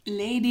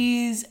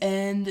Ladies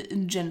and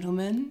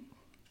gentlemen,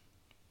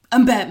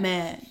 I'm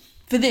Batman.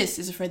 For this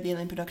is a Fred the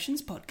Alien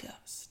Productions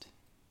podcast.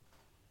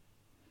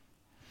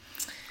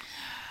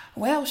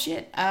 Well,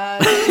 shit. The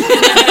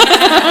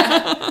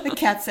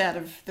cat's out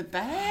of the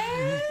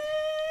bag.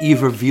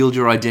 You've revealed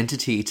your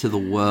identity to the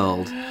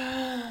world.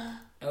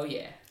 Oh,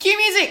 yeah. Cue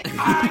music!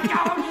 I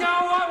don't know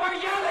what we're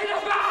yelling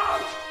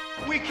about!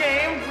 We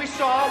came, we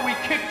saw, we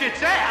kicked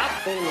its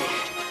ass! Wait a minute.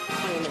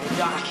 Wait a minute,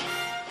 Doc.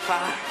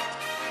 Father,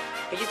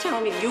 are you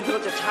telling me you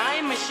built a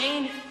time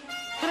machine?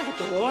 Kind of a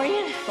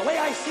DeLorean? The way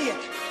I see it,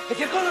 if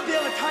you're gonna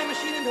build a time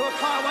machine into a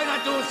car, why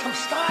not do it with some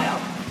style?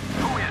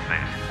 Who is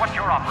this? What's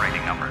your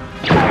operating number?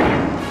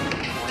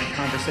 Boring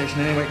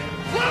conversation anyway.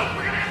 Look,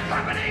 we're gonna have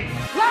company!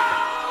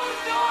 Loud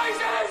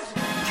noises!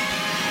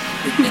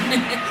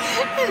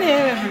 Hello,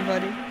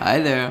 everybody. Hi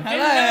there.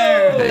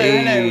 Hello.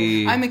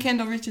 Hey. Hello. I'm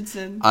Kendall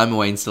Richardson. I'm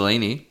Wayne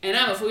Stellini. And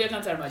I'm a Fuya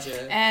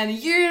Kantarmacho. And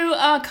you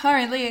are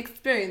currently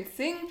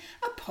experiencing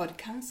a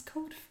podcast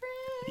called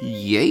Fred.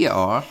 Yeah, you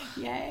are.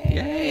 Yay.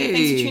 Yay.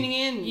 Thanks for tuning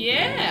in.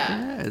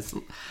 Yeah. Yes.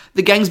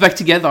 The gang's back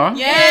together.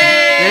 Yay.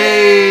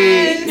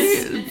 Hey.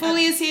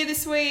 Fully is here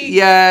this week.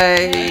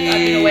 Yay. I've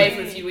been away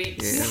for a few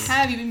weeks. Yes.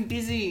 You've been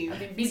busy. I've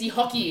been busy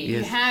hockey. You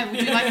Yes. have.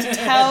 Would you like to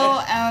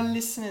tell our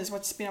listeners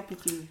what's been up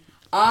with you?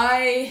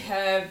 I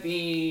have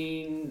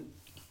been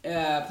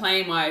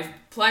playing my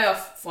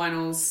playoff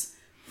finals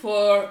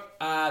for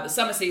the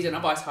summer season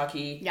of ice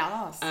hockey.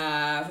 Yes.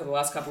 For the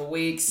last couple of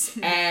weeks,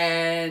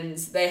 and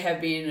they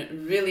have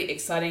been really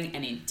exciting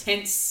and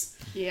intense.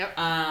 Yep.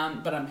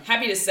 But I'm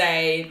happy to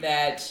say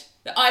that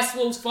the Ice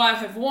Wolves 5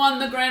 have won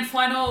the grand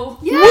final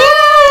Yay! for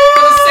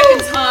the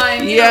second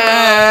time.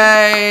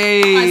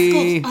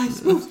 Yay.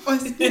 Ice Wolves.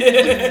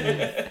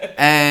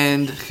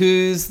 And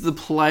who's the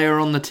player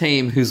on the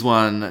team who's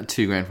won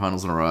 2 grand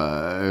finals in a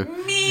row?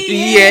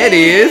 Me. Yeah, it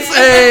is.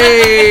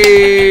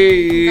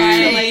 Hey.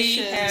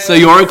 Congratulations. So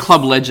you're a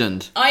club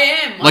legend. I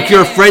am. Like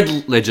you're a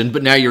Fred legend,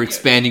 but now you're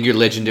expanding your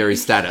legendary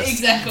status.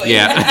 Exactly.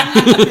 Yeah.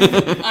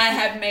 I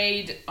have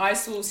made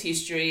Ice Wolves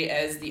history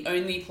as the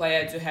only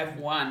player to have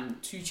won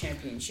 2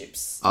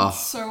 championships. Oh,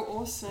 So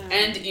awesome.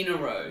 And in a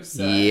row.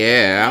 So yeah.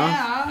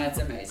 yeah. that's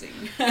amazing.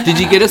 Did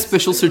you get a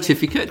special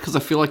certificate? Because I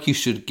feel like you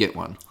should get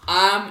one.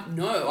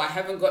 No, I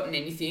haven't gotten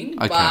anything,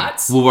 Okay.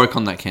 but We'll work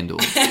on that, Kendall.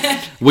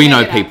 We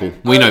know it people.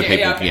 happen. We know Okay, people.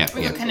 yeah, okay. Yeah,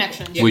 We've got yeah.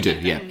 connections. We do.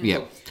 Yeah, yeah.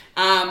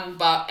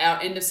 But our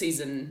end of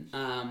season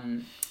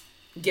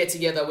get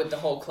together with the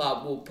whole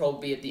club will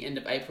probably be at the end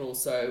of April.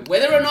 So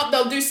whether or not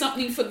they'll do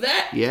something for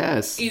that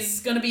Yes.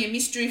 is going to be a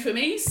mystery for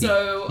me.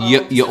 So You I'll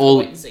just have to all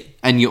wait and see.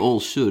 and you all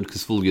should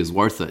because Fulgia's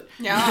worth it.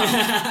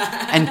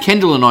 Yeah. And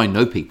Kendall and I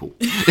know people.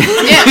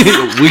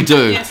 Yes. We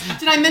do. Yes.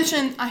 Did I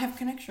mention I have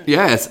connections?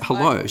 Yes.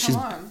 Hello. Like, She's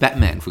hello.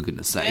 Batman for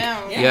goodness sake.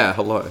 Yeah. Yeah.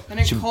 Hello. They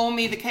don't She- call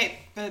me the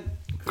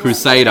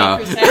Crusader.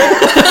 Even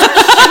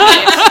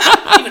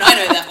I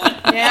know that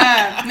one.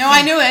 Yeah. No,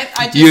 I knew it.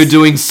 I just... You're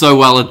doing so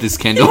well at this,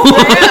 Kendall.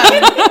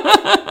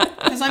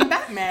 Because I'm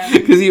Batman.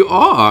 Because you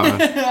are.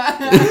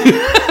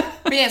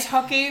 But yes,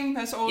 hockey.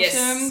 That's awesome.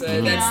 Yes,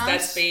 so Nice.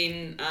 that's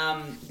been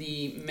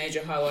the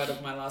major highlight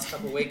of my last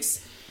couple of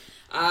weeks.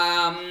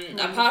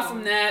 Apart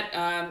from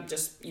that,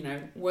 just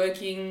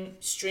working,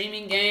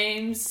 streaming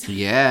games.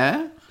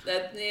 Yeah.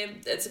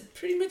 That's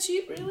pretty much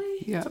it,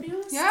 really. Yeah. To be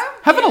honest. Yeah.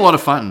 Having a lot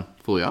of fun,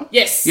 Fulia.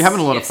 Yes. You're having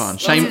a lot of Yes, fun.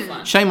 lots Shame, of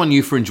fun. shame on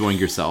you for enjoying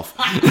yourself.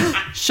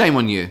 Shame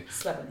on you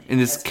Slapping me. in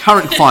this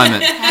current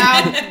climate.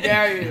 How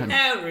dare you?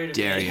 How rude of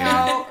Dare me. you?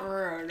 How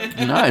rude.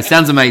 No, it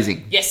sounds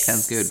amazing. Yes.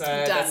 Sounds good. So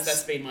It does.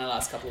 that's been my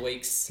last couple of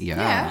weeks. Yeah.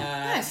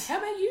 Yeah. Nice. How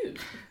about you?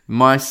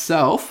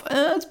 Myself,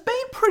 it's been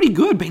pretty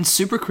good. Been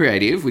super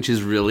creative, which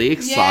is really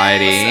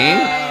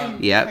exciting.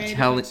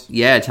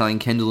 Yeah, telling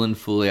Kendall and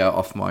Fulia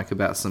off mic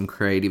about some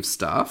creative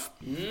stuff,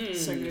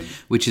 So good.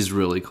 which is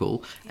really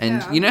cool.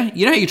 And Yeah.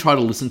 you know how you try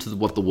to listen to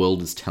what the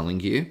world is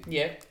telling you,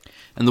 Yeah.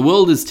 and the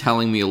world is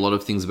telling me a lot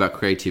of things about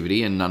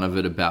creativity, and none of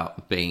it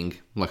about being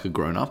like a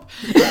grown up.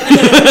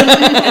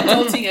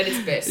 Adulting at its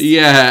best.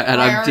 Yeah, and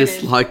I'm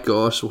just Priorities. like,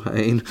 gosh,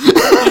 Wayne,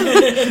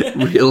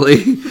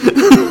 really?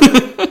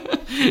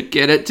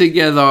 Get it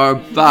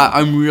together. But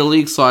I'm really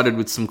excited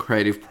with some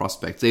creative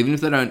prospects, even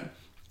if they don't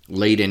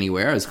lead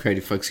anywhere. As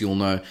creative folks, you'll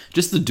know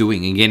just the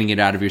doing and getting it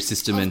out of your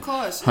system Of and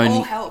course. honing,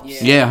 All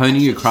helps. yeah, honing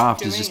Actually your just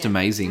craft is doing just it.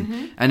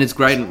 amazing, and it's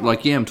great.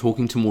 Like, yeah, I'm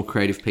talking to more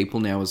creative people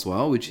now as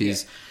well, which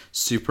is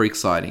super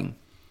exciting.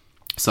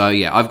 So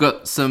yeah, I've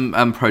got some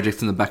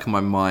projects in the back of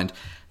my mind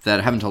that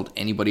I haven't told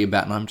anybody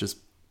about, and I'm just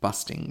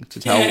busting to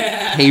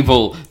tell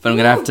people, but I'm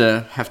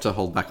gonna have to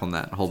hold back on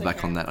that. Hold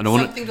back on that. I don't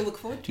want to. Something to look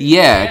forward to.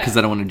 Yeah, because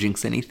I don't want to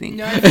jinx anything.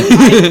 No,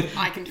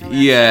 I can tell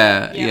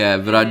that.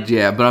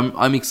 Yeah, but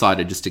I'm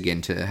excited just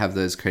again to have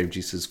those creative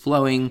juices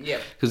flowing.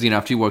 Yep. Because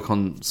after you work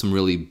on some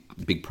really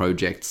big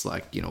projects,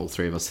 like all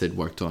 3 of us had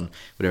worked on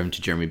whatever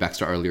to Jeremy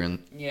Baxter earlier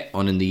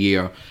on in the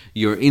year,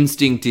 your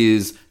instinct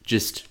is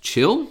just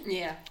chill.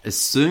 Yeah. As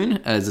soon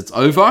as it's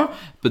over,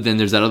 but then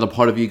there's that other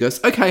part of you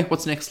goes, okay,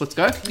 what's next? Let's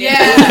go.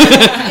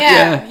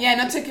 Yeah.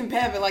 Not to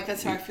compare, but like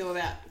that's how I feel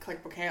about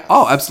Collectible Chaos.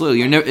 Oh,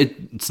 absolutely.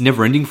 It's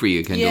never ending for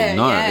you, Kendall. Yeah,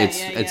 no, yeah,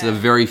 it's a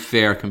very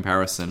fair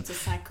comparison. It's a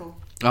cycle.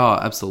 Oh,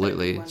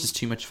 absolutely. It's just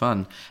too much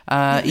fun.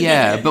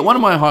 But one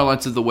of my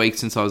highlights of the week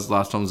since I was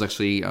last time was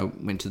actually I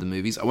went to the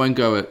movies. I won't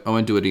do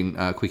it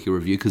in quickie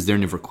review because they're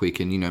never quick,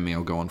 and you know me,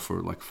 I'll go on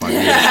for like 5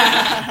 years.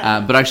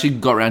 But I actually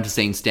got around to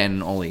seeing Stan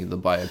and Ollie, the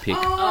biopic.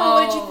 Oh,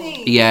 what did you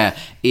think? Yeah,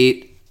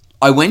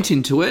 I went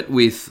into it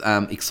with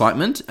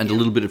excitement and a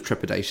little bit of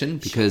trepidation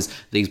because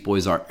these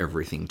boys are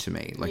everything to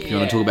me. Like, if you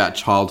want to talk about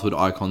childhood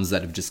icons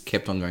that have just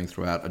kept on going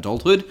throughout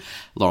adulthood,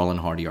 Laurel and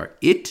Hardy are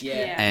it.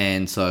 Yeah.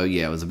 And so,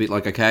 it was a bit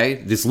like, okay,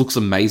 this looks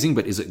amazing,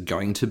 but is it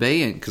going to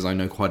be? And because I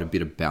know quite a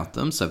bit about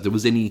them. So if there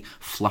was any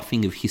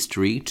fluffing of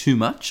history too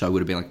much, I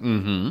would have been like,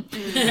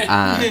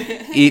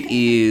 it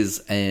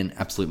is an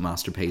absolute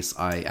masterpiece.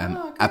 I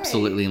am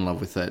absolutely in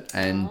love with it.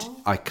 And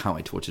I can't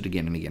wait to watch it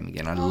again and again and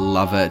again. I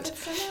love it.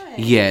 That's so nice.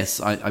 Yes,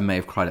 I may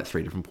have cried at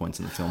 3 different points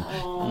in the film.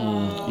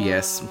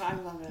 Yes. I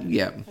love it.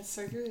 Yeah. That's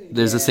so good.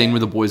 There's a scene where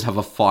the boys have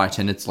a fight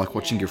and it's like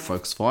watching your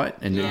folks fight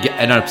and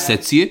it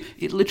upsets you.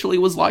 It literally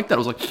was like that. I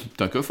was like,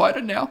 don't go fight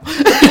it now.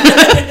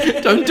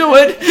 Don't do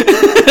it.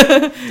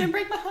 Don't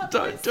break my heart.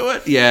 Don't do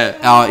it.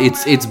 Yeah.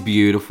 It's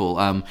beautiful.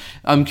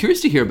 I'm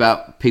curious to hear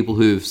about people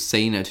who've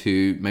seen it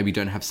who maybe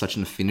don't have such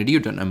an affinity or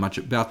don't know much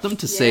about them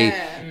to see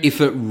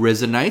if it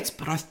resonates.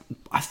 But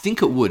I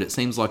think it would. It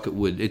seems like it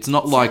would. It's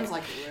not like,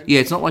 like it would. yeah,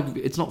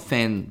 it's not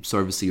fan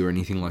servicey or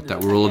anything like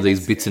that where all of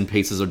these bits and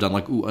pieces are done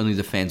like, ooh, only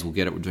the fans will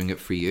get it. We're doing it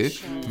for you.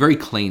 It's a very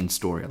clean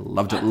story. I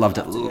loved it.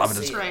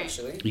 It's great.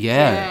 Actually.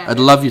 Yeah. I'd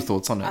love your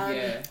thoughts on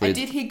it. I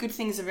did hear good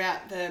things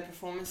about the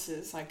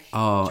performances, like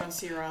Oh, John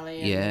C.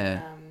 Reilly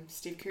and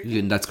Steve Coogan.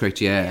 Yeah, that's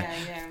correct, yeah.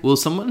 Yeah. Well,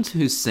 someone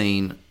who's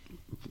seen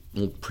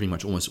pretty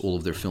much almost all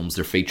of their films,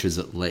 their features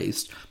at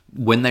least,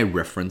 when they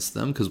reference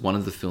them, because one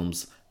of the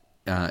films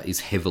is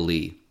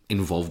heavily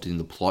involved in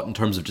the plot in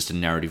terms of just a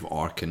narrative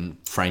arc and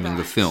framing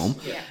the film.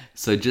 Yeah.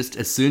 So just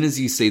as soon as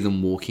you see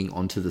them walking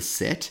onto the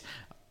set,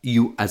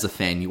 you, as a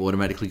fan, you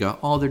automatically go,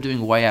 oh, they're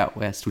doing Way Out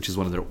West, which is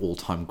one of their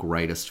all-time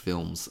greatest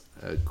films.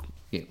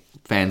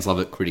 Fans love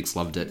it, critics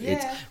loved it. Yeah.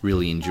 It's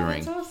really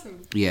enduring. That's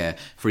awesome. Yeah.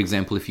 For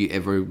example, if you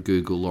ever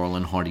Google Laurel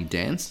and Hardy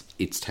dance,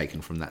 it's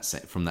taken from that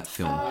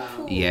film.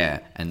 Cool. Yeah,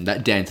 and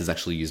that dance is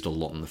actually used a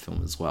lot in the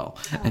film as well.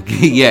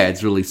 Yeah,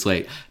 it's really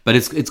sweet. But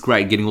it's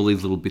great getting all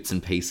these little bits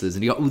and pieces,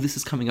 and you go, oh, this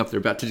is coming up. They're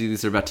about to do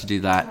this. They're about to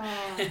do that,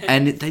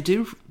 and they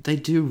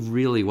do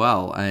really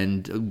well.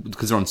 And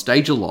because they're on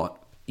stage a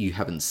lot, you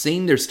haven't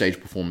seen their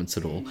stage performance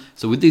at all.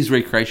 So with these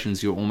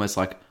recreations, you're almost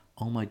like,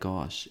 oh my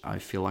gosh, I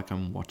feel like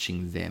I'm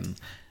watching them.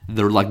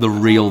 They're like the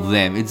real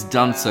them. It's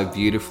done so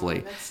beautifully.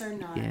 That's so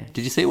nice. Yeah.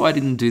 Did you see why I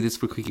didn't do this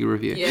for Quickie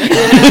Review?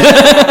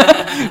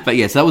 Yeah. But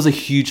yes, that was a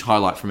huge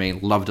highlight for me.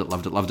 Loved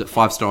it.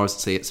 5 stars.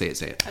 See it.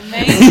 Amazing.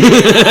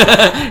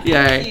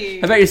 Yay.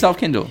 How about yourself,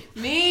 Kendall?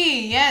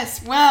 Me,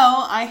 yes.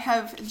 Well, I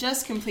have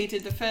just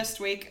completed the first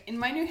week in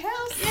my new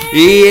house.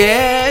 Yay!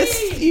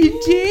 Yes, you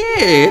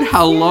did.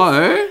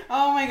 Hello.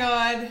 Oh my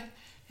god.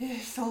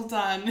 It's all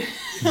done.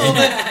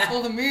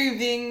 all the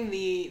moving,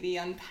 the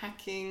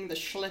unpacking, the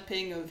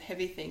schlepping of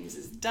heavy things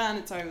is done.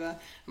 It's over.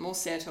 I'm all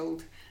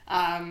settled.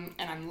 And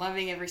I'm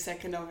loving every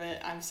second of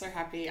it. I'm so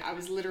happy. I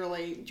was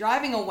literally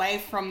driving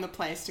away from the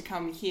place to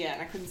come here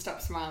and I couldn't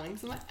stop smiling.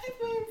 So I'm like, I've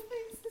my own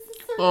place. This is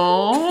so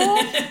cool.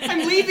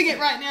 I'm leaving it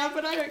right now,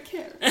 but I don't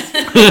care.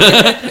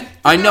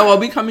 I know I'll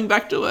be coming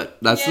back to it.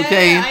 That's the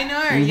key. I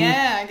know.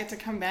 Yeah, I get to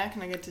come back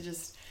and I get to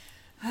just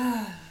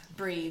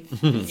breathe.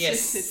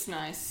 Yes. It's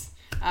nice.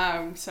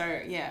 So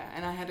yeah,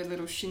 and I had a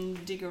little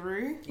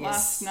shindigaroo Yes.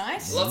 last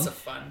night. Lots of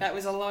fun. That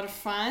was a lot of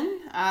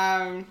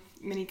fun.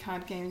 Many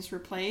card games were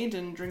played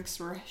and drinks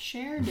were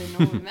shared and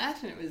all of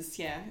that, and it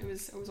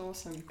was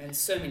awesome. And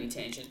so many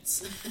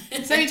tangents.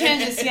 So many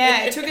tangents.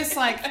 Yeah, it took us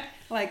like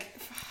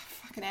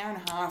an hour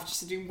and a half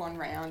just to do one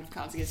round of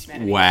Cards Against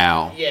Humanity.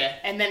 Wow. Yeah.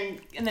 And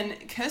then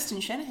Kirsten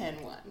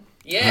Shanahan won.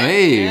 Yeah.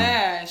 Hey.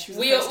 Yeah, she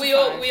was.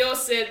 We all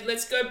said,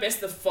 let's go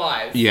best of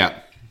 5.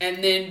 Yeah.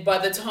 And then by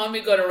the time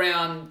we got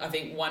around, I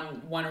think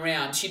one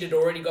round, she'd had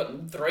already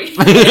gotten 3.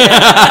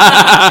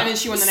 And then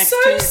she won the next so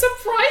 2.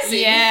 surprising.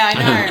 Yeah, I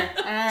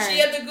know. She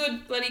had the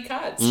good bloody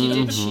cards.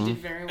 She did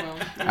very well.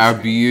 Our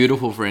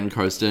beautiful friend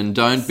Kirsten.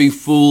 Don't be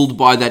fooled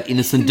by that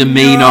innocent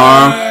demeanor.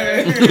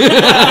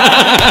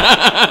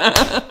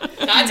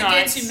 Cards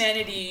Against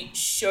Humanity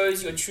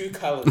shows your true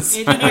colours.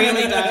 It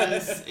really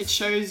does. It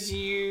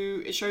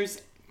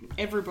shows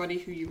everybody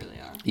who you really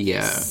are.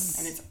 Yeah.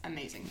 And it's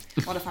amazing.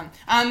 A lot of fun.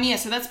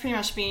 So that's pretty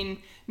much been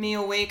me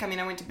all week. I mean,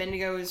 I went to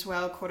Bendigo as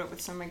well, caught up with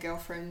some of my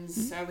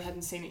girlfriends. We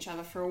hadn't seen each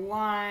other for a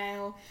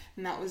while,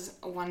 and that was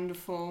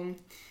wonderful.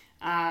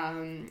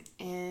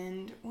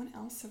 And what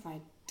else have I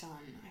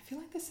done? I feel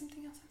like there's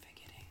something else I'm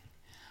forgetting.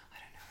 I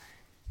don't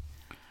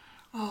know.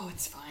 Oh,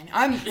 it's fine.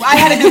 I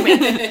had a good week.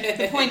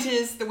 The point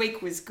is, the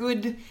week was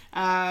good.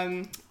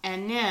 And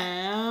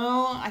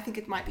now I think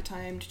it might be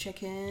time to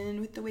check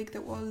in with the week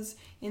that was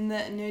in the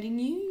nerdy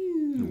news.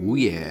 Ooh,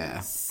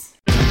 yeah.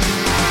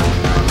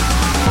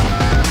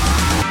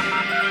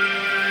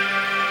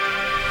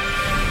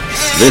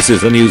 This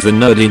is the news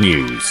and nerdy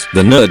news.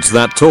 The nerds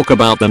that talk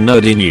about the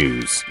nerdy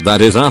news.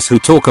 That is us who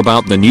talk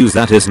about the news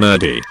that is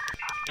nerdy.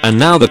 And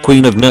now the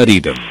queen of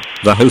nerdydom,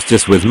 the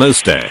hostess with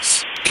most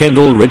S,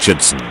 Kendall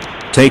Richardson.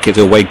 Take it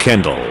away,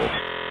 Kendall.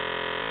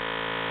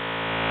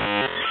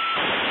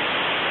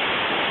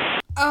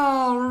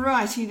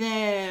 Alrighty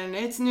then,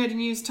 it's nerdy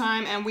news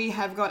time, and we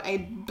have got a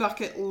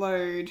bucket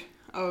load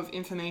of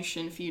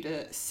information for you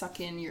to suck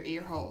in your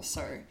ear hole,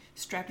 so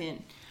strap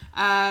in.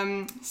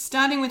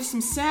 Starting with some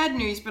sad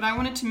news, but I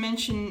wanted to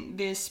mention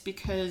this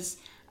because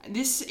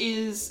this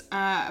is,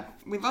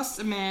 we lost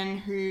a man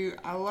who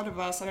a lot of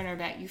us, I don't know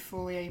about you,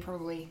 Fulia, you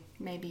probably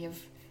maybe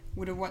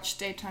would have watched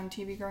daytime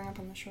TV growing up,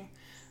 I'm not sure,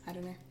 I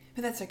don't know.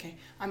 But that's okay.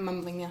 I'm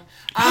mumbling now.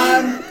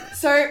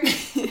 So,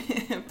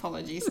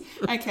 apologies.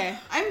 Okay,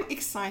 I'm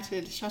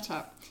excited. Shut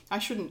up. I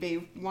shouldn't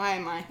be. Why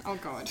am I? Oh,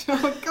 God.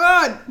 Oh,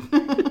 God.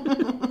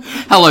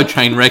 Hello,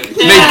 Trainwreck.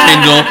 Me,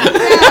 Kendall.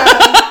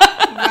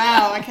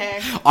 Wow,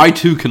 okay. I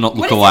too cannot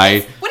look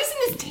away. What is in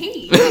this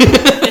tea?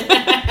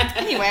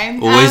 Anyway.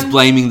 Always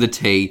blaming the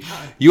tea.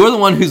 You're the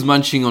one who's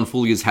munching on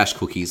Fulia's hash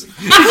cookies.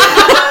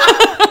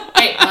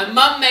 Hey, my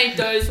mum made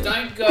those.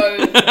 Don't go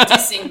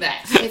dissing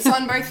that. It's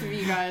on both of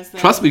you guys, though.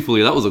 Trust me,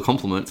 Fulia, that was a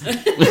compliment.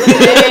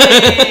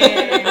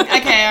 Hey.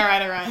 Okay,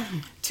 alright.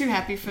 Too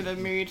happy for the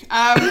mood.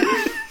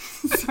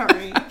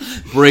 Sorry.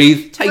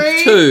 Breathe.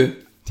 Take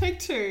two. Take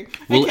two.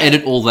 We'll Okay.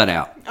 edit all that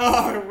out.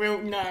 Oh,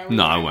 no.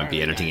 No, I won't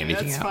be editing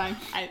anything that's out.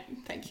 Fine.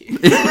 Thank you.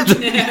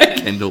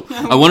 Kendall.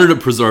 I wanted it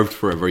preserved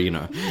forever, you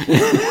know.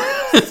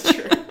 That's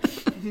true.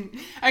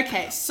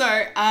 Okay, so,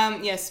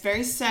 yes,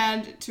 very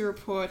sad to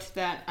report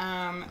that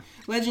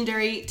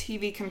legendary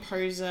TV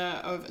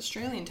composer of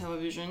Australian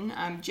television,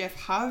 Jeff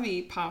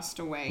Harvey, passed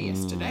away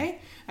yesterday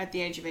at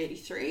the age of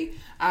 83.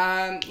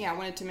 I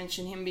wanted to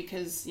mention him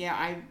because,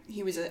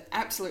 he was an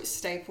absolute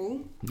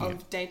staple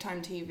of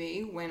daytime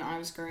TV when I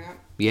was growing up.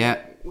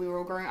 Yeah. We were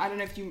all growing up. I don't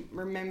know if you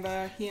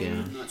remember him.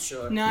 Yeah. I'm not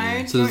sure. No?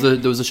 Yeah. So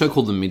there was a show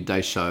called The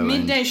Midday Show.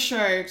 Midday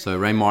Show. So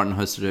Ray Martin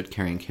hosted it,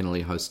 Kerry and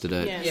Kennelly hosted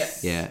it.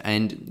 Yes. Yeah,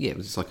 and it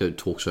was like a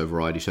talk show,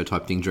 variety show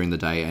type thing during the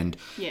day. And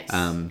Yes.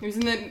 It was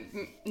in the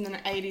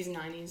 80s,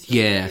 90s.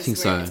 Yeah, I It think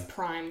was where so. its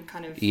prime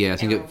kind of yeah, I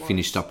think era it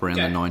finished was. up around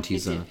the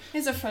 90s.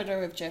 Here's a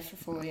photo of Jeff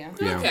before, Yeah.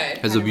 Okay.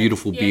 Has a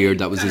beautiful beard.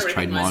 That was kinda his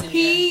recognise trademark. him.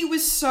 He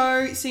was so...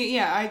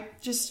 I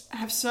just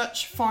have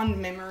such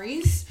fond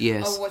memories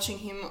Yes. of watching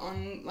him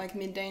on, like,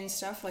 midday and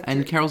stuff. Like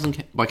And Carols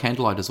by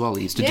Candlelight as well.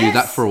 He used to do Yes,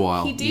 that for a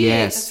while. he did,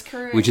 Yes, that's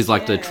correct, which is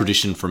like the yeah.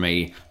 tradition for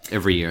me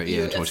every year.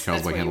 Yeah, to watch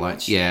Carols by what you Candlelight.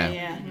 watch. Yeah.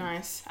 Yeah,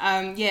 nice.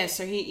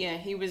 So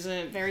he was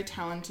a very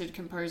talented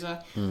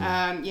composer.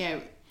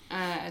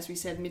 As we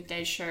said,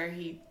 Midday Show,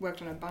 he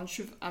worked on a bunch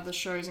of other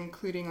shows,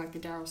 including like the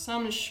Daryl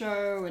Summers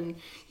Show, and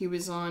he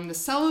was on The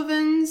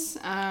Sullivans.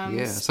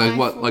 Yeah. So Spy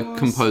what, like, Force.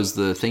 composed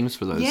the themes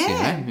for those?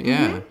 Yeah. You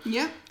know?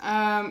 Yeah.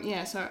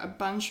 Yep. So a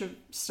bunch of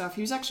stuff.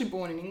 He was actually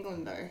born in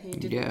England, though. He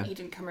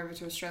didn't come over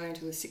to Australia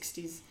until the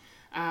 60s.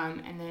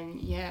 And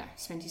then,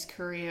 spent his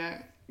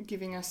career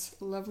giving us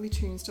lovely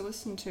tunes to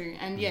listen to.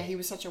 And, he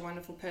was such a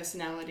wonderful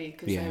personality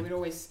because they would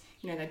always,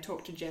 they'd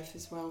talk to Jeff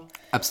as well.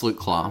 Absolute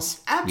class.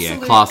 Absolute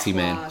yeah, classy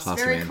class. man.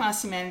 Classy Very man.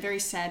 classy man. Very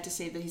sad to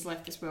see that he's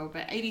left this world.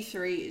 But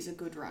 83 is a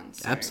good run.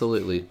 So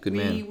Absolutely. Good we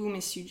man. will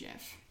miss you,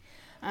 Jeff.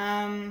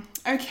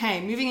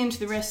 Okay, moving into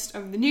the rest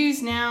of the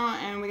news now,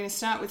 and we're going to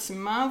start with some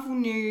Marvel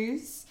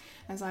news,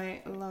 as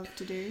I love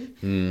to do.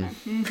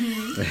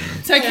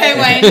 It's okay,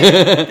 Wayne.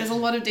 There's a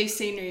lot of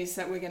DC news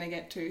that we're going to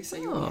get to, so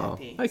you'll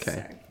be happy.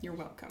 okay. So you're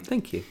welcome.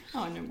 Thank you.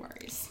 Oh, no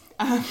worries.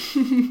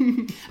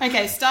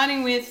 Okay,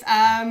 starting with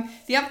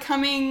the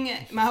upcoming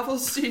Marvel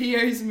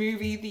Studios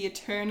movie, The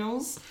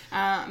Eternals,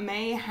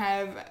 may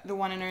have the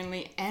one and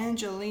only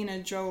Angelina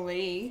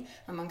Jolie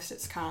amongst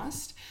its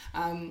cast.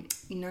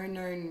 No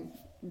known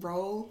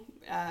role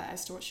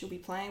as to what she'll be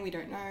playing, we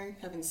don't know.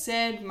 Haven't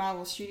said.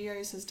 Marvel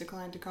Studios has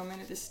declined to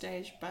comment at this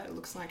stage, but it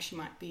looks like she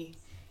might be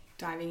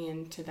diving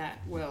into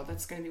that world.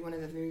 That's going to be one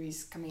of the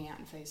movies coming out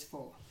in Phase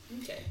 4.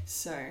 Okay.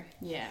 So,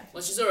 yeah.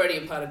 Well, she's already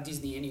a part of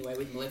Disney anyway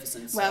with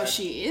Maleficent. So Well,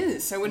 she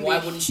is. So why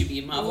wouldn't she be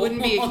in Marvel? It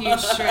wouldn't be a huge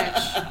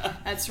stretch.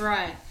 That's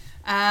right.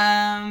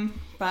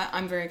 But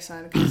I'm very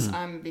excited because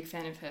I'm a big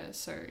fan of her.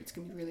 So it's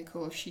going to be really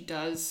cool if she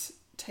does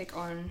take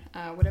on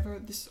whatever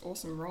this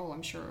awesome role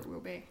I'm sure it will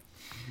be.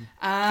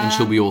 And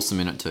she'll be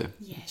awesome in it too.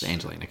 Yeah, It's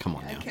Angelina, come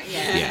on now. Okay,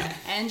 yeah.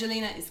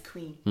 Angelina is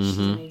queen. She's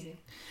amazing.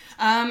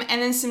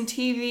 And then some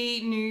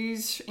TV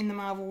news in the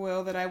Marvel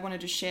world that I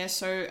wanted to share.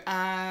 So,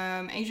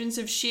 Agents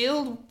of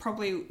S.H.I.E.L.D.,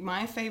 probably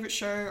my favourite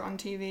show on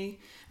TV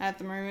at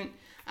the moment.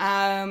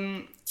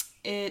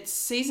 It's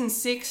season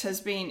 6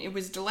 it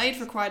was delayed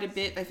for quite a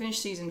bit. They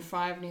finished season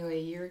 5 nearly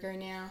a year ago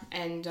now,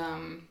 and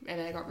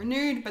they got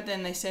renewed, but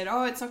then they said,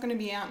 it's not going to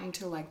be out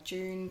until like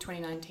June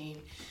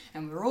 2019,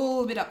 and we were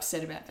all a bit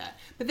upset about that.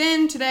 But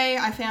then today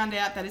I found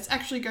out that it's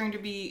actually going to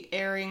be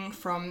airing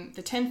from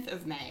the 10th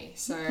of May,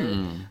 so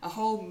a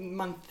whole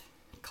month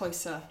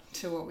closer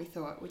to what we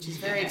thought, which is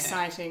very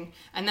exciting,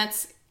 and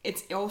that's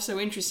it's also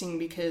interesting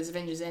because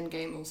Avengers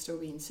Endgame will still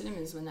be in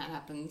cinemas when that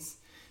happens.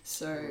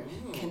 So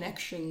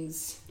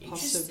connections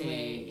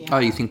possibly. Yeah. Oh,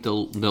 you think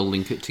they'll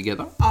link it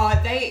together?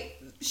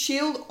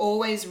 S.H.I.E.L.D.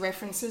 always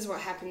references what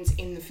happens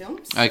in the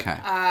films. Okay.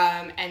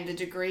 And the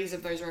degrees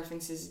of those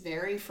references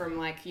vary from,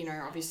 like, you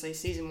know, obviously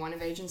season 1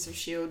 of Agents of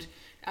S.H.I.E.L.D.,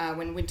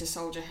 when Winter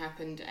Soldier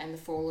happened and the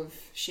fall of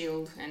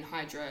S.H.I.E.L.D. and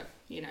Hydra,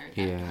 you know,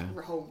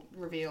 that whole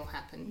reveal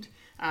happened.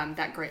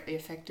 That greatly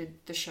affected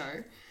the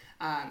show.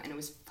 And it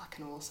was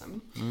fucking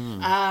awesome.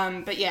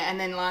 But yeah, and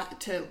then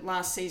to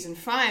last season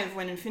 5,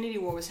 when Infinity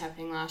War was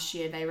happening last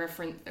year, there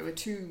were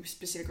 2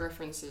 specific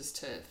references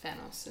to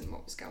Thanos and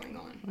what was going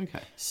on.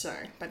 Okay. So,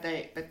 but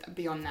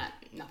beyond that,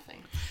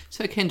 nothing.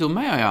 So, Kendall,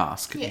 may I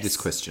ask this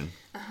question?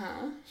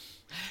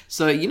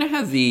 So, you know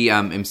how the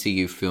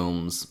MCU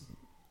films,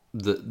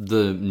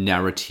 the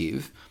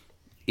narrative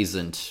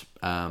isn't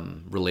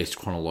released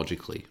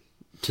chronologically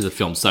to the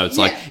film. So it's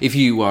like if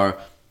you are,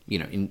 you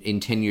know, in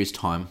 10 years'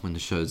 time, when the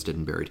show's dead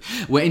and buried,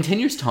 well, in 10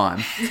 years'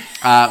 time,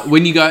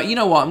 when you go, you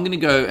know what, I'm going to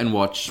go and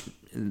watch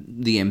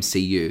the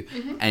MCU,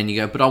 and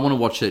you go, but I want to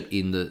watch it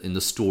in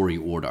the story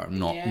order,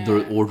 not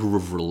the order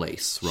of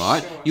release,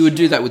 right? You would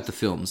do that with the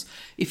films.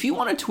 If you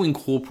wanted to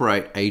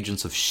incorporate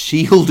Agents of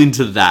S.H.I.E.L.D.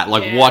 into that,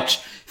 like watch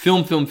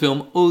film,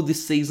 oh,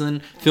 this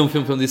season, film,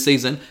 this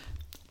season,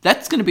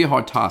 that's going to be a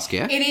hard task,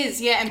 yeah? It is,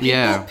 yeah.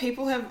 And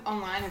people have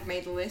online have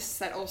made lists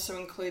that also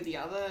include the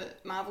other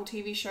Marvel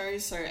TV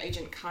shows. So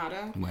Agent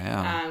Carter,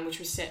 which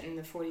was set in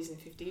the 40s and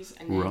 50s.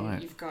 And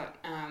then you've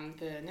got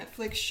the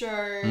Netflix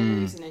shows,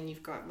 and then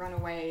you've got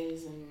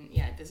Runaways, and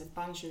there's a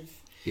bunch of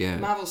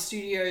Marvel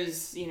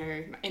Studios, you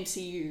know,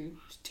 MCU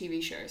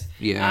TV shows.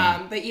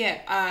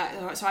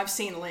 So I've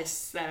seen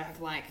lists that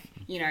have, like,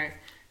 you know,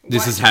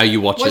 this is how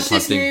you watch it. Watch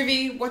this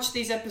movie, watch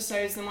these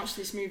episodes, then watch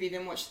this movie,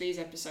 then watch these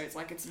episodes.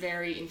 Like, it's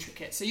very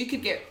intricate. So you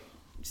could get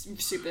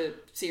super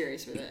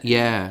serious with it.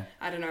 Yeah.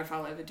 I don't know if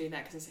I'll ever do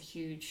that because it's a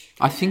huge...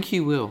 I think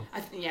you will.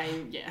 I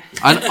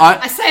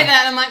I say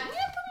that, I'm like,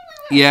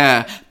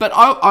 yeah, but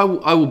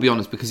I will be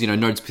honest, because, you know,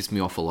 nerds piss me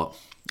off a lot.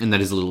 And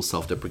that is a little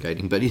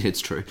self-deprecating, but it's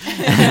true.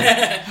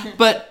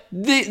 But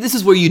this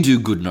is where you do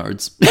good,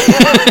 nerds.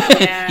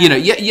 You know,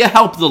 you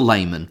help the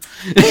layman.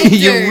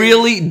 You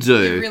really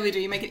do. You really do.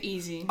 You make it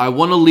easy. I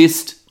want a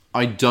list.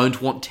 I don't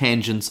want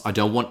tangents. I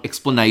don't want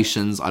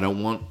explanations. I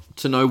don't want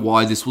to know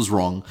why this was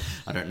wrong.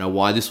 I don't know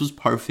why this was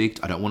perfect.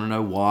 I don't want to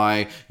know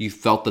why you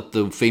felt that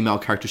the female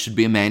character should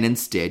be a man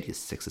instead. You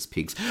sexist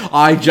pigs.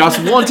 I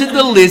just wanted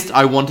the list.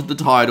 I wanted the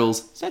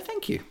titles. So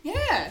thank you.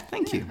 Yeah.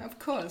 Thank you. Of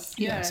course.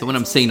 Yeah. So when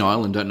I'm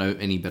senile and don't know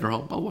any better,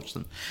 I'll watch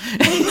them.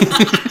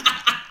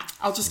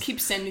 I'll just keep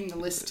sending the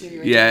list to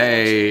you.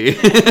 Yay.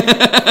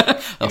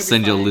 I'll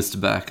send you a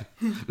list back.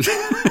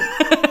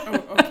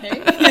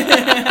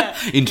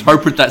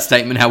 Interpret that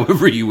statement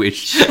however you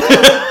wish.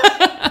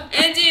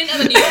 And in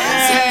other news.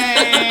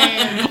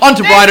 On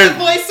to brighter. The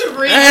voice of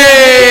reason.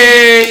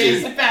 Hey!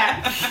 She's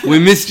back. We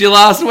missed you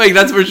last week,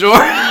 that's for sure.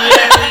 Yeah, we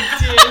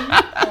did.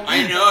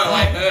 I know,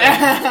 I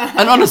heard.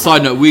 And on a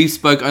side note, we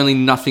spoke only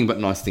nothing but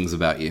nice things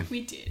about you.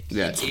 We did.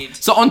 Yeah. We did.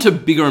 So on to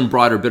bigger and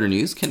brighter, better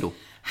news. Kendall.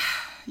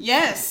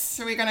 Yes,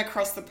 so we're going to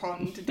cross the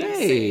pond to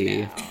DC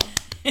now.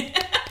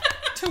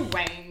 To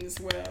Wayne's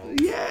World.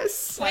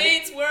 Yes.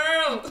 Wayne's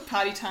World.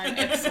 Party time,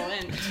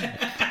 excellent.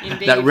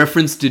 Indeed. That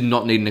reference did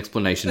not need an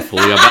explanation for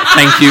you, but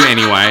thank you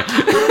anyway.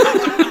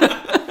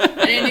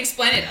 I didn't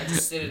explain it. I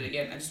just said it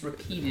again. I just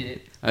repeated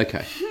it.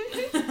 Okay.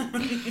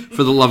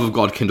 For the love of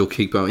God, Kendall,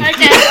 keep going.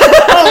 Okay.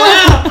 Oh,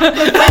 wow.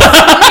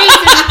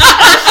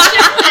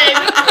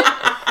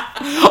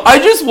 I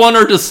just want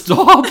her to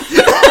stop.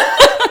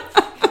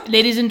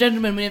 Ladies and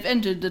gentlemen, we have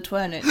entered the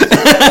twilight.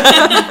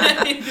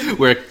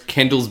 Where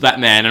Kendall's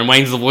Batman and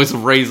Wayne's the voice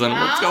of reason.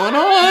 What's going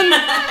on?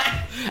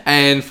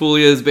 And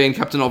Fulia's being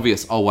Captain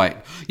Obvious. Oh, wait.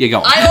 Yeah, go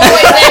on. I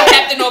always am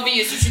Captain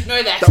Obvious. You should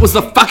know that. That was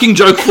the fucking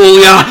joke,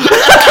 Fulia.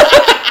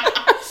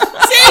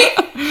 See?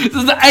 This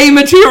is the A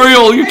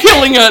material. You're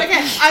killing it.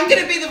 Okay, I'm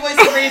going to be the voice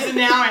of reason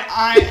now, and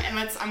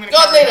I'm going to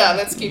God leader.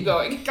 Let's keep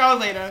going.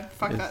 God leader.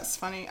 Fuck, that's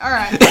funny. All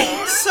right.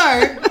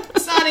 So,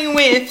 starting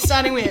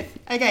with,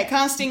 okay,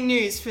 casting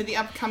news for the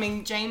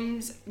upcoming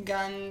James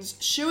Gunn's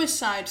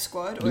Suicide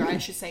Squad, or I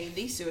should say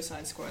The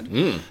Suicide Squad.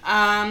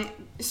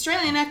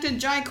 Australian actor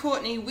Jai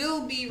Courtney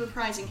will be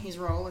reprising his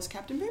role as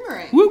Captain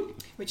Boomerang,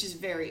 which is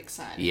very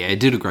exciting. Yeah,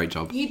 did a great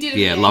job. He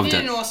did. Loved he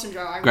did it. an awesome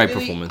job. Great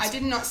performance. I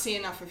did not see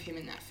enough of him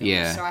in that film.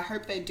 Yeah. So I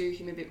hope they do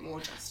him a bit more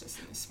justice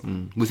in this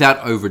one.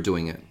 Without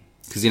overdoing it.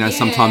 Because, you know,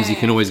 sometimes you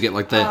can always get,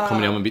 like, the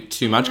comedy element a bit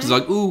too much. Because,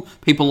 like, ooh,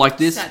 people like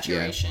this.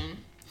 Saturation.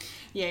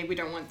 Yeah, we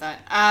don't want that.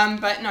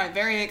 But no,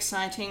 very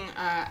exciting.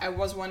 I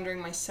was wondering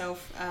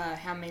myself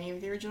how many of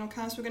the original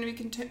cast were going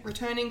to be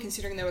returning,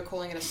 considering they were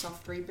calling it a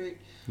soft reboot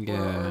or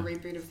a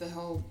reboot of the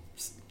whole,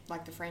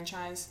 like, the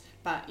franchise.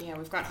 But yeah,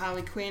 we've got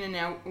Harley Quinn, and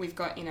now we've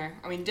got, you know,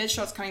 I mean,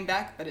 Deadshot's coming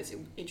back, but it's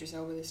Idris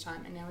Elba this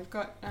time, and now we've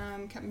got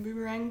Captain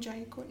Boomerang,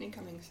 Jai Courtney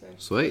coming. So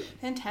sweet,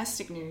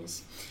 fantastic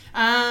news.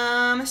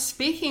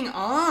 Speaking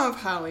of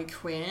Harley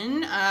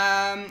Quinn,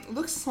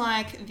 looks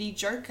like the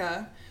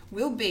Joker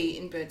will be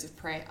in Birds of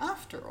Prey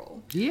after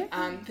all. Yeah.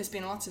 There's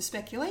been lots of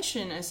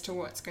speculation as to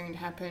what's going to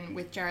happen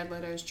with Jared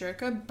Leto's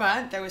Joker,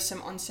 but there was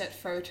some on-set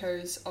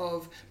photos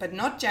of, but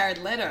not Jared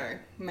Leto,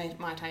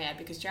 might I add,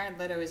 because Jared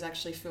Leto is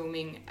actually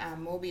filming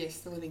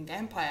Morbius, the Living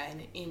Vampire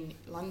in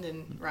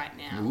London right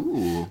now,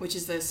 Ooh. which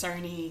is the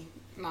Sony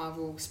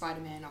Marvel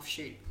Spider-Man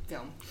offshoot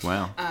film.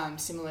 Wow.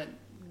 Similar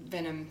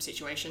Venom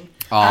situation.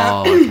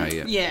 Oh,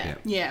 okay,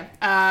 Yeah.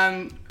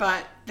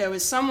 But there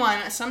was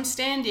some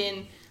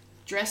stand-in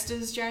dressed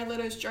as Jared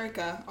Leto's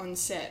Joker on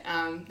set.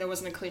 There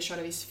wasn't a clear shot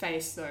of his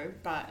face though,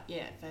 but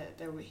yeah,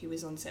 he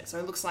was on set. So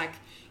it looks like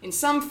in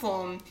some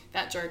form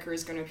that Joker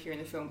is going to appear in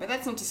the film. But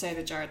that's not to say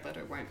that Jared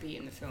Leto won't be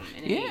in the film.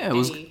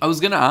 I was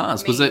going to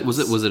ask, was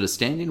it a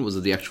stand-in? Was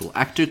it the actual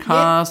actor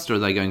cast, or are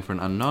they going for an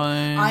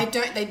unknown?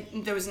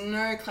 There was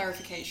no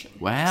clarification.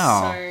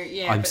 Wow. So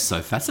yeah, I'm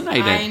so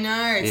fascinated. I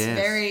know, it's Yes.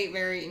 very,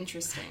 very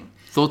interesting.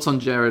 Thoughts on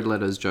Jared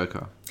Leto's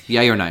Joker?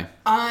 Yay or nay?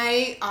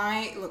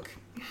 I look.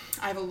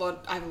 I have a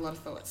lot of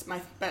thoughts.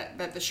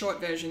 But the short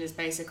version is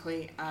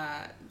basically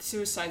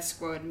Suicide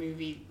Squad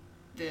movie.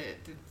 The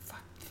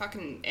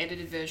fucking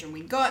edited version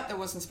we got that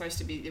wasn't supposed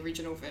to be the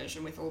original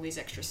version with all these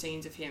extra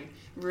scenes of him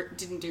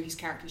didn't do his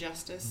character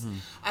justice.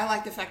 I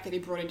like the fact that he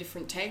brought a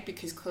different take,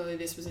 because clearly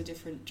this was a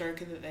different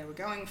Joker that they were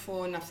going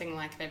for, nothing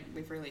like that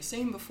we've really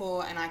seen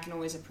before, and I can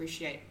always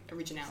appreciate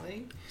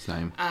originality.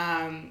 Same.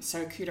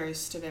 So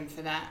kudos to them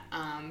for that.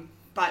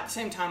 But at the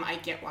same time, I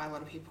get why a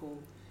lot of people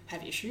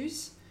have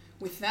issues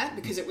with that,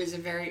 because it was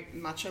very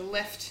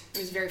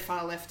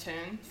far left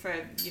turn for,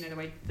 the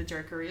way the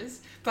Joker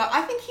is. But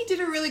I think he did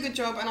a really good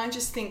job, and I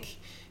just think,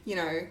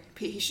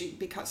 he should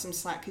be cut some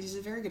slack, because he's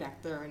a very good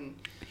actor. And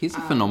He's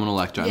a phenomenal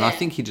actor, and I yeah.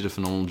 think he did a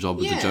phenomenal job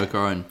with the Yeah.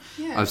 Joker, and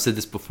Yeah. I've said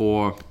this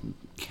before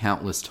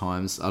countless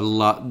times.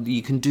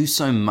 You can do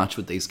so much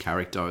with these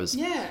characters.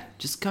 Yeah.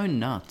 Just go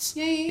nuts.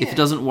 Yeah. If it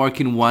doesn't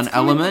work in one It's a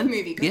comic book element,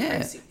 movie, go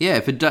crazy.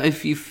 Yeah.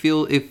 If you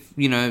feel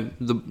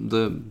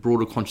the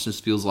broader consciousness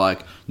feels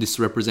like this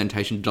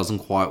representation doesn't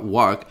quite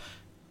work,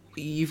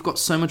 you've got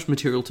so much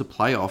material to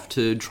play off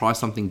to try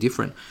something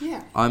different.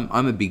 Yeah.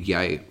 I'm a big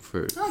yay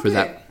for good.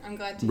 that. I'm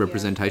glad to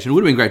representation. It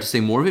would have been great to see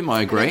more of him.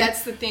 I agree.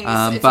 That's the thing.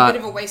 It's a bit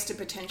of a waste of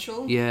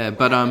potential. Yeah,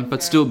 what happened,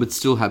 but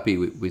still happy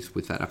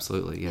with that.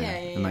 Absolutely, yeah.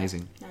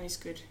 Amazing. No, he's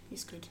good.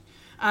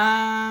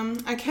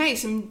 Okay,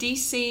 some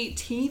DC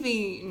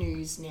TV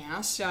news now.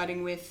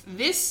 Starting with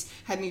this,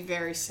 had me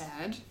very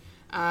sad.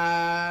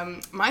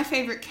 My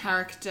favourite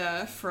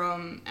character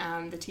from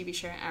the TV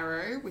show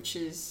Arrow, which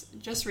is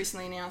just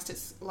recently announced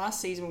its last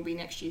season will be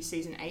next year,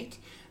 season 8.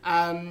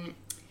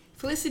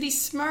 Felicity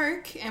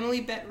Smoke,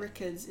 Emily Bett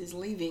Rickards, is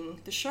leaving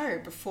the show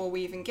before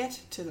we even get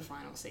to the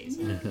final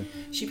season.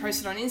 She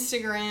posted on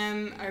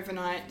Instagram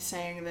overnight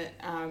saying that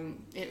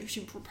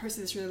she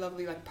posted this really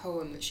lovely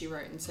poem that she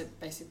wrote and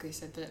basically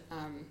said that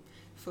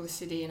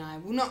Felicity and I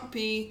will not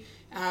be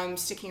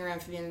sticking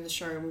around for the end of the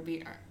show. We'll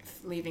be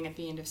leaving at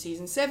the end of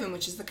season 7,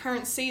 which is the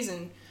current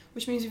season,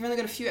 which means we've only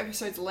got a few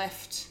episodes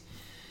left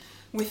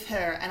with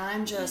her, and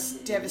I'm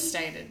just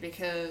devastated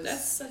because...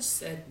 That's such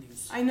sad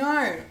news. I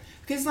know.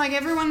 Because,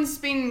 everyone's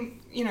been...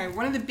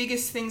 one of the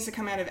biggest things that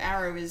come out of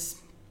Arrow is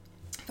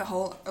the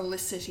whole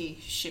Olicity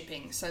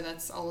shipping. So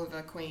that's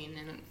Oliver Queen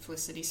and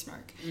Felicity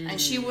Smoke.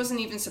 And she wasn't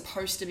even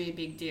supposed to be a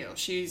big deal.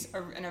 She's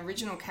an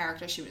original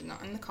character. She was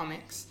not in the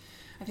comics.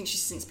 I think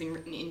she's since been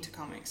written into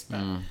comics.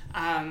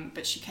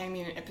 But she came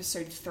in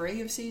episode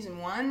 3 of season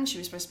 1. She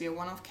was supposed to be a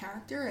one-off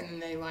character,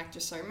 and they liked her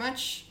so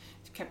much...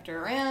 kept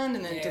her around,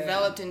 and then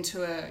developed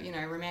into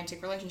a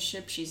romantic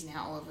relationship. She's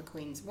now Oliver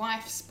Queen's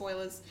wife.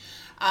 Spoilers.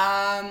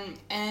 And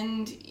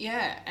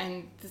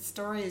the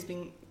story has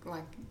been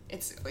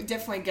it's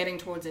definitely getting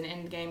towards an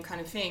end game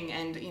kind of thing.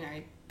 And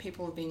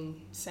people have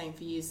been saying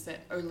for years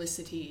that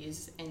Olicity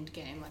is end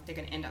game, they're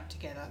going to end up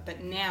together.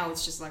 But now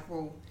it's just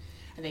well,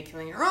 are they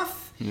killing her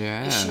off?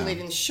 Yeah. Is she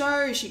leaving the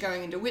show? Is she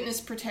going into witness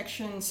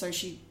protection so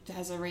she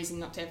has a reason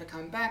not to ever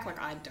come back?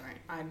 I don't.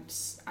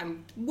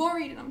 I'm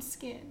worried and I'm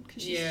scared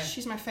because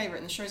she's my favourite,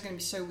 and the show's going to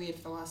be so weird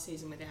for the last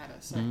season without her.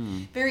 So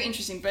very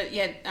interesting. But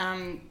yeah,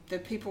 the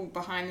people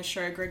behind the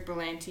show, Greg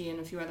Berlanti and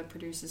a few other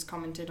producers,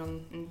 commented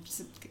on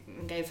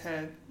and gave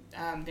her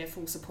their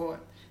full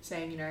support,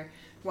 saying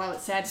while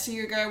it's sad to see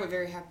her go, we're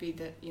very happy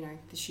that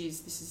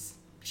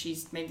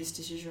she's made this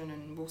decision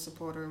and we'll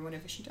support her in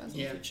whatever she does in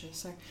the future.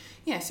 So,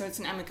 so it's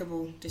an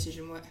amicable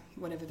decision,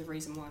 whatever the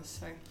reason was.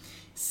 So,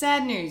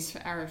 sad news for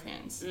Arrow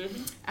fans.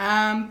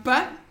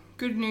 But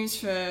good news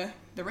for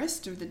the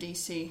rest of the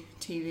DC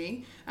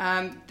TV.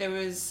 There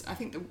was, I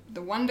think,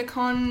 the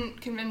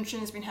WonderCon convention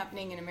has been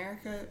happening in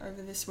America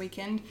over this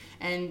weekend,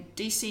 and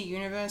DC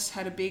Universe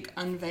had a big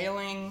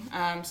unveiling.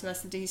 So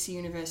that's the DC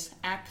Universe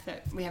app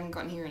that we haven't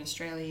gotten here in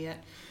Australia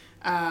yet.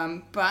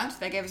 But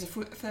they gave us a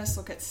first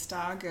look at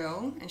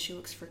Stargirl, and she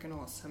looks freaking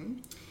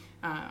awesome.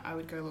 I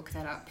would go look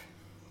that up,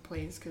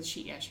 please, because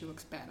she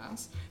looks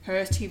badass.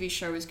 Her TV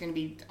show is going to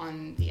be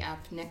on the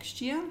app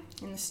next year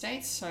in the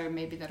States, so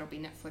maybe that'll be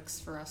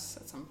Netflix for us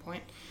at some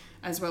point.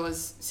 as well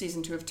as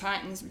season 2 of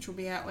Titans, which will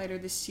be out later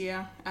this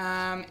year.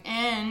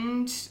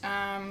 And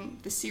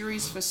the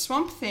series for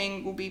Swamp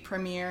Thing will be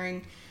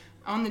premiering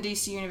on the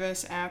DC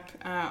Universe app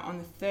on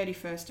the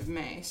 31st of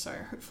May. So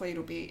hopefully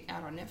it'll be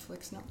out on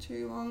Netflix not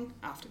too long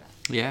after that.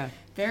 Yeah.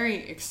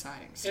 Very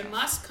exciting stuff. Her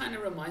mask kind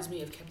of reminds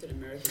me of Captain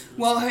America.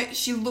 Well,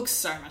 she looks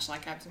so much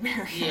like Captain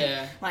America.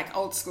 Yeah. Like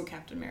old school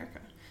Captain America.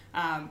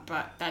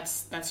 But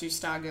that's who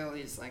Stargirl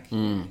is. Like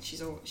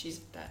she's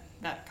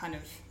that kind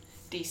of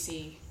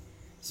DC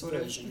sort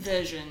of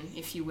version,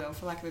 if you will,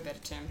 for lack of a better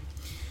term.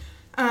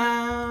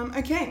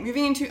 Okay,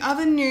 moving into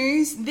other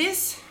news.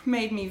 This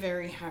made me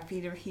very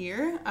happy to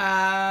hear.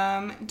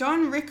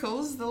 Don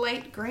Rickles, the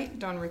late great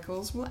Don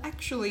Rickles, will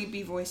actually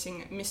be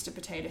voicing Mr.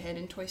 Potato Head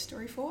in Toy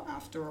Story 4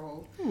 after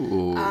all.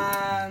 Ooh.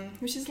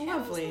 Which is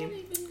lovely. How's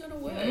that even gonna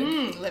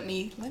work? Let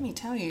me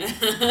tell you.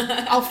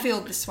 I'll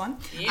field this one.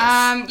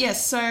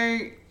 Yes. So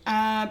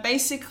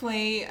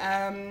basically,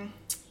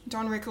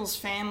 Don Rickles'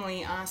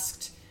 family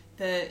asked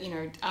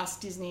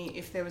Disney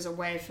if there was a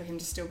way for him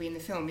to still be in the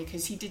film,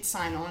 because he did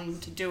sign on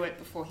to do it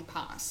before he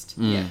passed.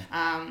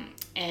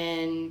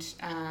 And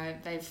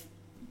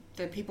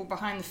the people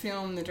behind the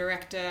film, the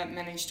director,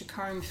 managed to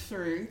comb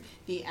through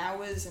the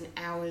hours and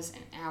hours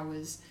and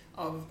hours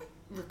of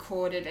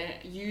recorded and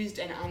used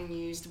and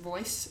unused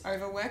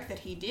voice-over work that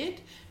he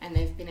did, and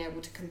they've been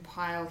able to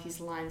compile his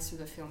lines for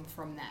the film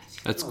from that.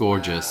 That's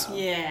gorgeous. Wow.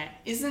 Yeah,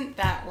 isn't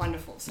that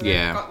wonderful? So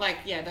Yeah.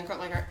 they've got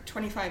like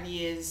 25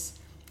 years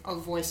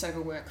of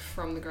voiceover work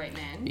from the great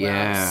man.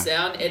 Yeah. Wow,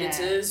 sound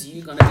editors,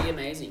 you're gonna be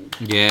amazing.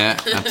 Yeah,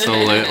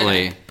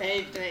 absolutely.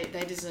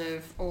 They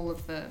deserve all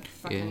of the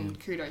fucking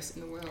kudos in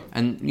the world.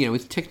 And,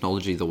 with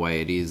technology the way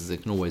it is,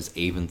 it can always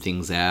even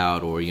things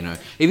out, or, even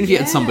if you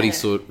had somebody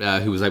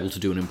who was able to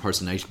do an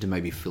impersonation to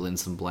maybe fill in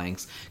some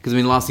blanks. Because,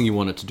 the last thing you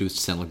want it to do is to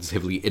sound like this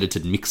heavily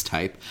edited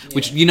mixtape,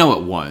 which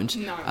it won't,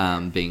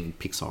 No. being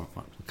Pixar.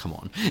 Come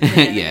on.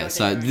 Yeah,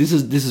 so this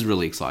is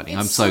really exciting.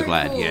 I'm so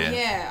glad, cool. yeah.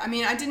 Yeah,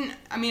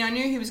 I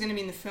knew he was going to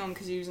be in the film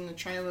because he was in the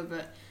trailer,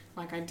 but,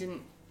 I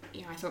didn't,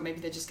 I thought maybe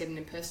they'd just get an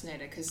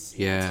impersonator, because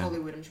it's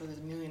Hollywood, I'm sure there's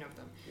a million of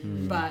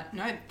them. But,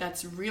 no,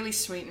 that's really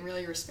sweet and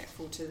really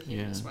respectful to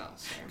him as well.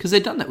 Because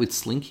they'd done that with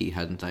Slinky,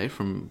 hadn't they?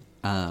 From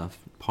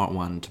part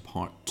 1 to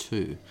part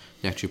 2.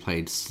 They actually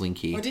played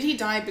Slinky. Or did he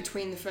die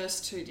between the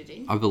first two, did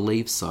he? I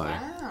believe so.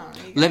 Wow,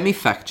 there you go. Let me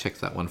fact check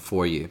that one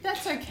for you.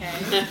 That's okay.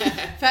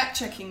 Fact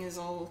checking is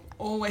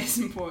always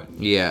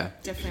important. Yeah.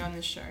 Definitely on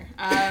this show.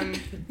 I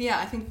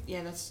think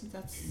that's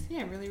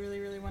really, really,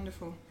 really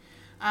wonderful.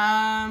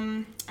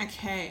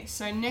 Okay,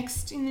 so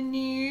next in the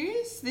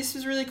news, this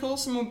was really cool.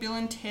 Some more Bill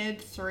and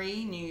Ted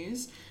 3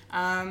 news.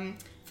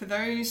 For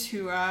those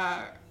who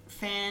are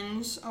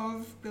fans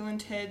of Bill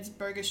and Ted's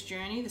Bogus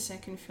Journey, the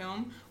second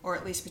film, or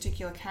at least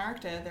particular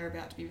character, they're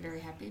about to be very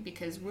happy,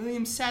 because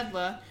William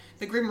Sadler,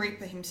 the Grim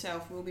Reaper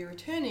himself, will be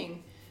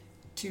returning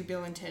to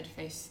Bill and Ted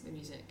Face the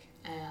Music.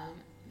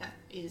 That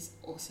is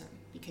awesome,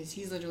 because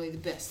he's literally the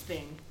best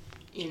thing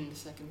in the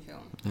second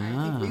film. I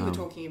think we were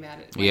talking about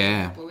it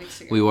a couple of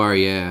weeks ago. We were,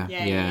 yeah.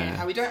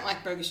 How we don't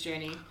like Bogus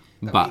Journey,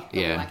 but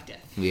we like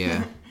death.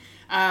 Yeah.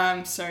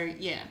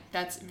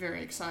 That's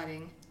very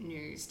exciting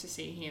news to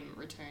see him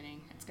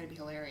returning. It's going to be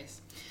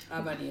hilarious.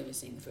 I've only ever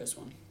seen the first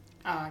one.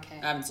 Oh, okay.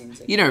 I haven't seen the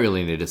second You don't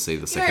really need to see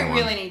the second one.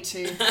 You don't really need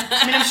to.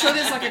 I'm sure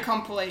there's like a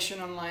compilation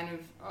online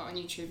on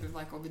YouTube of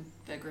like all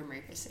the Grim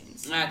Reaper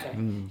scenes. Okay.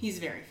 He's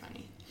very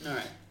funny.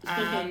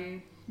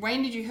 Alright.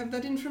 Wayne, did you have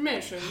that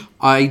information?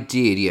 I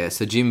did, yeah.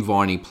 So Jim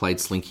Varney played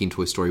Slinky in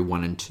Toy Story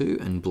 1 and 2,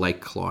 and Blake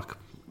Clark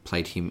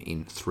played him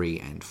in 3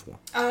 and 4.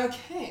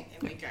 Okay,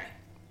 there we go.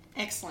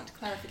 Excellent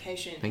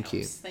clarification. Thank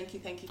you. Thank you.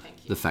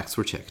 The facts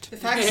were checked. The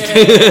facts.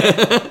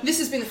 This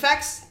has been the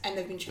facts, and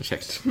they've been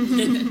checked.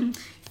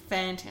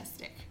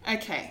 Fantastic.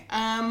 Okay,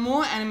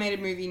 more animated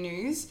movie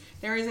news.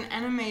 There is an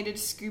animated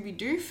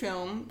Scooby-Doo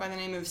film by the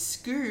name of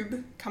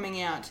Scoob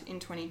coming out in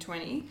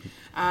 2020.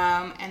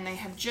 And they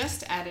have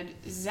just added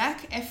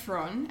Zac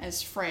Efron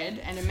as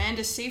Fred and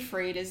Amanda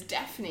Seyfried as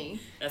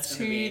Daphne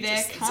to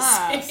their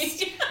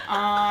cast.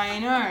 I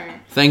know.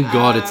 Thank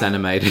God it's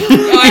animated. You're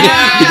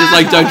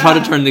just don't try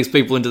to turn these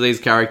people into these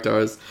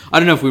characters. I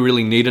don't know if we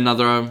really need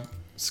another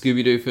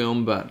Scooby-Doo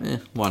film, but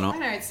why not? I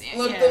know, it's...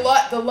 Look,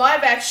 the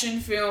live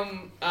action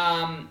film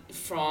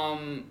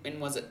from, when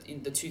was it,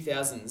 in the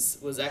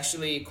 2000s, was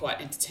actually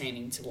quite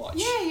entertaining to watch.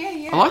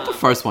 I like the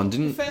first one.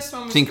 Didn't first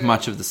one was think good.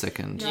 much of the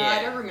second. No,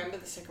 I don't remember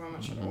the second one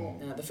much at all.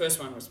 No, the first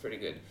one was pretty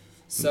good.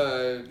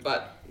 So,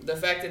 but the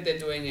fact that they're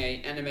doing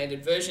an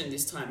animated version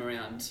this time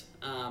around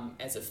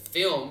as a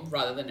film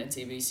rather than a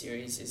TV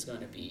series is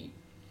going to be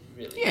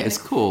really Yeah, it's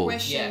cool. The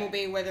question will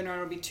be whether or not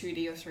it'll be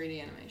 2D or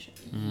 3D animation.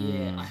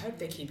 Yeah, I hope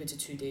they keep it to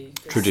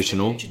 2D.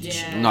 Traditional.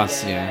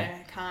 Nice,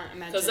 I can't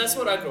imagine. Because that's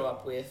what I grew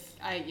up with.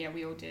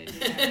 We all did.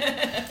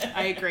 Yeah.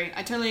 I agree.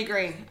 I totally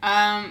agree.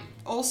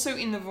 Also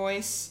in the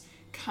voice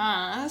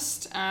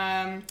cast,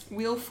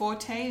 Will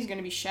Forte is going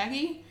to be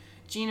Shaggy.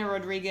 Gina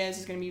Rodriguez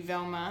is going to be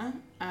Velma.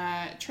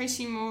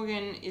 Tracy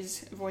Morgan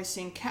is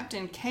voicing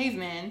Captain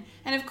Caveman.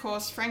 And of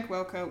course, Frank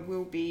Welker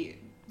will be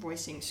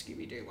voicing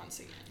Scooby-Doo once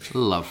again.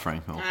 Love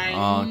Frank Welker.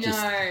 I know,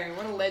 Just,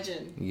 what a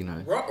legend. you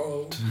know.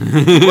 Uh-oh.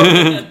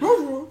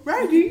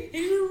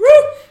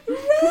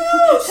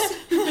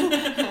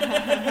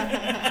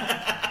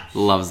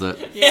 Loves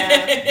it.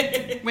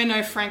 Yeah. We're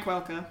no Frank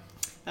Welker.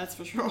 That's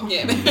for sure.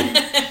 Yeah.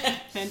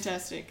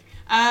 Fantastic.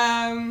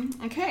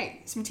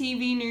 Okay, some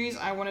TV news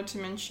I wanted to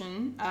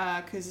mention,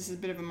 because this is a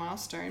bit of a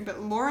milestone,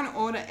 but Law &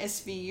 Order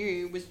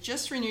SVU was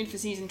just renewed for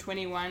season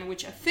 21,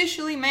 which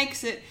officially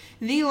makes it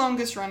the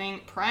longest running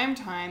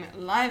primetime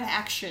live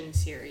action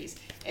series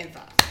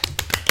ever.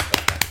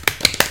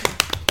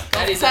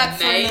 That is Clap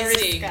for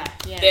amazing. Mariska,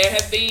 yes. There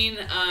have been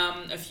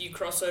a few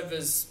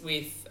crossovers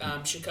with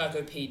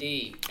Chicago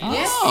PD. And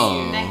Yes,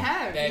 Oh. they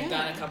have. They've yeah.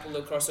 done a couple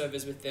of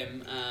crossovers with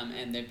them,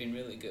 and they've been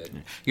really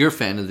good. You're a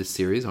fan of this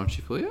series, aren't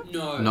you, Fulia?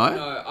 No.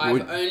 No? I've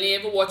Would- only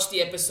ever watched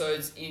the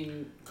episodes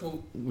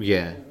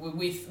Yeah.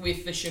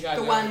 with the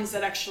Chicago. The ones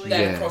that actually... that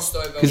Yeah. crossed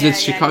over. Because Yeah,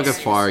 it's yeah, Chicago yeah.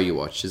 Fire you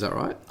watch, is that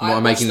right? I Am I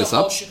making watched this the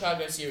whole up?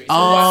 Chicago series.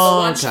 Oh, the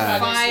one okay.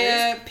 Chicago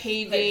Fire,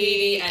 series.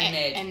 PD,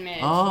 and Med.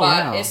 Oh, But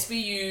wow.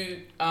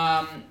 SVU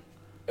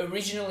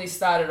originally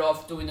started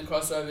off doing the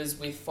crossovers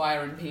with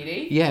Fire and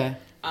PD. Yeah.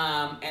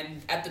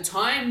 And at the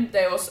time,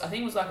 they also, I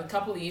think it was like a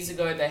couple of years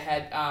ago, they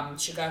had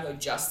Chicago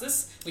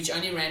Justice, which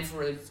only ran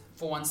for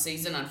one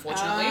season,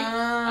 unfortunately.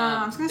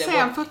 I was going to There say,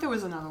 I were- thought there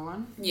was another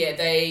one. Yeah,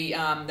 they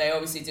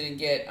obviously didn't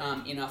get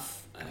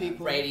enough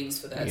People. ratings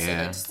for that, so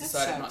Yeah. they just That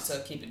decided not sucks.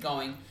 to keep it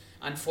going,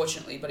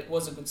 unfortunately. But it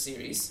was a good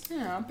series.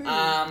 Yeah, boo.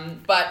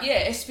 But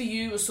yeah,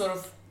 SVU was sort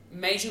of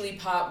majorly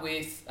part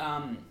with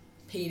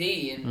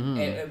PD, and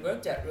it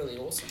worked out really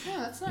awesome. Yeah,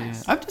 that's Yeah.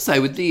 nice. I have to say,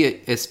 with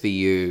the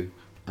SVU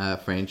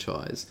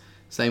franchise,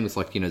 same with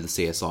like, you know, the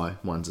CSI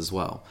ones as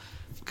well,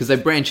 because they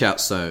branch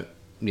out so,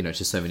 you know,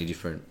 to so many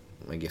different,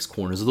 I guess,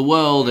 corners of the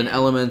world and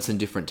elements and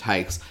different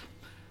takes.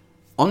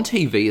 On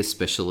TV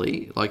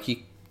especially, like, you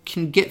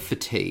can get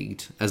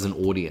fatigued as an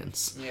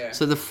audience. Yeah.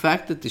 So the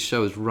fact that this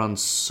show has run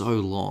so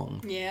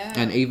long, Yeah.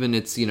 and even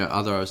its, you know,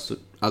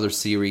 other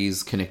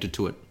series connected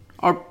to it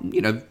are, you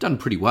know, done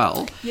pretty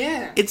well.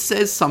 Yeah. It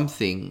says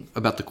something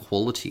about the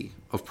quality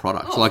of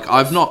product. Oh, like, of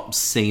course. I've not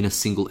seen a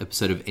single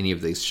episode of any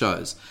of these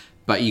shows,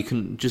 but you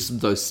can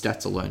just, those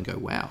stats alone go,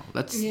 wow,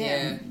 that's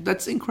Yeah.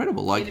 that's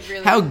incredible. Like, It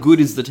really how is. good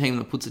is the team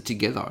that puts it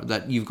together,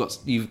 that you've got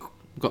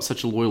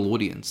such a loyal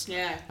audience,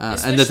 Yeah.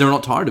 and that they're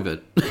not tired of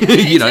it.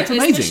 You know, it's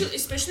amazing.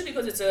 Especially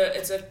because it's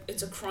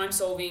a crime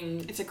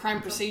solving. It's a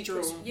crime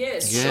procedural.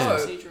 Yes, Yeah.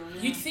 show. Procedural,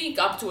 yeah. You'd think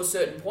up to a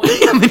certain point.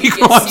 How many you get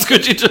crimes sick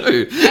could you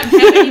do? How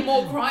many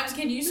more crimes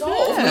can you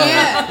solve?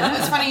 Yeah,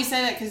 it's funny you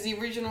say that because the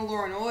original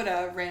Law and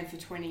Order ran for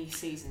 20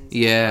 seasons.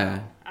 Yeah.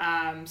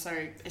 So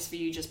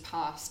SVU just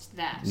passed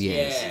that.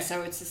 Yes. Yeah. And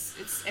so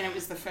it's and it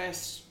was the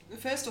first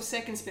or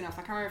second spin-off.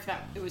 I can't remember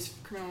if it was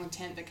Criminal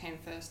Intent that came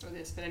first or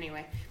this, but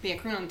anyway. But yeah,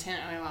 Criminal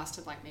Intent only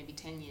lasted like maybe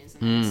 10 years,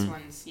 and this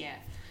one's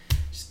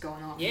just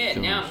going on. Yeah,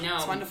 now It's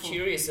I'm wonderful.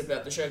 curious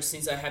about the show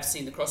since I have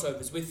seen the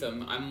crossovers with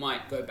them. I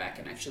might go back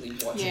and actually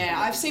watch it. Yeah,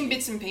 I've seen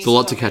bits and pieces. It's a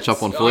lot to of catch it.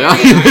 up on Oh, for you. yeah.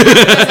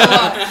 There's a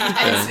lot.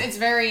 And it's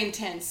very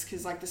intense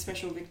because like the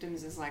Special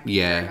Victims is like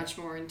Yeah. very much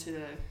more into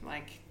the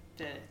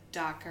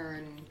darker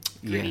and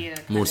Yeah.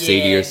 grittier, More kind of-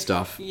 seedier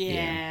stuff.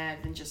 yeah,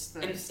 than just the.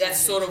 And that's standard.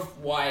 sort of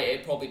why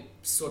it probably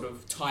sort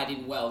of tied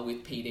in well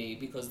with PD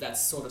because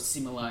that's sort of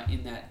similar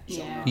in that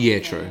genre. Yeah,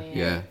 true.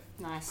 Yeah.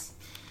 Nice.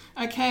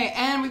 Okay,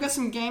 and we've got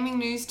some gaming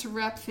news to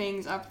wrap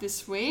things up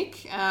this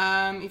week.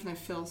 Even though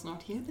Phil's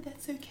not here, but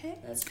that's okay.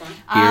 That's fine.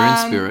 Here in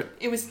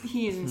spirit.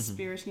 He is in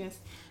spirit, yes.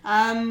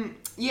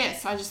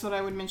 Yes, I just thought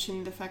I would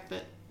mention the fact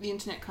that the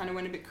internet kind of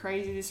went a bit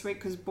crazy this week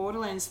because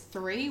Borderlands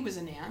 3 was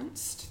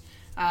announced.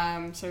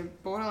 So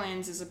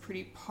Borderlands is a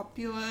pretty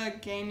popular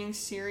gaming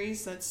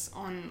series that's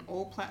on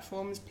all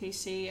platforms,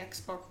 PC,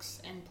 Xbox,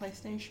 and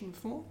PlayStation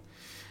 4.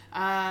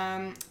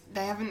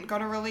 They haven't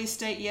got a release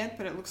date yet,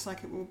 but it looks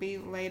like it will be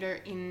later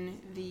in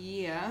the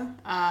year.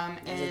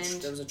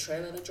 There was a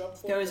trailer that dropped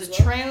for There it was as a well?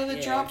 trailer that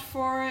Yeah. dropped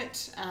for it,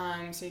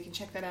 so you can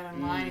check that out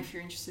online if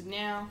you're interested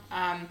now.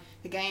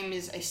 The game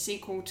is a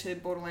sequel to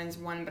Borderlands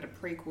 1, but a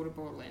prequel to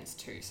Borderlands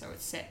 2, so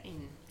it's set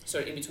So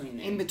in between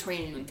there. in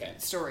between Okay.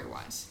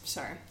 story-wise.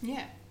 So,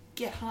 yeah,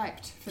 get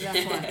hyped for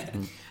that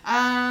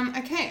one.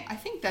 Okay, I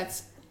think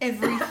that's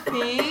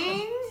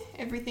everything.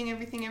 Everything. Is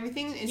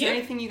there Yeah.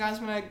 anything you guys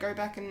want to go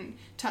back and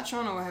touch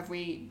on, or have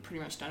we pretty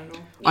much done it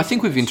all? I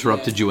think we've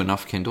interrupted you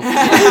enough, Kendall.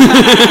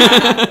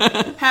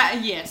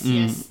 Yes,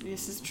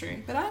 this is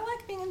true. But I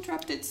like being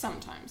interrupted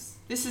sometimes.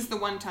 This is the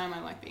one time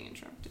I like being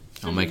interrupted.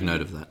 I'll make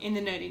note of that. In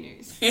the nerdy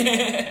news.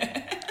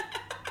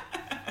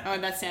 Oh,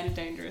 that sounded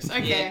dangerous.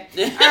 Okay.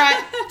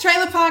 Alright,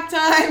 trailer park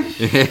time.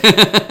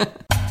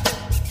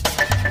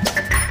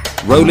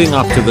 Rolling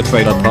up to the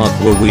trailer park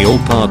where we all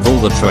park all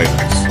the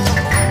trailers.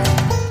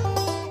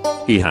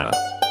 Hee-ha.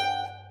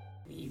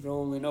 We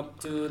rolling up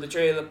to the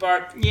trailer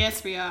park.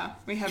 Yes, we are.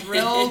 We have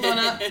rolled on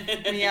up.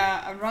 We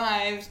are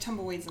arrived,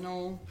 tumbleweeds and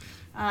all.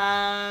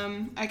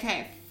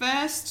 Okay,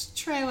 first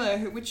trailer.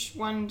 Which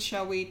one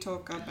shall we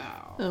talk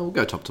about? We'll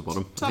go top to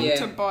bottom. Top Yeah.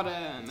 to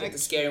bottom. Get the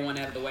scary one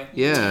out of the way.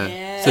 Yeah.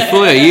 Yeah. So,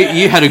 Fulia,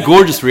 you had a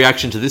gorgeous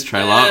reaction to this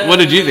trailer. What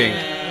did you think?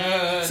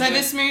 So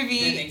this thank movie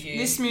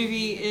you.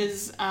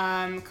 is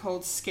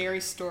called Scary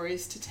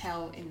Stories to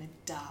Tell in the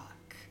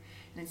Dark,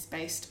 and it's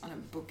based on a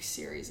book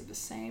series of the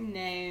same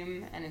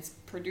name, and it's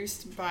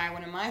produced by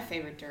one of my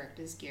favorite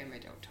directors, Guillermo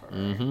del Toro.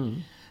 Mm-hmm.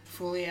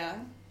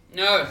 Fulia.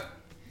 No.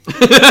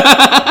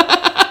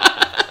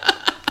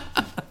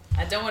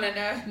 I don't want to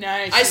know. No,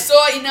 I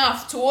saw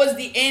enough. Towards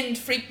the end,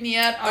 freaked me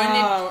out.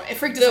 Oh, it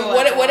freaked us all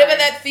out. Whatever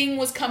that thing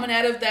was coming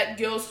out of that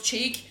girl's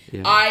cheek,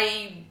 Yeah.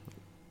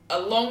 a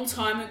long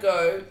time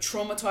ago,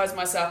 traumatized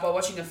myself by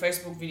watching a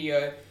Facebook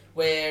video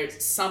where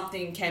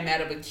something came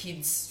out of a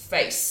kid's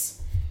face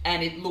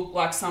and it looked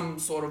like some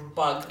sort of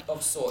bug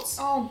of sorts.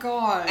 Oh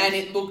god. And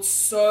it looked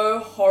so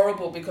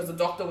horrible because the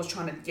doctor was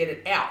trying to get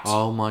it out.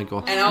 Oh my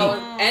god. And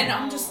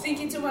I'm just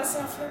thinking to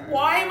myself,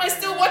 why am I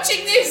still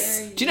watching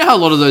this? Do you know how a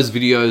lot of those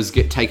videos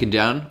get taken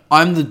down?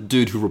 I'm the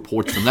dude who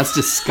reports them. That's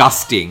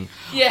disgusting.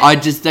 Yeah.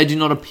 They do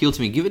not appeal to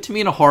me. Give it to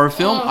me in a horror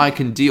film, I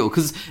can deal.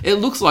 Because it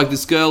looks like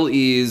this girl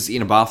is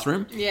in a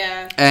bathroom.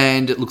 Yeah.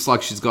 And it looks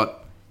like she's got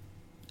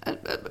a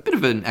bit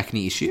of an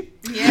acne issue.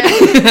 Yeah. A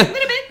little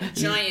bit.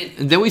 Giant.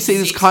 And then we see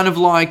this kind of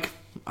like,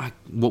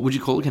 what would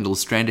you call it, Kendall? A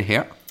strand of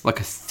hair? Like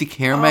a thick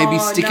hair maybe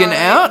sticking no,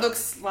 out? It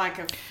looks like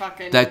a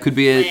fucking That could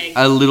be leg.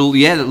 a little,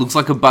 that looks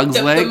like a bug's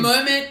The leg.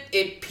 moment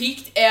it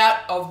peeked out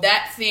of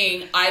that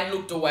thing, I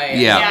looked away.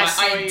 Yeah. Yeah, I I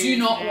saw do you,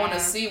 not yeah. want to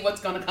see what's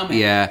going to come out.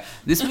 Yeah,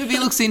 this movie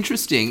looks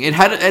interesting.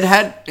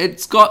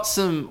 It's got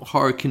some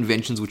horror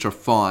conventions which are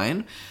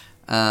fine.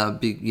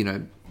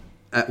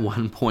 At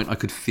one point I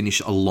could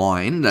finish a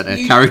line that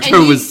a character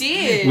and you was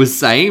did.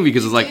 saying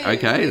because it's like, Yeah,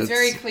 okay, it's that's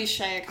very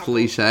cliched.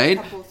 cliched.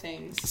 Couple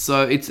things.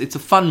 So it's a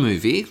fun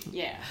movie.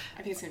 Yeah,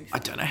 I think it's gonna be I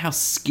fun. don't know how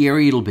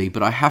scary it'll be,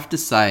 but I have to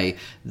say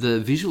the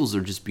visuals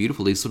are just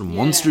beautiful. These sort of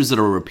monsters that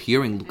are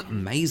appearing look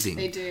amazing.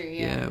 They do,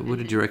 yeah. What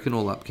did you reckon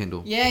all up,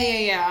 Kendall?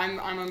 Yeah. I'm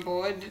on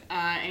board.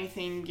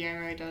 Anything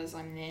Guillermo does,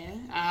 I'm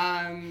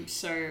there.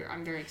 So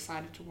I'm very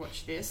excited to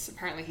watch this.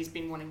 Apparently, he's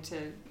been wanting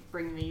to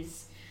bring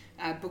these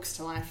books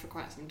to life for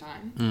quite some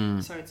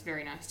time. So it's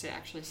very nice to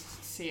actually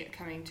see it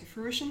coming to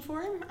fruition for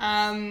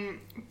him.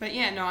 But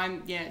yeah, no,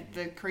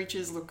 the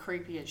creatures look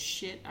creepy as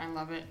shit. I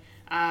love it.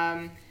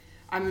 I'm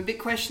a bit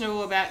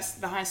questionable about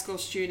the high school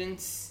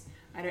students.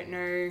 I don't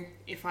know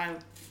if I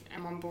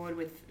am on board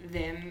with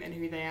them and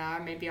who they are.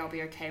 Maybe I'll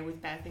be okay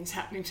with bad things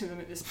happening to them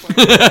at this point.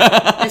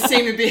 They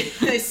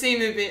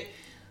seem a bit.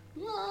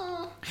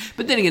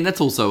 But then again, that's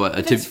also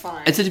That's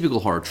fine. it's a typical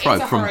horror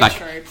trope a from horror back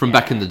trope,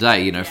 back in yeah. the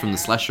day. From Yeah. the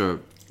slasher.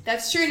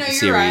 That's true. No, you're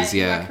Series, right.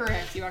 yeah.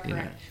 You are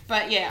correct.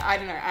 But yeah, I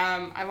don't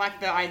know. I like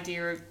the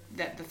idea of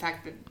the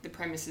fact that the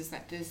premise is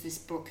that there's this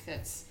book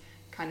that's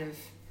kind of,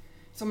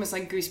 it's almost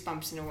like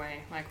Goosebumps in a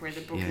way, like where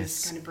the book Yes.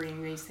 is kind of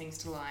bringing these things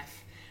to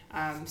life.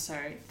 So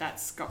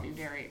that's got me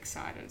very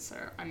excited. So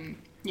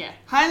I'm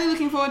highly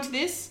looking forward to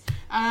this.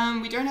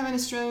 We don't have an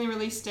Australian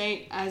release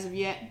date as of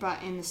yet,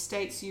 but in the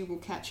States you will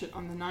catch it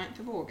on the 9th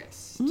of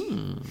August.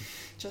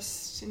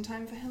 Just in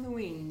time for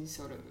Halloween,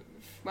 sort of.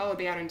 Well, it'll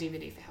be out on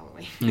DVD for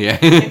Halloween. Yeah.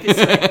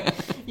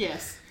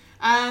 Yes.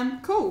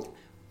 Cool.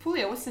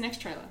 Julia, what's the next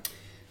trailer?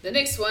 The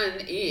next one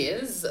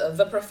is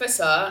The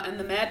Professor and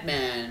the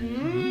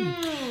Madman.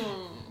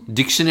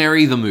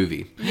 Dictionary the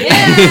movie.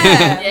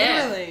 Yeah,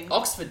 really.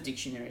 Oxford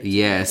Dictionary.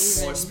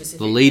 Yes. More specific.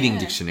 The leading Yeah.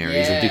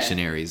 dictionaries Yeah. of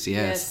dictionaries.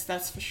 Yes,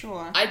 that's for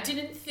sure. I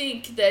didn't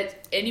think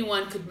that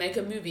anyone could make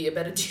a movie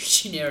about a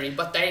dictionary,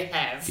 but they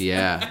have.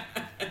 Yeah.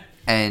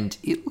 And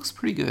it looks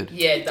pretty good.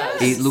 Yeah, it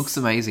does. It looks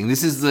amazing.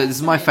 This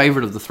is my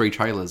favorite of the 3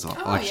 trailers. I'll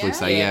actually yeah?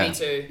 say, Yeah, me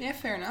too. Yeah,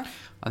 fair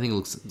enough. I think it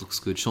looks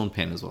good. Sean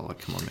Penn as well. Like,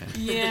 come on, man.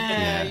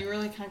 Yeah, you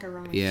really can't go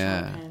wrong with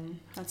Yeah. Sean Penn.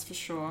 That's for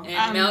sure.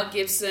 And Mel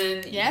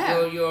Gibson,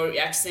 yeah. your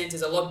accent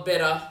is a lot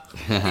better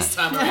this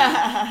time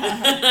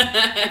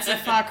around. It's a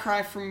far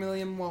cry from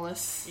William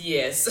Wallace.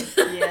 Yes.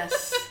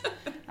 Yes.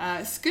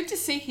 It's good to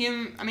see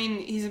him. I mean,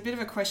 he's a bit of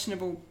a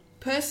questionable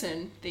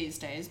person these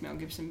days, Mel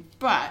Gibson.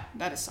 But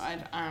that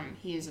aside,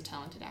 he is a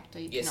talented actor.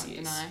 You Yes, cannot he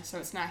is. deny. So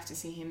it's nice to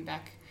see him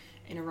back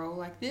in a role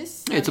like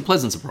this. Yeah, it's a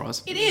pleasant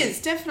surprise. It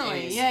is,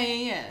 definitely. It is.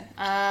 Yeah.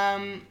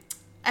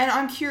 And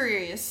I'm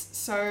curious.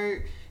 So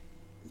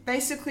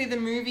basically the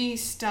movie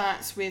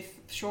starts with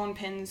Sean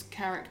Penn's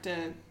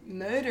character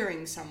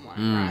murdering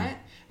someone, right?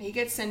 He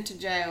gets sent to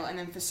jail, and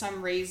then for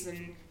some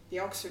reason the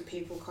Oxford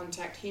people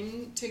contact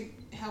him to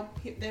help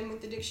them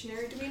with the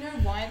dictionary. Do we know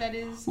why that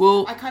is?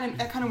 Well- that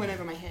kind of went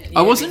over my head.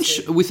 I wasn't me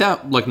too.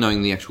 without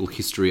knowing the actual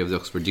history of the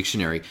Oxford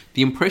Dictionary.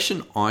 The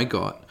impression I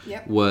got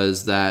Yep.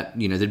 was that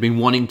they'd been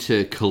wanting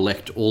to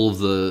collect all of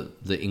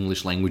the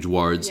English language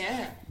words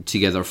Yeah.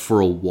 together for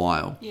a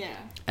while, Yeah.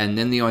 and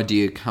then the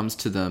idea comes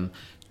to them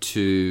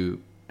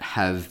to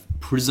have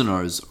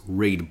prisoners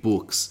read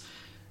books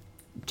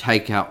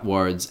take out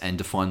words and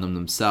define them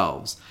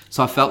themselves.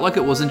 So I felt like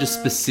it wasn't just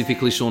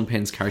specifically Sean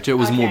Penn's character. It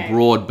was more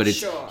broad, but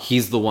it's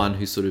he's the one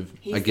who sort of,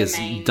 He's I guess,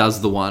 the main-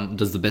 does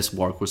the best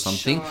work or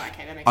something. Sure,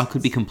 okay, that makes I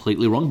could be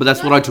completely wrong, but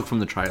that's what I took from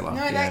the trailer.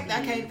 No, yeah.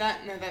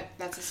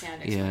 that's a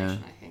sound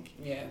explanation, I think.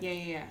 Yeah.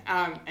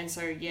 Yeah. And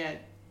so, yeah,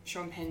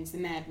 Sean Penn's the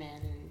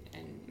madman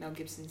and Mel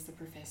Gibson's the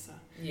professor.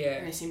 Yeah.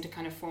 And they seem to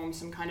kind of form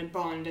some kind of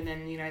bond, and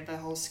then, the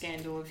whole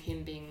scandal of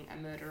him being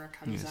a murderer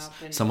comes up.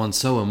 And Someone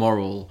so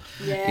immoral,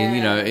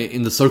 Yeah.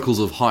 in the circles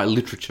of high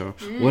literature.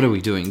 What are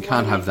we doing?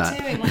 Can't have that.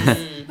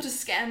 What a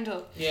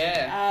scandal.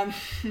 Yeah.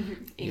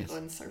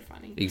 England's so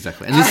funny.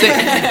 Exactly. And this,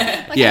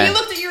 Have you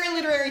looked at your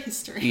literary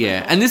history?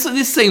 yeah, and this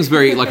seems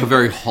very like a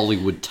very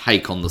Hollywood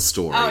take on the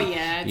story. Oh,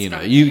 yeah,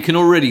 it's you can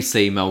already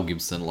see Mel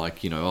Gibson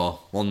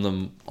on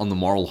the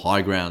moral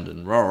high ground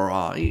and rah rah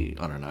rah. I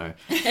don't know,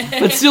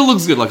 but it still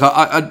looks good. Like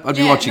I'd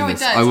be watching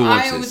this. It does. I will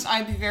watch this.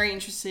 I'd be very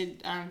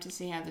interested to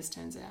see how this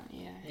turns out.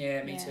 Yeah.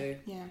 Yeah, me too.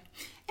 Yeah.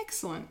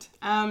 Excellent.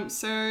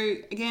 So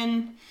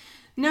again,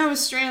 no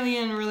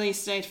Australian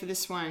release date for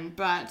this one,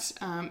 but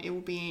it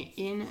will be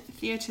in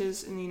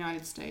theatres in the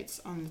United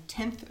States on the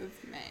 10th of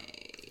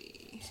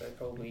May. So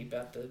probably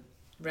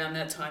around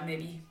that time,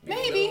 maybe a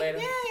Maybe. little later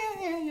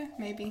Yeah.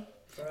 Maybe.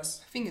 for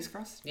us. Fingers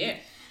crossed. Yeah.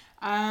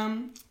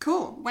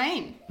 Cool.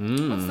 Wayne,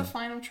 what's the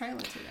final trailer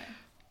today?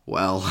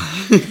 Well,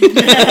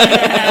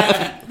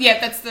 Yeah,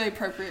 that's the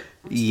appropriate.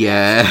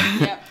 yeah.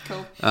 Yep,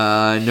 cool.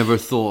 I never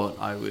thought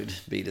I would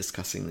be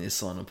discussing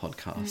this on a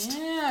podcast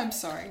Yeah, I'm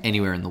sorry.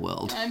 anywhere in the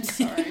world. I'm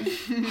sorry.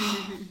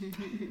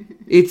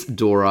 It's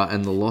Dora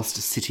and the Lost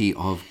City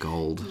of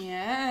Gold.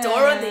 Yeah.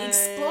 Dora the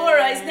Explorer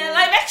is now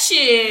live action.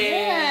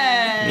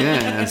 Yeah.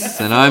 Yes,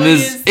 and I'm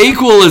as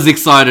equal as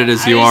excited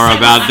as you are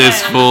about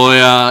this for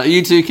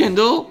you too,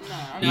 Kendall.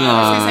 I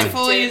was going to say,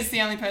 Foley is the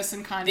only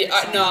person kind of...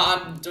 No,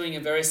 I'm doing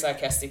it very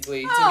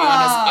sarcastically, to be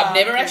honest. I've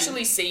never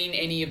actually seen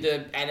any of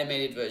the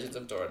animated versions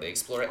of Dora the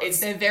Explorer.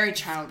 They're very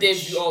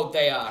childish.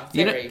 They are.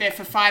 Very. They're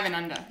for 5 and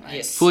under. Right?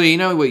 Yes. Well, you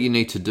know what you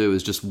need to do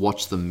is just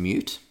watch them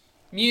mute,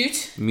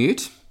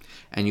 Mute.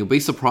 and you'll be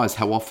surprised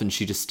how often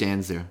she just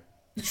stands there,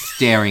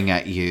 staring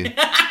at you,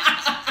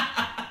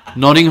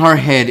 nodding her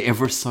head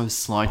ever so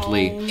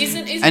slightly.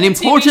 Isn't And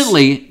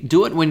importantly,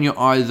 do it when you're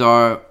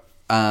either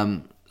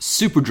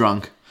super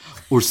drunk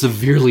or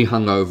severely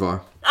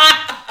hungover.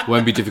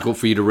 Won't be difficult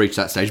for you to reach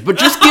that stage, but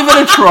just give it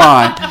a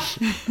try.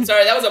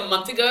 Sorry, that was a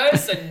month ago,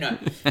 so no.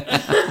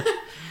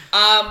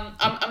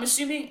 I'm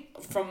assuming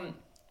from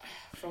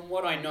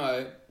what I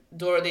know,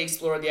 Dora the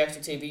Explorer, the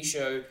actual TV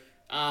show,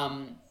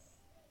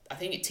 I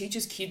think it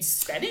teaches kids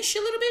Spanish a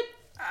little bit.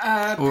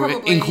 Or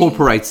Probably.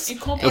 incorporates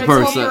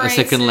a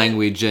second it.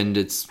 language, and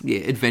it's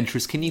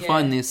adventurous. Can you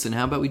find this? And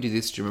how about we do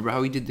this? Do you remember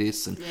how we did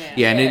this? And and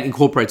Yeah. it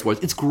incorporates words.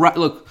 It's great.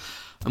 Look,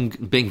 I'm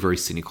being very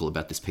cynical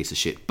about this piece of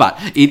shit, but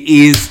it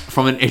is,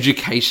 from an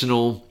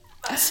educational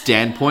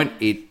standpoint,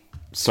 it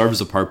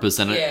serves a purpose,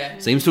 and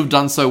it seems to have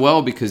done so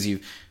well because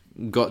you've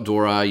got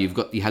Dora, you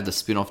had the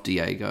spin-off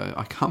Diego.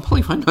 I can't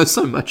believe I know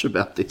so much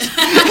about this.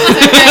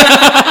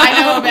 I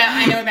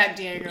know about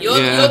Diego.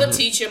 You're the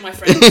teacher, my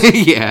friend.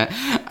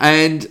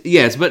 And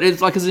yes, but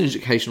it's like as an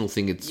educational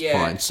thing, it's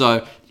fine.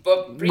 So,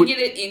 But bringing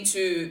it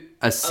into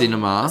a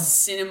cinema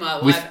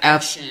live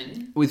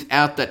action.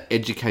 without that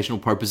educational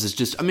purpose is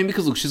just,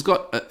 because look, she's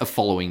got a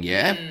following,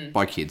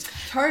 by kids.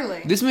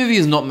 Totally. This movie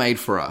is not made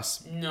for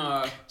us.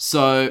 No.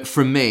 So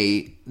for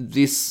me,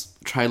 this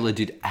trailer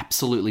did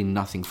absolutely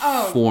nothing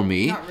for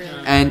me. not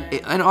really.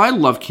 And I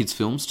love kids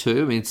films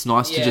too. It's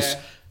nice to just...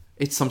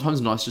 It's sometimes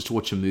nice just to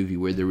watch a movie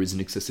where there isn't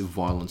excessive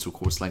violence or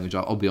coarse language.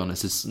 I'll be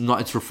honest, it's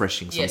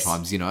refreshing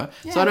sometimes,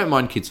 So I don't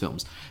mind kids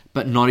films,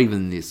 but not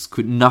even this.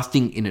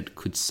 Nothing in it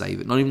could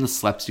save it. Not even the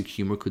slapstick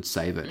humor could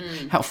save it.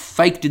 How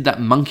fake did that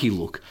monkey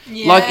look?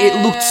 Like, it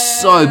looked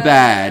so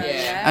bad.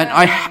 And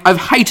I've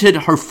hated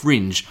her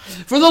fringe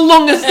for the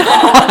longest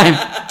time.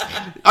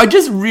 I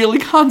just really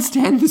can't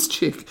stand this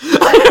chick.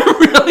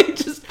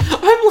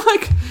 I'm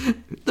like,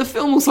 the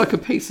film looks like a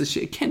piece of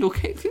shit. Kendall,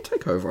 can you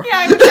take over?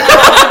 Yeah,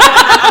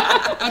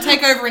 I'll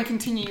take over and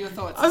continue your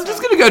thoughts. I'm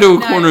just going to go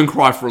to a corner and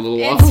cry for a little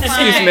while.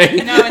 Excuse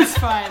me. No, it's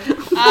fine.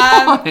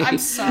 I'm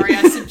sorry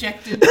I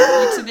subjected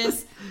you to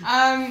this.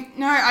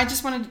 No, I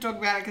just wanted to talk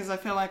about it because I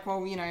feel like,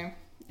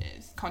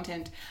 it's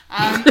content.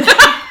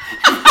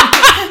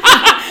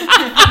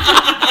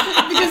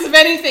 Because if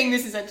anything,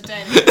 this is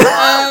entertaining.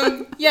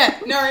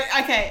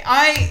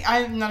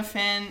 I'm not a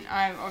fan.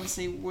 I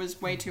obviously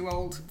was way too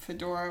old for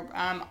Dora.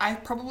 I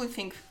probably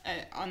think,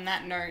 on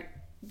that note,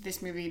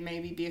 this movie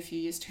maybe be a few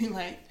years too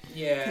late.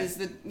 Yeah. Because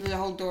the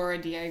whole Dora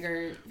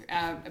Diego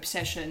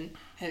obsession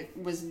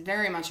was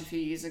very much a few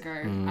years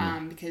ago.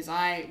 Because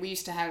we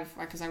used to have,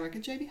 because I work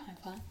at JB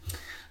Hi-Fi.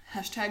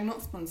 Hashtag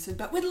not sponsored,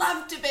 but we'd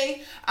love to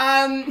be.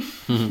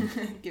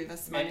 Give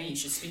us money. Maybe you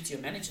should speak to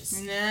your managers.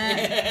 It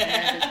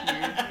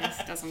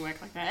doesn't work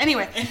like that.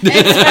 Anyway,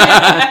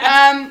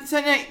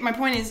 my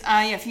point is,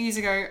 a few years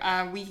ago,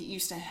 we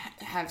used to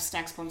have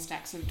stacks upon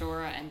stacks of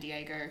Dora and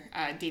Diego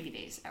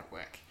DVDs at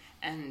work.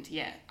 And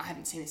I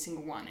haven't seen a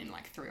single one in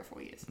like 3 or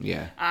 4 years.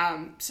 Yeah.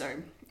 So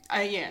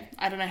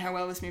I don't know how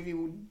well this movie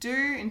will do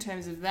in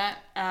terms of that.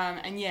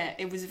 And yeah,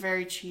 it was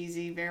very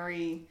cheesy,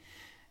 very,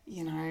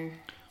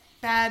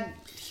 bad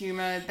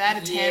humor,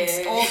 bad attempts,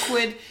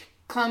 awkward,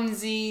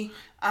 clumsy.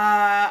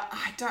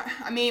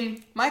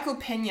 Michael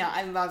Pena,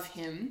 I love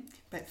him,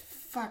 but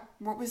fuck,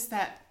 what was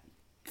that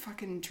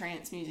fucking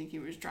trance music he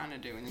was trying to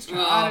do in this film?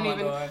 I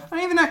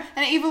don't even know.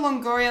 And Eva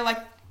Longoria, like,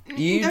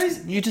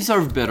 you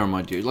deserve better,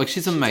 my dude. Like,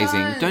 she's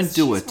amazing. Don't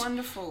do it. She's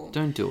wonderful.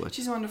 Don't do it.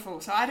 She's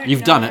wonderful. So I don't.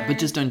 You've done it, but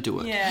just don't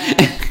do it.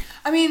 Yeah.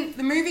 I mean,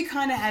 the movie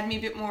kind of had me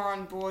a bit more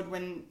on board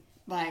when,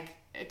 like,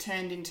 it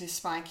turned into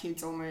Spy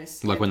Kids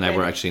almost. Like when they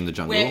were actually in the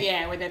jungle?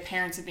 Where their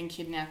parents have been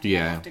kidnapped and they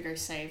have to go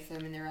save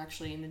them and they're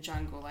actually in the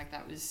jungle. Like,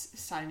 that was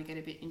starting to get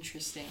a bit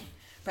interesting.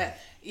 But,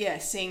 yeah,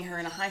 seeing her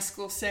in a high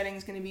school setting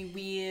is going to be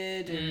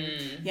weird.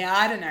 And,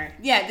 I don't know.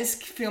 Yeah,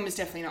 this film is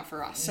definitely not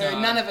for us. So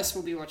none of us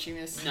will be watching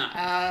this. No.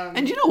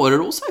 And you know what? It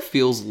also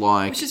feels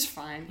like... Which is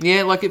fine.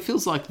 Yeah, like, it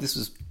feels like this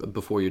was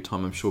before your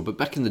time, I'm sure. But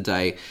back in the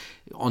day,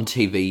 on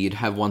TV, you'd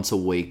have once a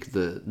week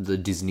the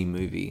Disney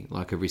movie.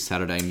 Like, every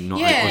Saturday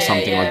night or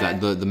something like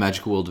that. The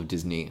Magical World of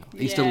Disney. I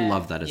used to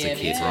love that as a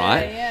kid,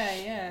 right? Yeah.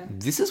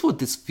 This is what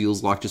this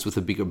feels like, just with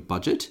a bigger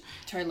budget.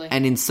 Totally.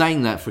 And in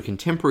saying that, for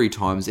contemporary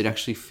times, it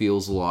actually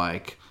feels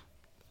like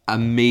a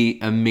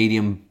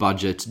medium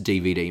budget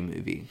DVD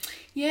movie.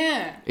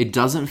 Yeah. It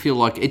doesn't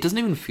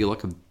even feel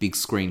like a big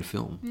screen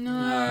film.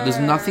 No. There's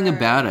nothing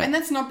about it. And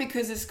that's not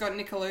because it's got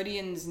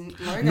Nickelodeon's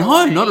logo.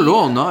 No, not at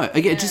all, no.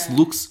 Again, it just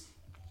looks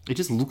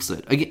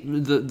it.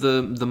 Again,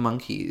 the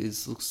monkey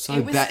looks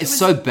so bad. It's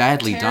so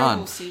badly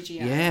done. CGI.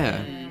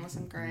 Yeah. It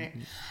wasn't great.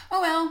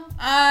 Oh well.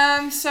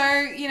 So,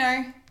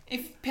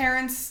 if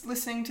parents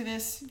listening to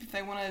this, if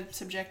they want to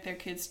subject their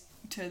kids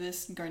to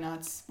this, go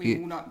nuts. We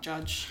will not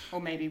judge. Or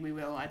maybe we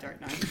will. I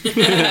don't know.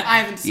 I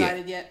haven't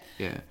decided yet.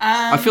 Yeah.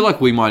 I feel like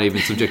we might even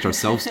subject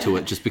ourselves to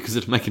it just because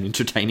it'd make an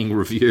entertaining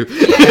review.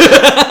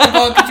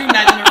 Well, could you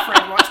imagine a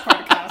Fred Watch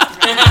podcast about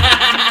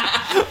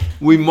that?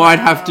 We might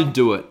have to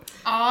do it.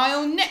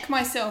 I'll neck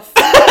myself.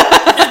 Live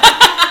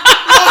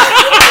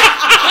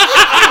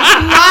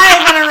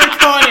on a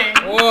recording.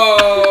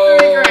 Whoa.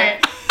 Very great.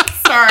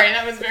 Sorry,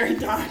 that was very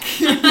dark.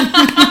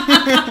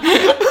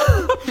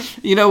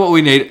 You know what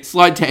we need?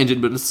 Slight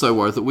tangent, but it's so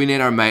worth it. We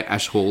need our mate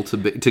Ash Hall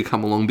to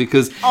come along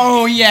because...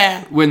 Oh,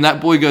 yeah. When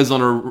that boy goes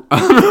on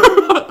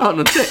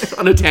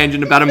a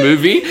tangent about a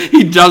movie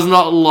he does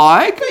not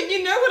like... But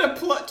you know what a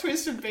plot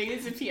twist would be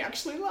is if he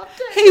actually loved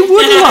it. He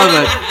would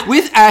love it.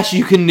 With Ash,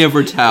 you can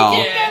never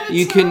tell.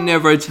 You can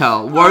never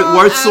tell.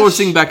 Worth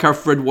sourcing back our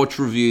Fred Watch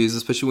reviews,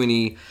 especially when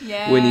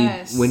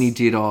he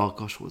did... Oh,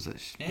 gosh, what was that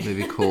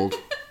movie called?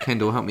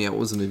 Kendall, help me out.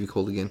 What was the movie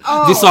called again?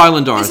 Oh, This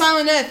Island Earth. This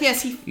Island Earth,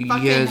 yes. He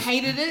fucking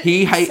hated it.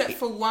 Except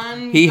for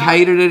one. He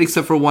hated it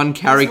except for one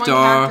character.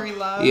 One character he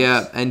loved.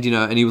 Yeah, and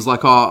and he was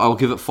like, "Oh, I'll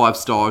give it 5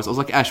 stars." I was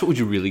like, "Ash, what would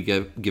you really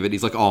give it?"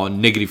 He's like, "Oh,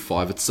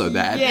 -5. It's so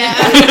bad." Yeah,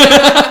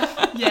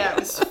 yeah, it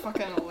was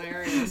fucking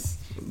hilarious.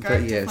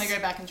 Definitely go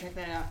back and check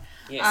that out.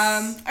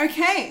 Yes.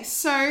 Okay,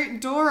 so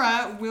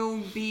Dora will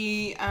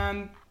be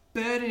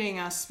burdening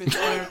us with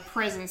her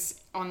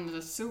presence on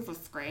the silver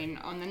screen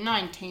on the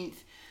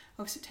 19th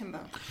of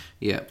September.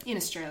 Yeah. In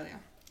Australia.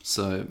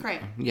 So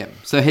great. Yeah.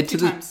 So head Good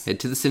to times.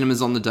 the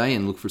cinemas on the day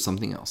and look for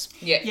something else.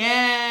 Yeah.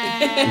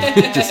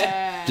 Yeah.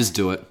 Just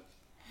do it.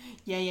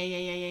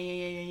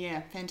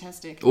 Yeah.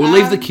 Fantastic. Or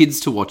leave the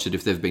kids to watch it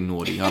if they've been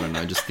naughty. I don't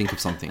know. Just think of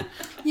something.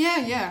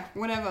 Yeah.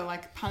 Whatever.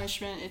 Like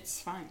punishment,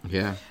 it's fine.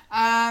 Yeah.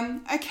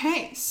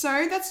 Okay,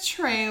 so that's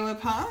Trailer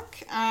Park,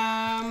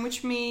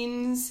 which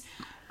means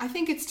I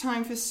think it's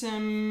time for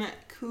some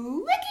quickie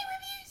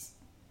reviews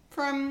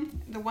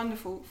from the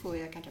wonderful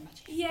Fulia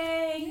Katamachi.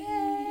 Yay!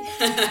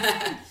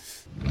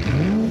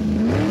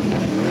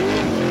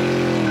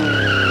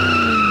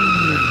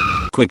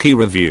 Quickie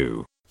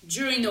review.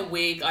 During the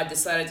week, I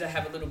decided to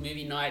have a little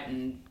movie night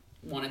and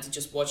wanted to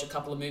just watch a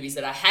couple of movies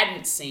that I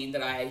hadn't seen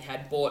that I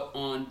had bought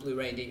on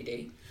Blu-ray and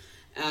DVD.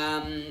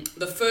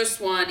 The first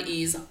one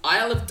is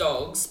Isle of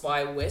Dogs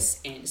by Wes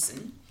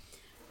Anderson.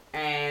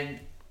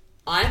 And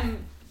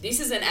this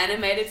is an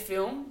animated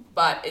film,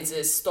 but it's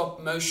a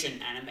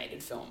stop-motion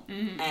animated film.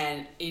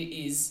 And it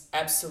is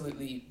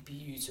absolutely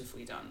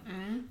beautifully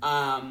done.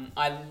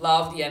 I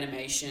love the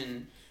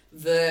animation.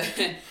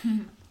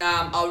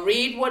 I'll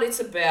read what it's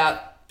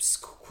about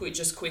just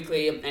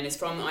quickly, and it's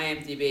from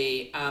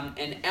IMDb.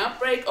 An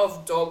outbreak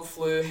of dog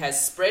flu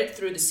has spread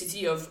through the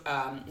city of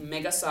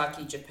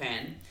Megasaki,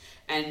 Japan,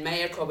 and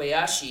Mayor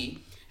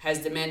Kobayashi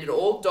has demanded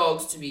all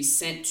dogs to be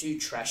sent to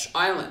Trash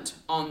Island.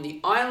 On the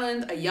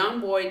island, a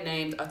young boy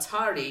named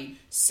Atari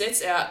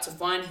sets out to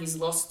find his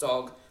lost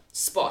dog,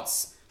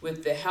 Spots,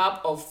 with the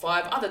help of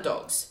 5 other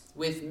dogs,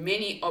 with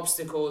many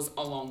obstacles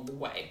along the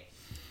way.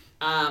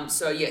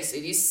 So yes,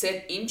 it is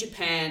set in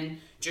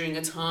Japan during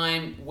a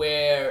time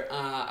where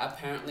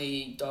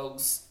apparently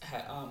dogs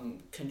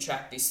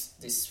contract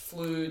this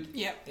flu,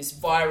 this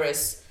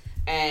virus,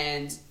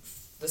 and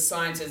the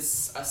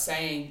scientists are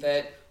saying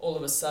that all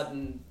of a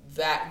sudden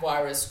that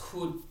virus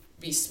could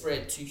be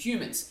spread to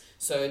humans.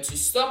 So to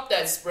stop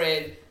that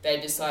spread, they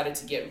decided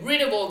to get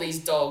rid of all these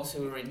dogs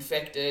who were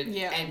infected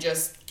and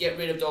just get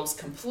rid of dogs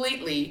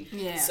completely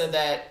so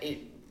that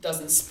it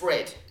doesn't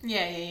spread.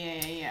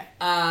 Yeah.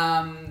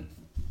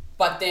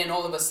 But then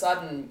all of a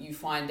sudden you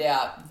find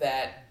out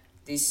that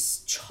this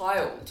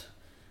child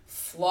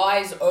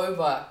flies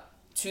over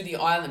to the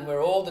island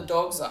where all the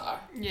dogs are.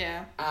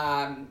 Yeah.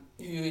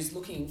 Who is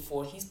looking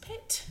for his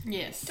pet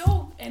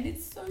dog, and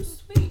it's so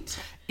sweet.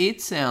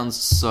 It sounds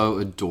so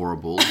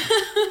adorable.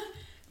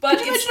 But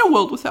Could you imagine a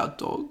world without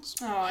dogs?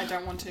 Oh, I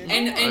don't want to.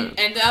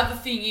 And the other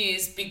thing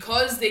is,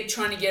 because they're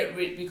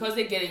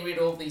getting rid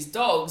of all these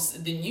dogs,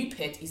 the new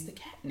pet is the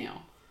cat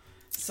now.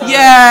 So,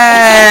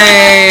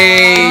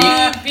 Yay!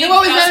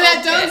 What was that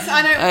about dogs?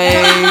 I don't.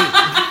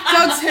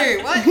 Dogs who?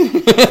 What?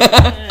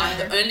 I'm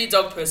the only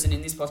dog person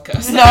in this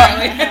podcast. No,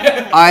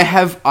 I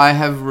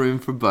have room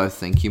for both.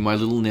 Thank you. My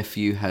little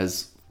nephew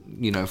has,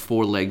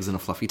 4 legs and a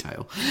fluffy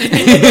tail.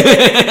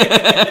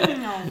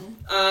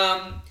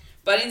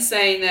 But in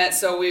saying that,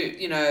 so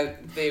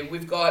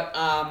we've got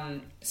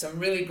some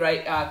really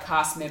great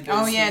cast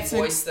members who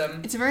voice them.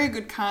 It's a very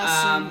good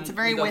cast. It's a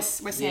very Wes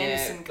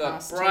Anderson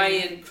cast.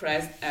 Bryan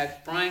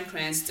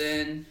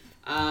Cranston.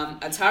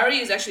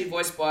 Atari is actually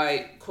voiced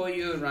by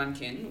Koyu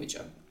Rankin, which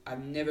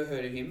I've never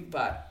heard of him,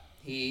 but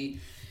he.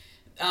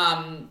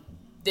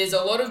 There's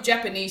a lot of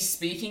Japanese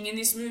speaking in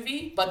this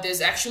movie, but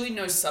there's actually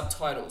no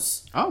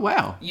subtitles. Oh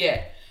wow!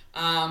 Yeah.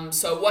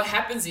 So what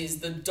happens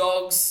is the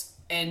dogs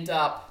end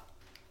up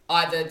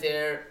either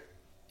they're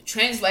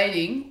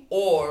translating,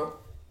 or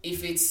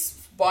if it's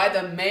by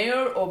the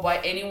mayor or by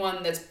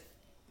anyone that's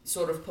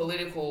sort of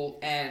political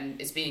and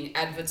it's being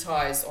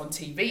advertised on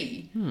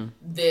TV,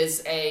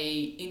 there's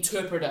a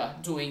interpreter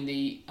doing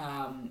the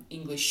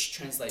English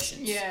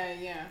translations.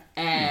 Yeah.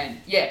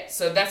 And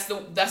so that's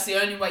the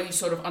only way you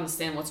sort of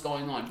understand what's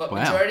going on. But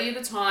Wow. majority of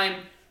the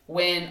time,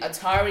 when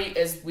Atari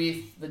is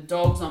with the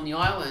dogs on the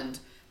island,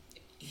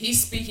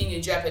 he's speaking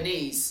in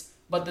Japanese,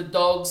 but the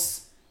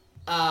dogs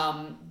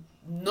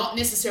not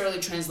necessarily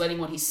translating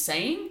what he's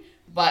saying,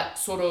 but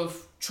sort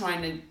of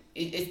trying to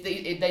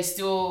they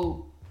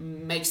still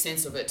make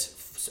sense of it,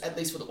 at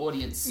least for the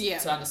audience,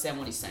 to understand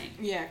what he's saying.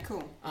 Yeah,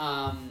 cool.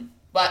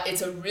 But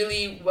it's a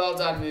really well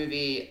done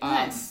movie.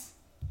 Nice.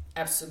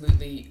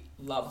 Absolutely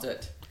loved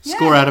it.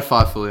 Score out of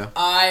 5 for you.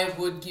 I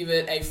would give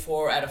it a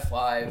 4 out of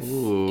 5.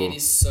 Ooh. It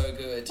is so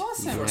good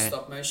Awesome. for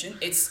stop motion.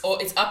 It's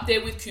up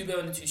there with Kubo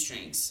and the Two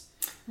Strings.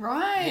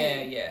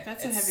 Right. Yeah.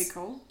 That's a heavy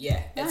call.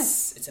 Yeah,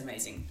 Nice. it's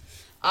amazing.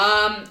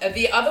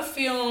 The other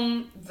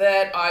film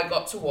that I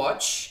got to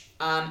watch,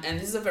 and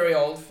this is a very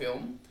old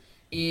film,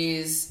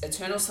 is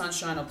Eternal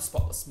Sunshine of the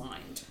Spotless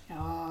Mind.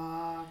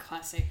 Oh,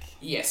 classic.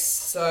 Yes.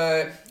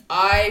 So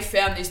I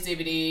found this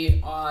DVD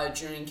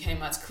during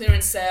Kmart's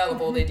clearance sale of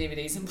all their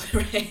DVDs and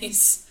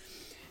Blu-rays.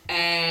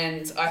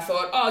 And I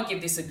thought, I'll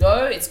give this a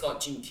go. It's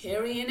got Jim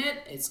Carrey in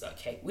it. It's got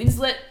Kate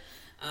Winslet.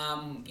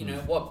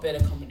 What better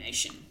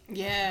combination?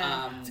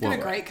 Yeah. It's got a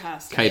great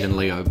cast. Kate and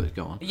Leo, but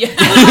go on. Yeah.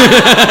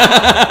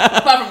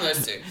 Apart from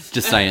those two.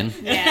 Just saying.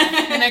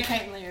 Yeah. No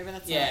Kate and Leo, but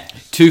that's Yeah.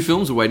 2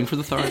 films are waiting for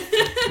the third.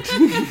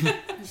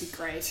 That'd be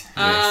great.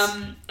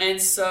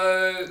 And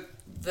so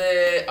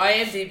the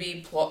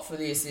IMDb plot for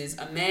this is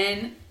a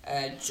man,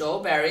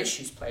 Joel Barish,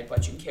 who's played by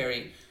Jim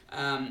Carrey,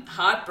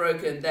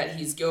 heartbroken that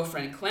his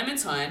girlfriend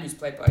Clementine, who's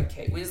played by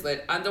Kate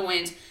Winslet,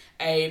 underwent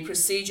a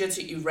procedure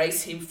to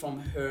erase him from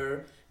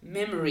her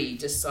memory,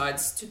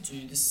 decides to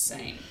do the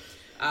same.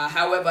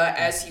 However,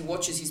 as he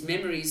watches his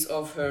memories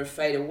of her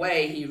fade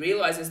away, he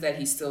realizes that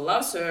he still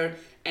loves her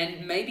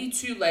and may be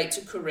too late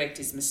to correct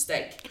his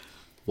mistake.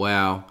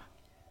 Wow.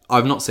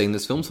 I've not seen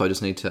this film, so I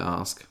just need to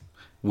ask,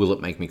 will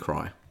it make me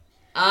cry?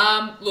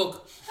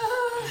 Look,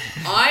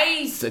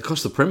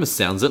 Gosh, the premise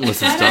sounds it,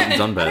 unless it's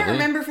done badly. I don't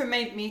remember if it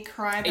made me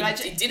cry,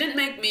 but it didn't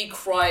make me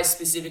cry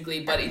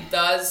specifically, but it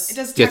does. It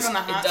does Gets- tug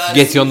on the heart. It does.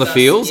 Gets you on the It does.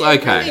 feels? Yeah,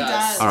 it Okay. really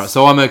does. Alright,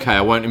 so I'm okay.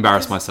 I won't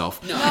embarrass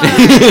myself. No.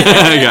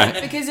 Okay.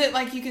 Because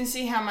you can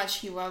see how much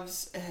he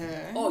loves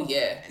her. Oh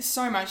yeah.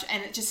 So much,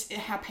 and it just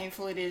how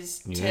painful it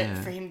is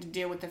for him to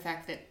deal with the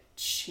fact that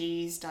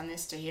she's done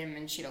this to him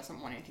and she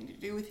doesn't want anything to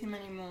do with him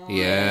anymore.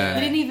 Yeah. He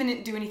didn't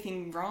even do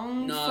anything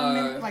wrong.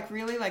 No.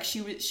 Really,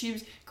 she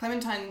was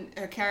Clementine.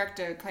 Her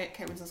character, Kate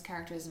Winslet's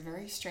character, is a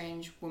very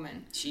strange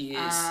woman. She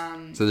is.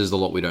 So there's a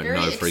lot we don't Very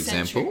know, for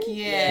eccentric, example.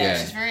 Yeah,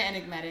 she's very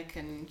enigmatic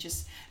and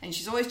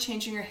she's always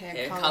changing her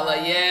hair Colour,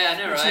 yeah, I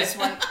know,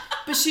 right?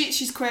 But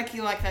she's quirky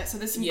like that, so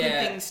there's some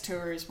good things to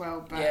her as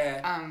well.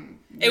 But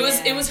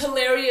it was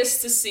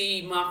hilarious to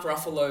see Mark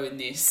Ruffalo in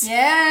this.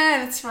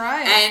 Yeah, that's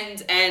right.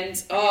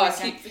 And I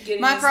keep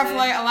forgetting Mark his Ruffalo,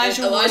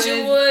 name.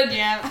 Elijah Wood,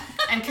 yeah,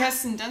 and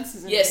Kirsten Dunst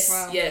is in it as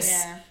well. Yes.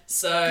 Yeah.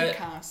 So good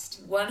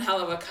cast. One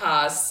hell of a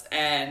cast,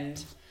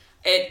 and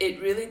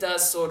it really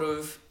does sort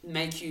of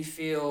make you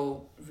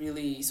feel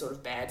really sort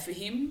of bad for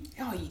him.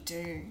 Oh, you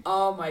do.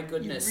 Oh my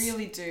goodness, you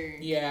really do.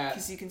 Yeah,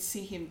 because you can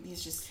see him.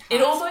 He's just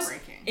it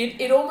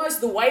almost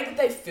the way that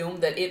they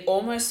filmed it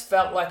almost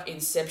felt like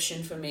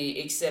Inception for me.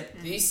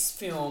 Except this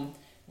film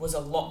was a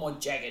lot more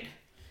jagged.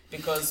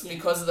 because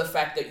of the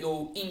fact that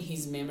you're in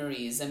his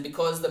memories, and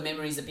because the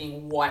memories are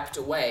being wiped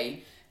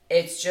away.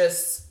 It's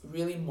just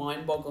really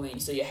mind-boggling,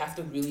 so you have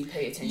to really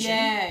pay attention.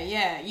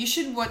 Yeah. You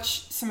should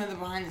watch some of the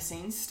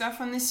behind-the-scenes stuff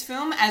on this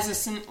film as a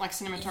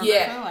cinematographer.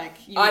 Yeah.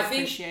 Like, you would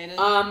appreciate it.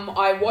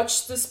 I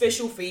watched the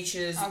special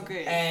features,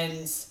 good.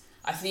 And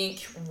I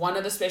think one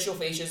of the special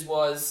features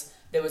was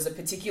there was a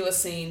particular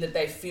scene that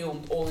they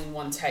filmed all in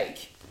one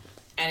take,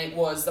 and it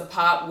was the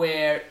part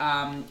where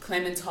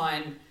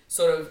Clementine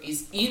sort of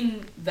is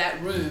in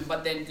that room,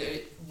 but then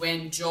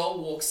when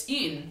Joel walks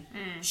in,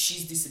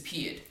 she's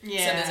disappeared.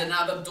 Yeah. So there's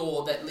another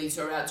door that leads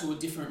her out to a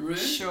different room.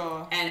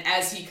 Sure. And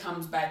as he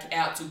comes back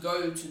out to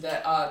go to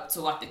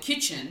the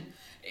kitchen,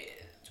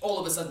 all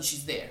of a sudden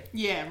she's there.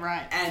 Yeah,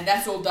 right. And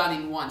that's all done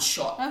in one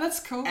shot. Oh, that's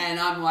cool. And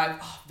I'm like,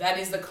 that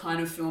is the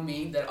kind of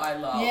filming that I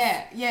love.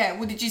 Yeah.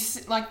 Well, did you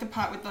like the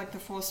part with like the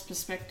forced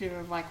perspective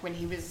of like when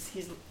he was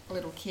his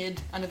little kid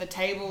under the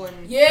table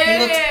and he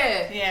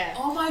looked,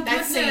 Oh my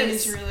that goodness. scene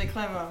is really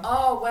clever.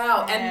 Oh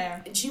wow.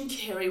 Yeah. And Jim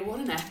Carrey,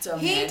 what an actor,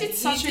 He man. did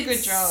such a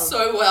good job.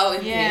 So well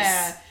in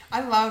Yeah. this.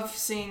 I love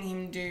seeing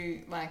him do,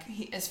 like,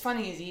 as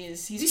funny as he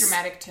is, his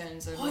dramatic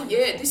turns are wonderful.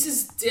 Yeah, this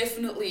is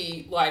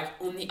definitely, like,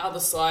 on the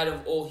other side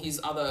of all his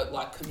other,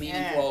 like,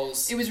 comedic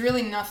roles. It was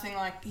really nothing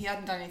like, he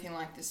hadn't done anything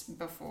like this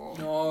before.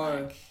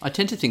 No. I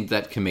tend to think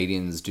that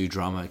comedians do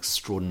drama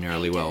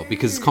extraordinarily well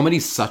because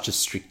comedy's such a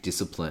strict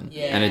discipline,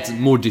 and it's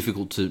more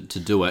difficult to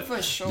do it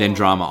than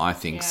drama, I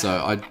think. Yeah.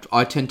 So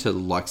I tend to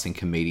like seeing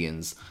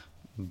comedians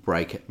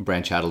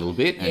branch out a little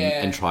bit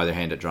and try their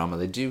hand at drama.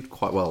 They do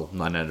quite well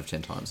 9 out of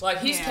 10 times. Like,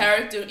 his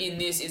character in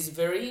this is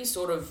very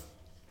sort of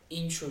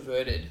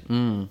introverted.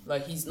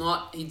 Like, he's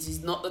not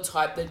the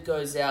type that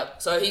goes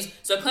out. So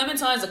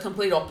Clementine's the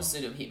complete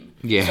opposite of him.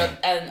 Yeah. So,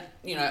 and,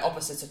 you know,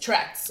 opposites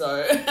attract.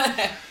 So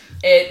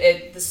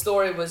the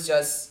story was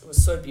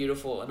so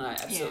beautiful, and I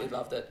absolutely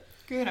loved it.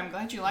 Good, I'm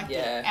glad you liked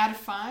it. Out of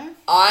 5?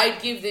 I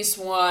give this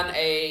one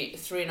a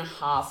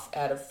 3.5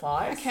 out of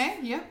 5. Okay,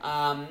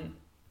 yeah.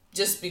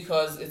 Just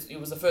because it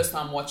was the first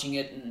time watching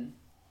it, and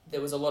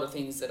there was a lot of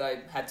things that I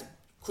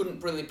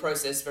couldn't really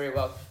process very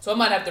well. So I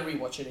might have to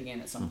rewatch it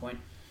again at some point.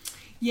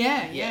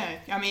 Yeah.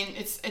 I mean,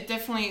 it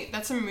definitely,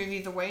 that's a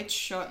movie, the way it's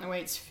shot and the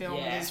way it's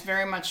filmed is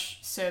very much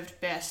served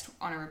best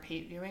on a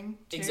repeat viewing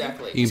too.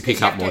 Exactly. You can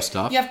pick up more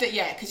stuff. You have to,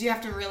 because you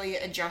have to really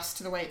adjust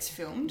to the way it's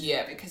filmed.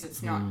 Yeah. Because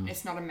it's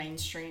not a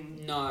mainstream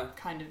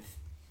kind of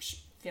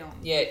film.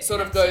 Yeah, it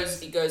sort of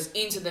goes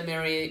into the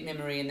memory,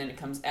 and then it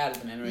comes out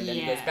of the memory, and then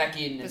it goes back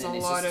in, and There's then a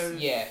it's lot just, of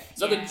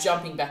it's like a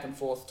jumping back and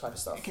forth type of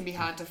stuff. It can be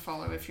hard to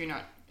follow if you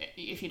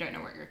don't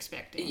know what you're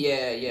expecting.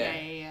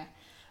 Yeah.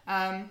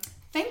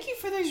 Thank you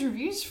for those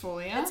reviews,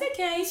 Folia. It's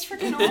okay. It's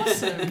freaking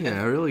awesome.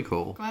 Yeah, really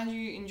cool. Glad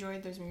you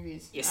enjoyed those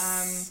movies.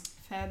 Yes.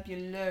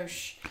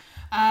 Fabulous.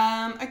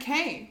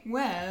 Okay,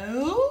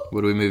 well...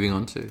 What are we moving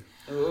on to?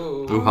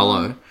 Ooh. Oh,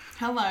 hello.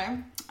 Hello.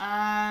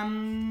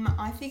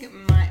 I think it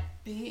might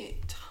be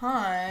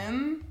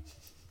time...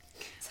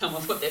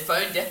 Someone put their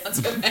phone down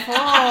to me.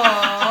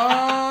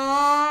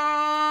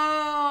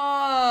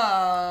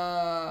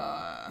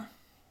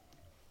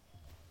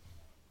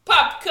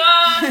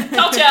 Popcorn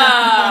culture!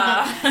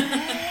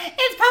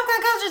 It's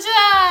popcorn culture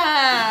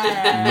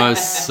time!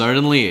 Most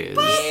certainly is.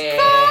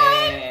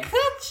 Yeah.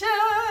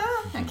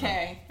 Culture!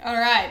 Okay,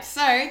 alright,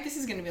 so this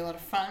is going to be a lot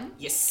of fun.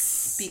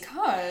 Yes.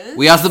 Because...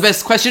 We asked the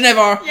best question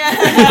ever.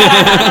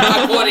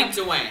 According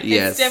to Wayne.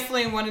 Yes. It's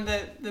definitely one of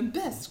the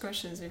best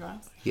questions we've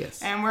asked.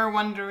 Yes. And we're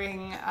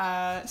wondering,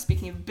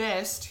 speaking of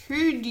best,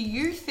 who do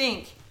you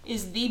think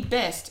is the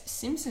best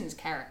Simpsons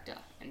character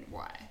and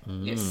why?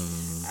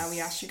 Yes. We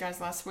asked you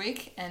guys last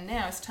week, and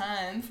now it's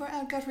time for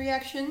our gut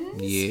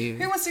reactions. Yeah.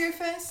 Who wants to go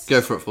first?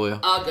 Go for it, for you.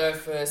 I'll go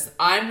first.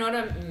 I'm not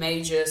a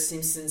major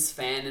Simpsons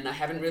fan, and I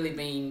haven't really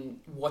been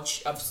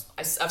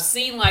I've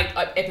seen like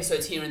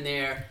episodes here and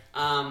there,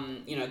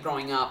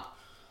 growing up.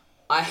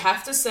 I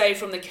have to say,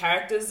 from the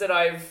characters that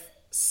I've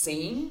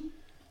seen,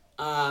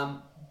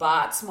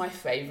 Bart's my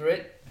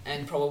favorite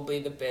and probably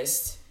the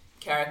best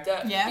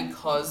character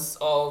because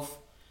of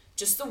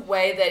just the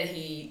way that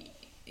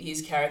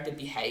his character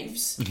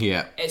behaves.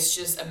 Yeah. It's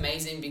just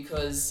amazing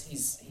because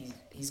he's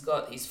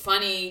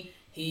funny,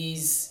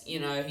 he's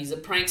a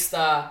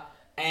prankster,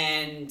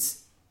 and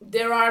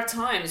there are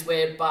times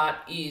where Bart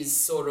is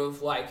sort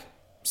of like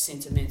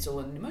sentimental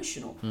and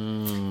emotional.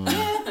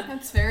 Yeah,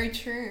 that's very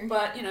true.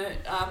 But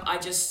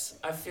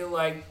I feel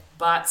like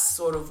Bart's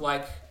sort of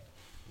like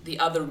the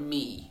other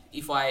me,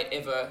 if I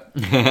ever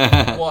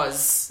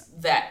was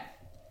that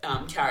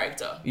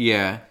character.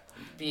 Yeah.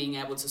 Being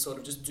able to sort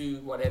of just do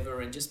whatever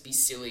and just be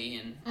silly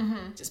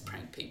and just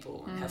prank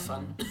people and have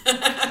fun.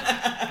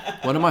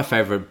 One of my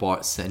favourite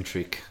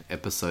Bart-centric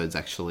episodes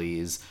actually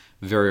is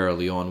very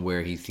early on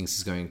where he thinks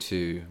he's going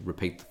to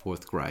repeat the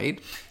 4th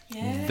grade.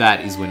 Yeah.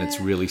 That is when it's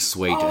really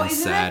sweet and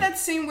isn't sad. that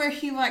scene where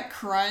he like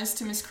cries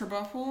to Miss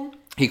Krabappel?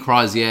 He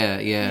cries, yeah.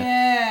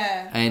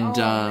 Man. And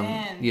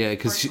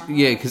because Broke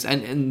my heart.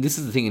 and this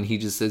is the thing, and he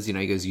just says, he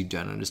goes, "You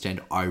don't understand.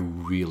 I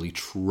really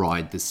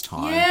tried this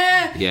time."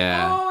 Yeah.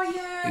 Yeah. Oh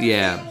yeah.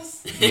 Yeah.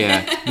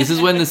 Yeah. This is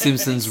when The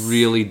Simpsons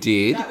really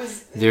did That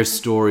was- their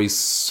stories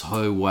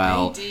so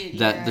well. They did,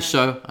 that yeah. the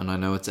show, and I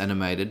know it's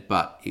animated,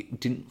 but it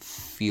didn't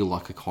feel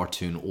like a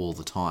cartoon all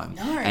the time.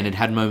 No. And it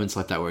had moments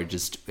like that where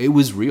it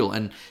was real.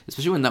 And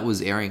especially when that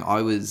was airing,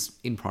 I was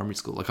in primary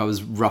school. Like I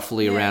was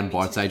roughly around me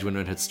Bite's too. age when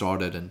it had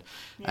started.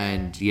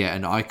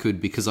 And I could,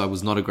 because I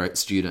was not a great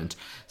student,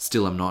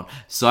 still am not.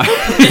 So,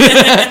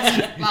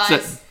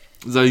 Lies.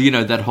 so you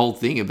know, that whole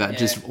thing about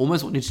just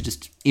almost wanting to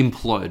just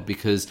implode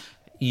because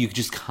you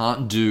just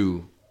can't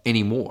do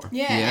anymore.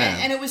 Yeah,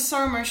 and it was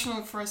so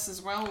emotional for us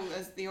as well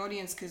as the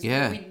audience because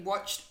Yeah. we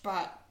watched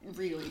but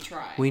really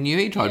tried. We knew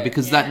he tried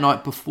because that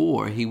night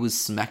before he was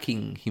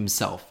smacking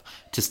himself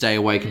to stay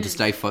awake and to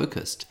stay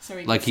focused. So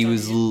he like could he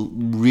was study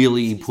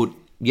really put.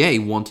 Yeah, he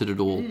wanted it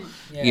all.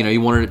 Yeah. You know, he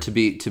wanted it to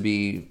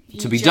be He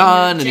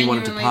done, and he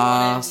wanted to genuinely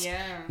pass. wanted-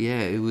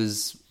 Yeah, it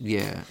was.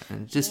 Yeah,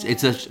 and just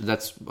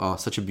that's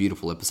such a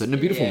beautiful episode and a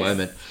beautiful Yes.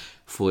 moment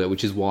for it,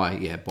 which is why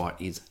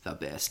Bite is the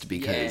best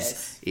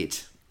because Yes.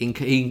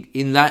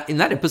 in that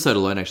episode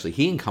alone, actually,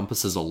 he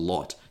encompasses a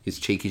lot. His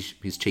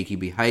cheeky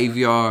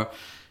behavior,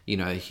 you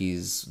know,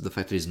 the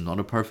fact that he's not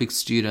a perfect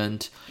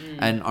student.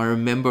 And I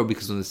remember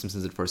because when The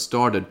Simpsons had first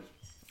started,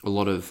 a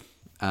lot of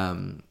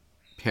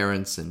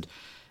parents and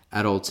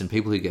adults and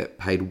people who get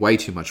paid way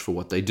too much for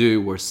what they do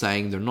were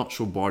saying they're not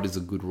sure Bart is a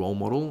good role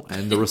model.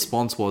 And the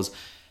response was,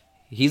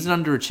 he's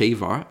an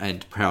underachiever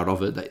and proud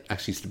of it. That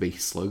actually used to be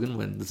his slogan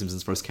when The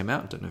Simpsons first came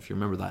out. I don't know if you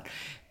remember that.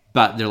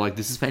 But they're like,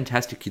 this is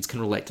fantastic. Kids can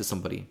relate to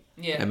somebody.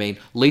 Yeah. I mean,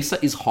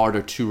 Lisa is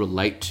harder to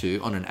relate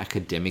to on an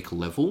academic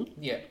level.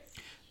 Yeah.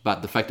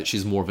 But the fact that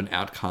she's more of an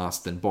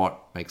outcast than Bart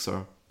makes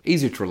her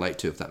easier to relate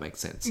to, if that makes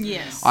sense.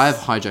 Yes. I have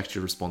hijacked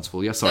your response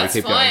for you. Sorry, That's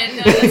keep fine. going.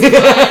 No, that's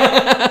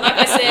fine. Like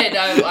I said,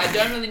 I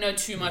don't really know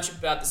too much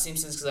about The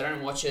Simpsons because I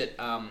don't watch it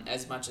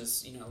as much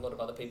as a lot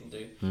of other people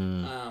do.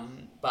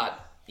 But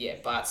yeah,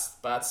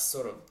 Bart's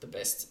sort of the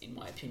best in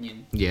my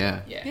opinion.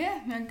 Yeah. Yeah.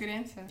 Yeah, no, good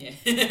answer.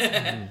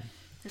 Yeah.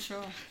 For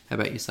sure. How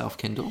about yourself,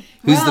 Kendall?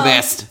 Who's the Well,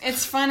 best?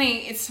 It's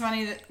funny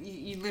that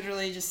you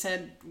literally just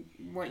said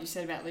what you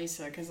said about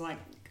Lisa because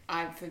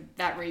for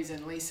that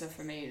reason, Lisa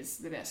for me is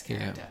the best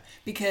character.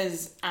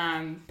 Because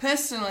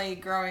personally,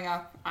 growing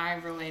up, I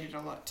related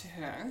a lot to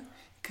her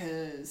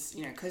because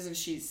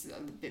she's a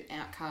bit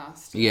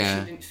outcast. Yeah.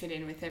 She didn't fit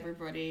in with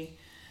everybody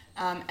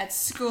at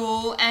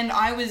school. And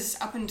I was,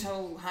 up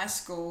until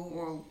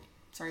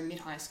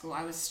mid-high school,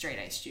 I was a straight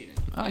A student.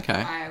 Okay.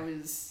 I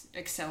was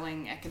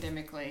excelling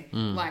academically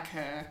like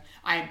her.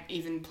 I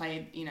even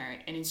played,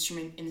 an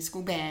instrument in the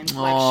school band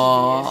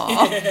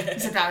like she did.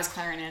 Except I was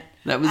clarinet.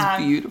 That was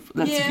beautiful.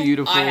 That's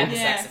beautiful. I had the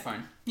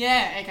saxophone.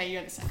 Yeah, okay, you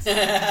had the saxophone.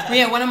 Well,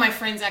 yeah, one of my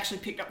friends actually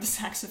picked up the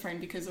saxophone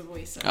because of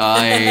Lisa.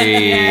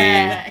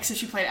 Yeah,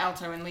 except she played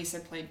alto and Lisa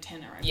played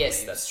tenor, I Yes,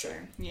 believe. that's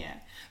true. Yeah.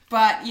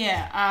 But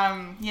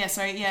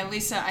yeah,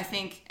 Lisa, I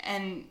think,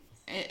 and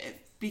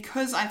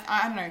because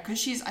I don't know,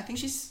 because I think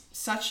she's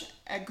such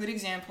a good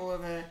example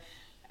of a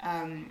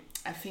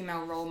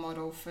female role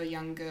model for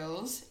young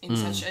girls in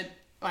such a,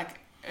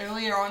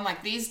 earlier on,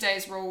 these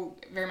days we're all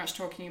very much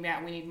talking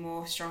about we need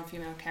more strong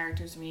female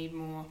characters, we need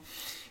more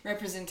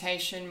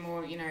representation,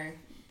 more,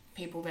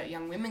 people that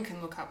young women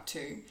can look up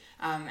to,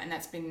 and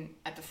that's been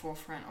at the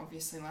forefront,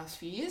 obviously, the last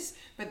few years.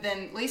 But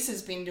then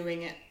Lisa's been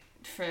doing it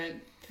for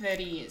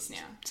 30 years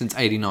now. Since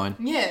 89.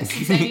 Yeah,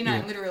 since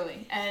 89,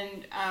 literally.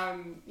 And,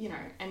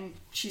 and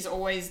she's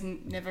always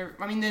never...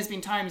 I mean, there's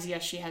been times,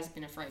 yes, she has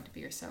been afraid to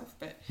be herself,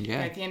 but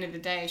at the end of the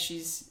day,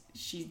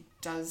 she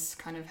does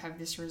kind of have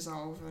this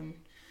resolve, and,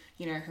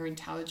 her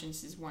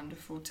intelligence is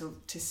wonderful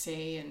to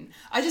see. And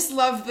I just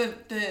love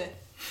the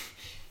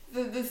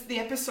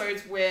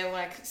episodes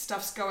where,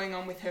 stuff's going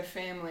on with her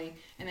family,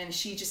 and then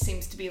she just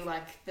seems to be,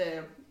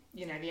 the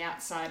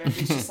outsider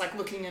who's just,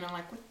 looking and I'm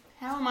like, what?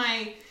 How am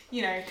I,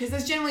 because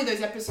there's generally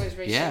those episodes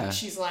where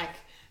she's like,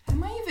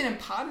 am I even a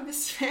part of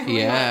this family?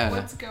 Yeah.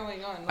 What's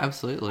going on?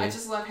 Absolutely. I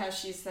just love how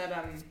she's that,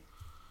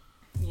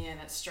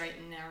 that straight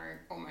and narrow,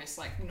 almost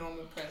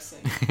normal person.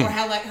 Or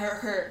how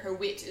her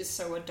wit is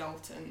so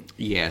adult and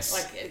yes.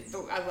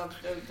 I love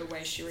the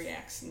way she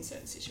reacts in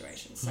certain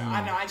situations. So I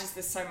don't know,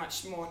 there's so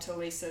much more to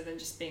Lisa than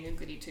just being a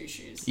goody two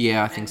shoes.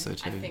 Yeah, I think so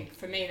too. I think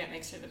for me that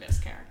makes her the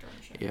best character on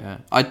the show. Yeah,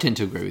 I tend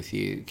to agree with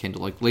you,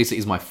 Kendall. Lisa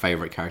is my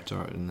favourite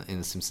character in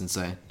The Simpsons.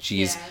 So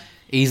she is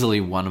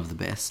easily one of the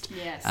best.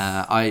 Yes.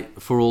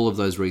 For all of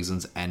those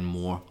reasons and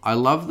more, I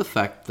love the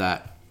fact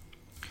that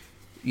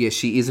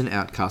she is an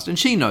outcast, and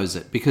she knows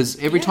it because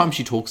every time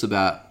she talks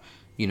about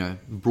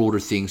broader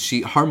things,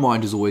 her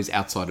mind is always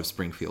outside of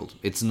Springfield.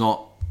 It's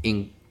not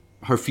in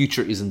her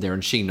future, isn't there,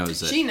 and she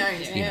knows it. She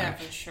knows,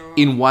 for sure.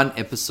 In one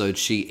episode,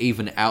 she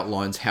even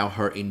outlines how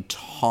her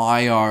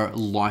entire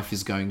life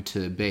is going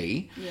to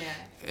be. Yeah.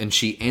 And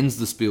she ends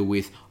the spiel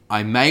with,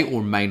 I may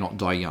or may not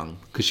die young,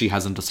 because she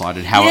hasn't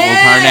decided how it will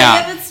turn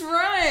out. Yeah, that's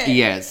right.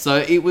 Yeah,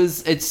 so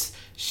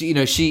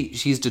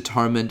she's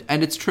determined,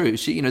 and it's true.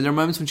 There are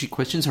moments when she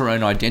questions her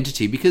own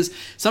identity, because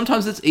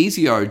sometimes it's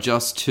easier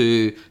just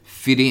to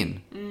fit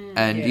in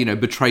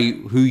and, betray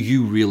who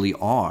you really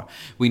are.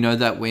 We know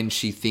that when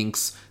she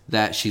thinks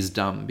that she's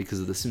dumb because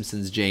of the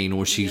Simpsons gene,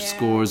 or she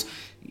scores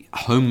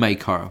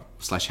homemaker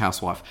 /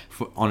 housewife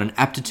on an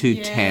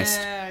aptitude test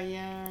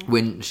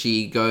when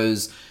she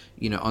goes,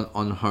 you know,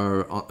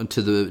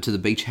 to the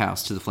beach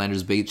house, to the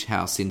Flanders Beach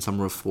house in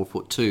Summer of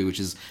 4'2", which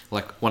is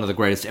like one of the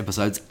greatest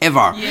episodes ever.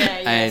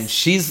 And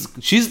she's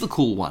the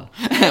cool one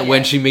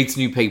when she meets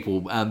new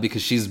people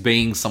because she's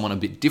being someone a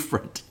bit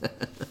different.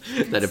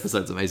 That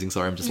episode's amazing.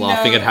 Sorry, I'm just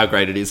laughing at how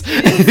great it is.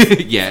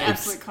 It's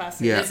absolute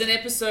classic. Yeah. There's an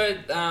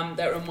episode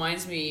that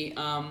reminds me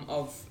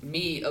of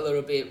me a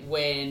little bit,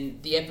 when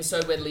the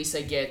episode where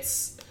Lisa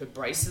gets her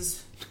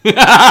braces.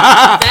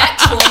 That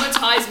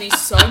traumatized me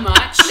so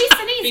much.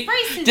 Lisa needs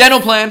braces. Dental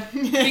plan.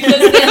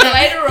 Because then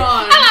later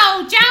on...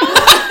 Hello, Joe.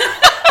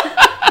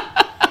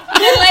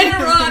 Then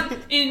later on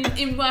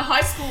in my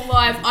high school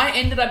life, I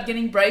ended up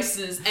getting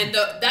braces, and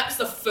that was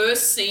the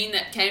first scene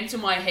that came to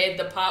my head,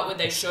 the part where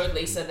they showed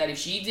Lisa that if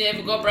she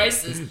ever got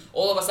braces,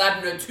 all of a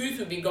sudden her tooth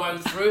would be going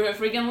through her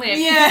freaking lip.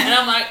 Yeah. And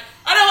I'm like,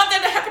 I don't want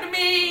that to happen to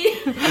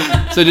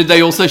me. So did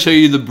they also show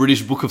you the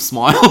British Book of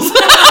Smiles?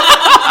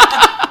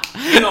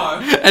 No.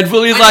 And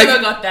Fulia's I like...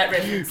 never got that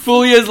reference.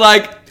 Fulia's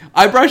like,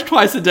 I brush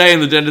twice a day,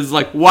 and the dentist is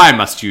like, why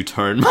must you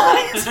turn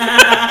mine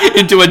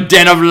into a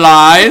den of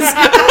lies?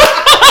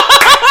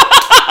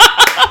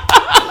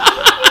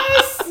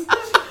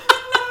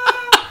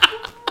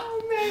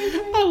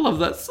 I love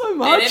that so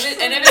much.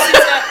 And ever since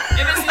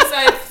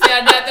I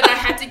found out that I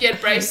had to get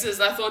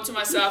braces, I thought to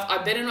myself, I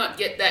better not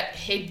get that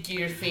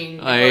headgear thing,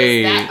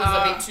 because that was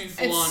a bit too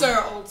full on. It's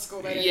so old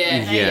school. They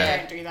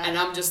don't do that. And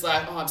I'm just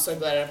like, I'm so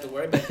glad I don't have to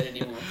worry about that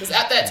anymore. Because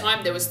at that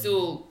time, there was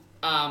still...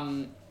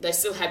 they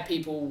still had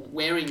people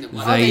wearing them.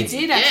 Like, They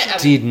did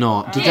Did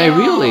not. Did they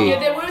really? Yeah,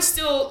 there were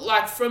still,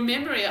 like, from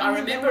memory, I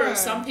remember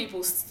some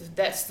people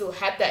that still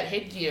had that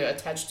headgear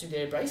attached to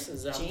their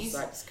braces. I was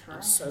like,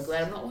 I'm so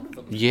glad I'm not one of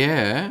them.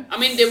 Yeah. I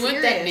mean, there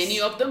weren't that many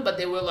of them, but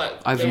there were, like...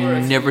 I've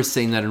never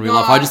seen that in real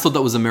life. I just thought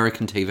that was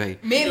American TV.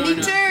 Me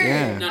too.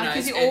 Yeah. No,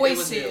 because you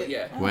always see real, it.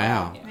 yeah.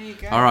 Wow. There you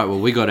go. All right, well,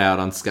 we got out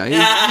unscathed.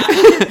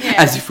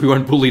 As if we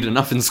weren't bullied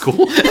enough in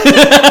school.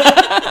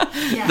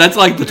 That's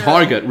like the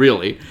target,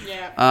 really.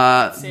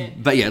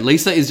 But yeah,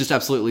 Lisa is just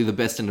absolutely the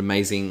best and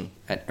amazing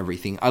at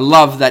everything. I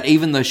love that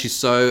even though she's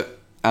so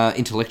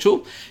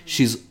intellectual,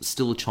 she's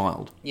still a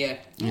child. Yeah.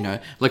 You know,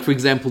 like for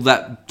example,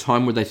 that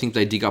time where they think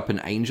they dig up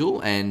an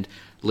angel, and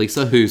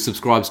Lisa, who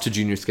subscribes to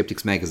Junior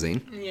Skeptics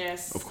magazine,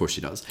 yes, of course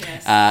she does,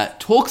 yes.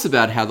 Talks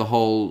about how the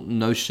whole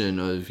notion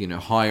of, you know,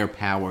 higher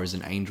powers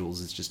and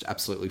angels is just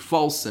absolutely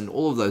false and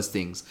all of those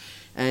things.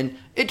 And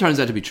it turns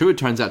out to be true. It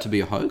turns out to be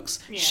a hoax.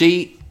 Yeah.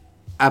 She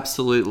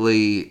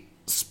absolutely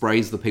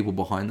sprays the people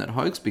behind that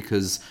hoax,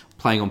 because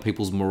playing on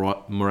people's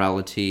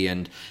morality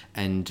and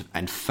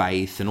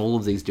faith and all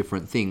of these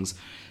different things.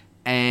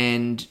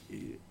 And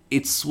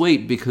it's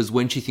sweet because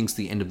when she thinks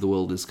the end of the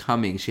world is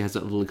coming, she has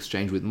that little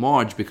exchange with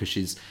Marge, because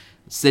she's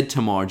said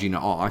to Marge, you know,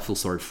 oh, I feel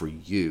sorry for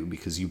you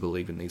because you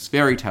believe in these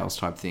fairy tales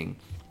type thing.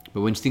 But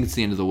when she thinks it's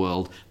the end of the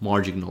world,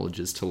 Marge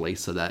acknowledges to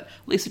Lisa that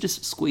Lisa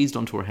just squeezed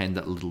onto her hand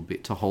that little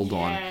bit to hold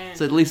on.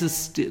 So Lisa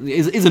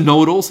is a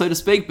know-it-all, so to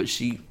speak, but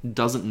she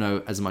doesn't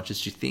know as much as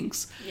she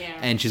thinks. Yeah.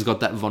 And she's got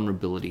that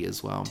vulnerability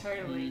as well.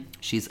 Totally.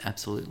 She's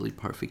absolutely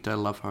perfect. I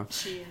love her.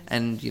 She is.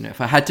 And, you know,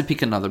 if I had to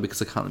pick another,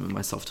 because I can't limit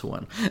myself to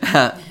one,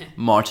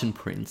 Martin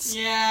Prince.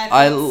 Yeah,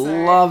 I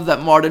love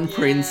that Martin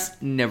Prince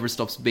never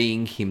stops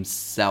being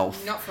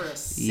himself. Not for a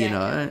second. You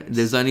know,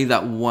 there's only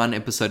that one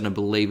episode, and I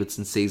believe it's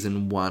in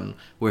season 1,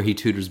 where he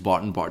tutors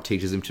Bart and Bart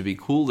teaches him to be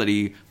cool, that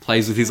he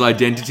plays with his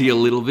identity a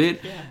little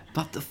bit. Yeah.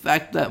 But the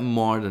fact that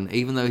Martin,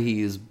 even though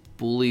he is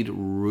bullied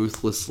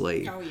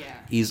ruthlessly,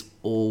 is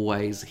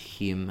always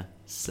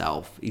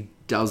himself. He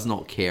does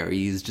not care.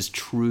 He is just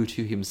true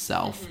to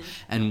himself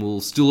and will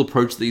still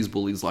approach these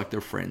bullies like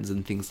they're friends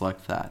and things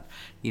like that.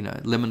 You know,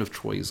 Lemon of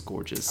Troy is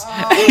gorgeous.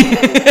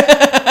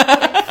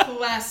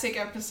 Classic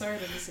episode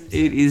of The Simpsons.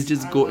 It is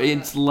just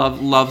it's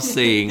love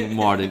seeing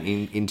Martin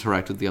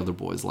interact with the other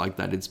boys like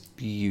that. It's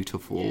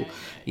beautiful. Yeah.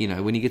 You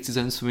know, when he gets his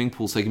own swimming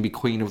pool so he can be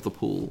queen of the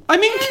pool. I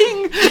mean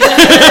king!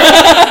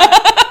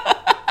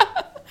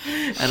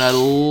 And I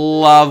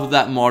love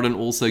that Martin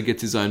also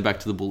gets his own Back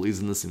to the Bullies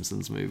in the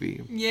Simpsons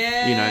movie.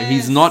 Yeah. You know,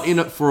 he's not in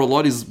it for a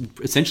lot. He's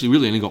essentially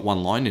really only got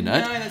one line in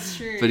it. No, that's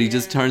true. But he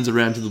just turns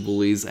around to the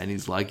bullies and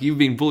he's like, you've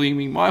been bullying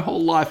me my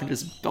whole life, and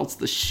just belts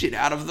the shit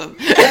out of them.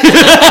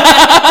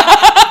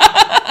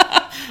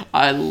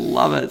 I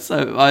love it.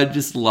 So I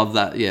just love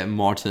that. Yeah,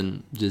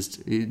 Martin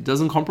he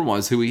doesn't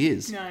compromise who he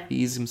is. No.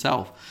 He is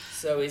himself.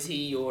 So is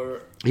he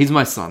your... He's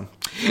my son.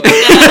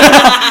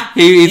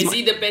 Is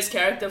he the best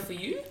character for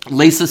you?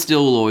 Lisa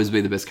still will always be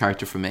the best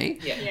character for me.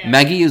 Yeah.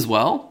 Maggie as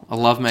well. I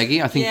love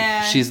Maggie. I think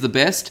she's the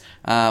best.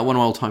 One of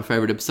my all-time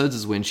favourite episodes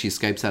is when she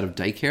escapes out of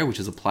daycare, which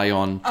is a play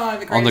on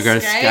The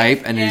Great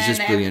Escape, and it's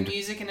just brilliant. The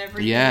music and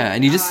everything. Yeah,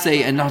 and you just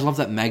see, and I love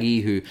that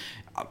Maggie, who,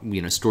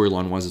 you know,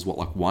 storyline-wise is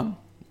like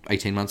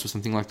 18 months or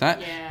something like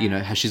that. Yeah. You know,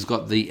 how she's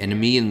got the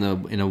enemy in the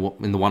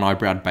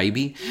one-eyebrowed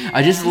baby. Yeah.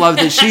 I just love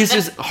that she's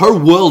just, her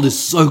world is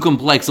so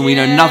complex and we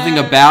know nothing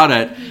about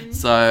it. Mm-hmm.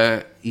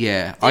 So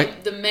yeah,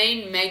 The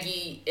main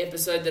Maggie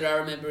episode that I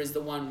remember is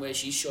the one where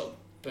she shot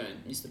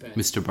Mr. Burns.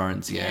 Mr.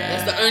 Burns, yeah.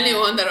 That's the only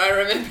one that I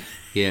remember.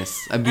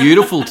 Yes, a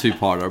beautiful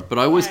two-parter, but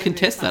I always Yeah,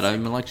 contest that. classic.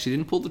 I'm like, she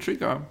didn't pull the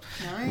trigger.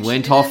 No, she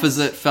Went off didn't. as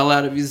it fell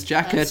out of his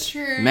jacket. That's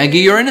true. Maggie,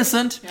 you're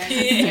innocent.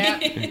 Yeah.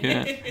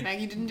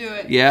 Maggie didn't do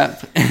it.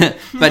 Yeah,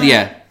 but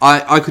yeah,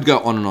 I could go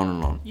on and on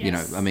and on. You know,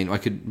 Yes. I mean, I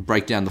could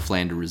break down the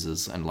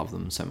Flanderses and love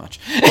them so much.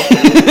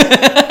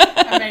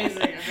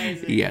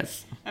 Amazing.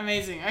 Yes,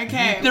 Amazing.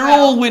 Okay. they're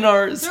well, all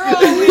winners. They're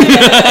all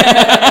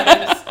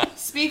winners.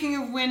 Speaking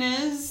of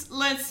winners,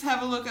 let's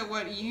have a look at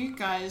what you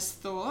guys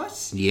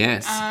thought.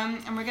 Yes,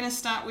 And we're going to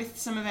start with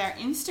some of our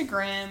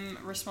Instagram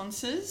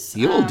responses.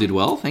 you all did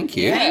well. Thank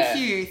you. Thank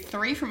you.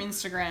 3 from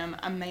Instagram.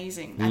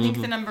 Amazing. I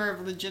think the number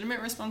of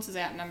legitimate responses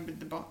outnumbered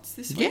the bots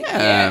this week.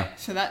 Yeah.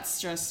 So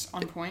that's just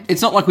on point.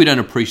 It's not like we don't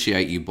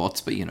appreciate you bots,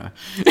 but you know.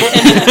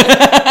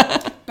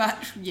 But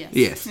yes.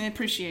 Yes. The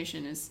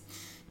appreciation is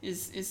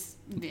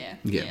there.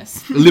 Yeah.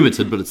 Yes.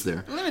 Limited, but it's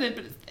there. Limited,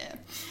 but it's there.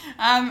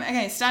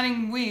 Okay,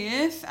 starting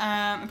with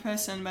a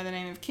person by the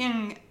name of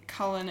King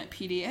Cullen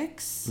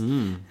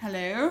PDX.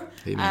 Hello.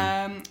 Hey,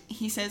 man.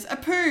 He says,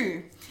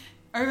 Apu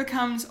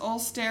overcomes all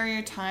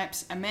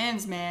stereotypes, a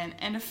man's man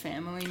and a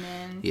family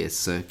man. Yes,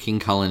 so King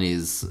Cullen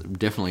is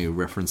definitely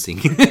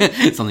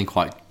referencing something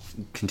quite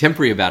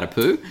contemporary about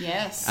Apu.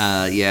 Yes.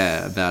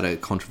 Yeah, about a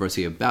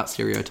controversy about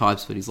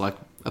stereotypes, but he's like,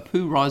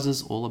 Apu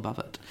rises all above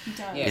it. He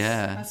does. Yes.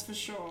 Yeah. That's for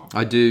sure.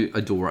 I do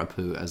adore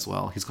Apu as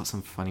well. He's got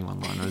some funny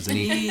one-liners, and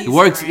he He's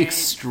works great.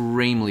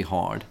 extremely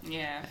hard.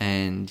 Yeah.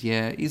 And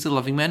yeah, he's a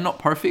loving man, not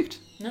perfect.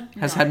 No.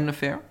 Has had an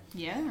affair.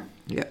 Yeah.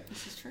 Yeah.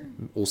 This is true.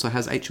 Also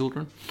has 8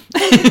 children.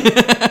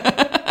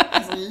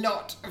 There's a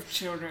lot of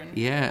children.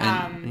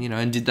 Yeah, and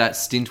and did that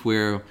stint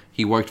where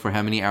he worked for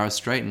how many hours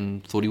straight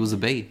and thought he was a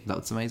bee.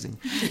 That's amazing.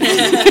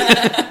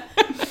 Yeah,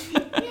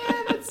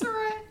 that's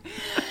right.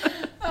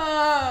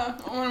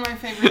 One of my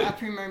favourite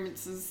Apu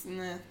moments is in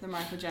the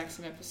Michael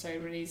Jackson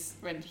episode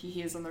when he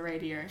hears on the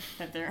radio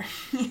that that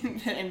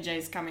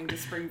MJ's coming to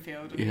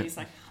Springfield, and Yeah. he's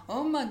like,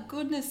 "Oh my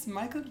goodness,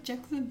 Michael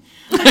Jackson!"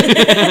 And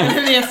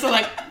then he has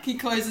to he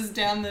closes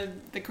down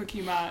the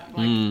Quickie Mart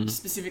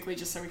specifically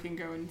just so we can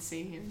go and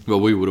see him. Well,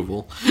 we would have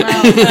all.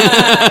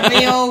 Well,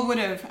 we all would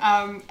have.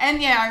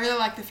 And yeah, I really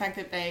like the fact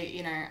that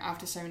they,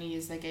 after so many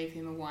years, they gave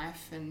him a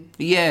wife and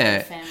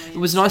Yeah, family. it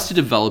was nice to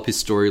develop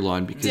his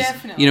storyline because,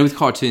 Definitely. with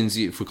cartoons,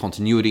 for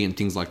continuity and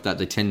things like that,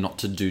 they tend not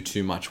to do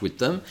too much with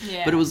them.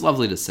 Yeah. But it was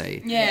lovely to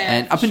see. Yeah,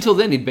 And for up until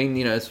then, he'd been,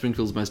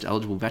 Springfield's most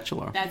eligible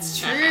bachelor. That's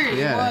true.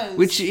 Yeah, It was.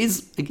 which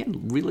is,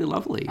 again, really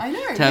lovely. I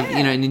know, To have, yeah.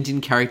 an Indian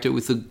character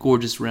with a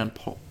gorgeous round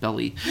pot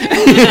belly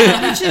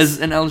as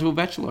an eligible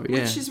bachelor,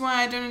 yeah. Which is why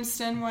I don't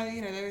understand why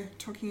they were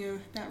talking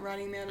about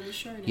writing him out of the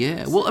show now.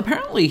 Yeah, well,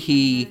 apparently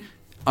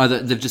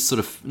they've just sort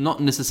of not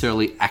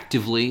necessarily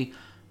actively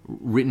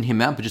written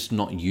him out, but just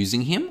not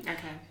using him. Okay.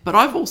 But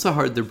I've also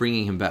heard they're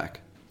bringing him back.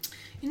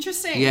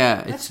 Interesting.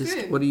 Yeah, That's it's just,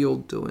 good. what are you all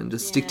doing?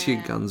 Just stick to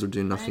your Yeah. guns or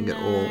do nothing I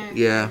at all. know,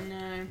 Yeah. I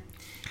know.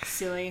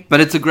 Silly.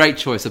 But it's a great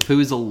choice. Apu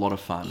is a lot of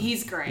fun.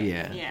 He's great.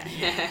 Yeah.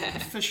 Yeah.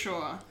 For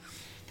sure.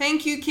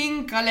 Thank you,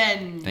 King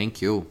Cullen.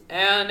 Thank you.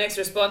 Our next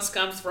response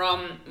comes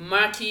from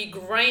Marky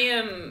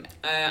Graham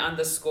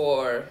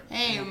 _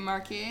 Hey,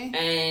 Marky.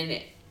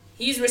 and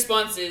his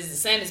response is the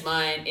same as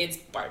mine. It's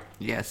Bart.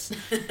 Yes.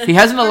 He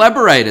hasn't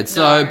elaborated,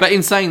 so, No. but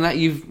in saying that,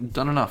 you've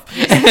done enough.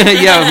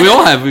 Yeah, we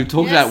all have. We've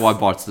talked Yes. about why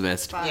Bart's the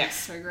best. Bart, Yeah.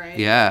 so great.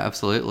 Yeah,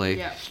 absolutely.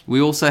 Yeah.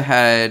 We also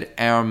had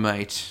our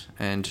mate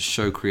and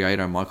show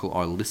creator, Michael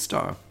I.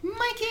 Lister.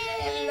 Mikey.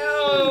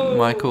 Hello.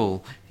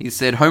 Michael, he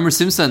said, Homer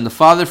Simpson, the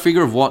father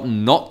figure of what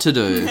not to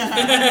do.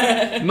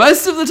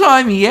 Most of the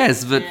time,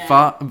 yes, but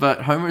Yeah.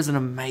 but Homer is an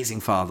amazing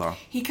father.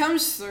 He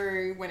comes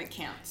through when it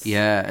counts.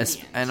 Yeah, In the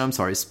end. and I'm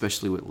sorry,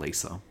 especially with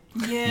Lisa.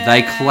 Yeah.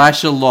 They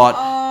clash a lot,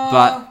 Oh.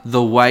 but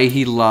the way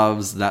he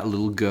loves that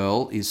little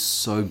girl is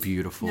so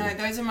beautiful. No,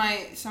 those are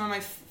some of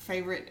my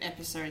favorite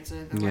episodes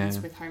are the Yeah. ones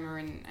with Homer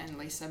and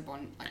Lisa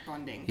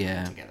bonding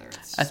Yeah. together.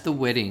 It's At the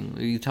wedding,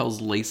 he tells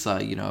Lisa,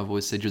 I've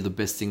always said you're the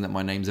best thing that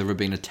my name's ever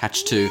been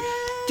attached to.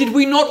 Did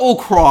we not all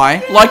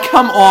cry? Like,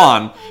 come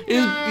on.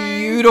 It's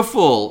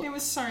beautiful. it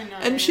was so nice.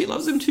 And she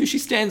loves him too. She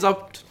stands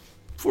up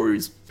for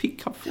his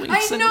pink cufflinks. I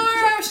and- know.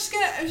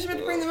 I was about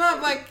to bring them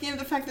up.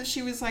 The fact that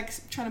she was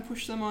trying to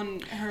push them on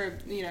her,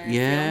 Yeah.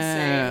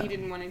 fiance. He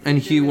didn't want anything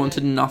And to do Hugh with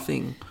wanted it.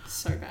 nothing.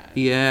 So bad.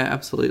 Yeah,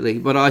 absolutely.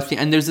 But I think,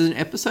 and there's an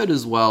episode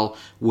as well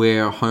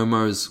where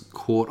Homer's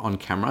caught on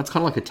camera. It's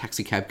kind of like a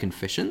taxi cab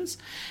confessions,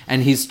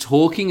 and he's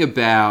talking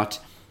about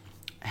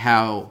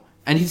how,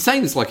 and he's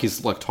saying this like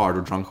he's like tired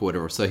or drunk or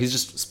whatever. So he's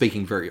just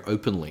speaking very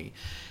openly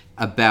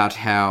about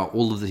how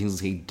all of the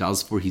things he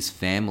does for his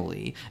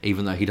family,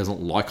 even though he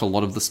doesn't like a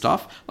lot of the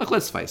stuff. Like,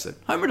 let's face it,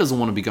 Homer doesn't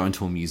want to be going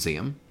to a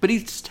museum, but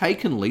he's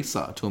taken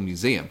Lisa to a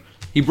museum.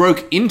 He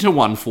broke into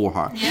one for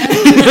her.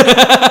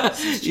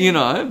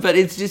 But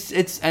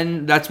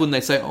and that's when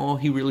they say, oh,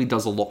 he really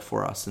does a lot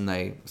for us, and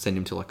they send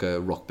him to like a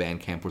rock band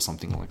camp or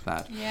something like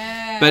that.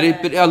 Yeah.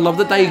 But I love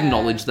that they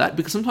acknowledge that,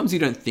 because sometimes you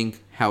don't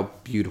think how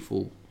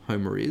beautiful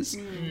Homer is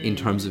in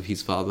terms of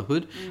his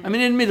fatherhood. I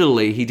mean,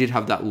 admittedly, he did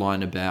have that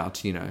line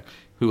about, you know,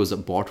 who was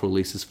it, Bart or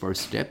Lisa's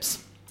first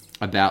steps?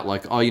 About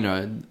like, oh, you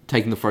know,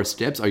 taking the first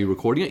steps. Are you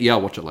recording it? Yeah,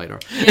 I'll watch it later.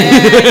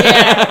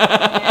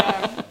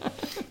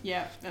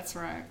 Yeah, that's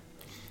right.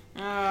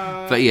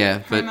 But yeah,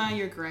 Homer,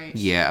 you're great.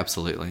 Yeah,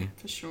 absolutely.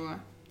 For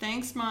sure.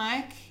 Thanks,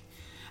 Mike.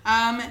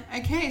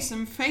 Okay,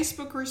 some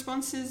Facebook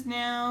responses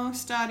now,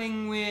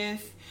 starting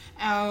with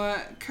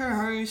our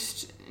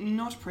co-host,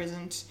 not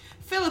present,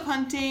 Philip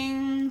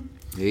Hunting.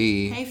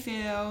 Hey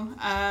Phil.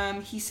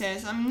 He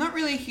says, I'm not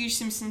really a huge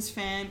Simpsons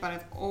fan, but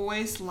I've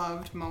always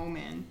loved Mole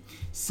Man.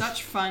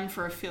 Such fun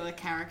for a filler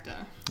character.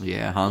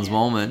 Yeah, Hans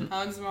Moleman.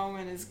 Hans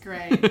Moleman is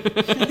great.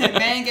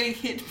 Man getting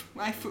hit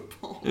by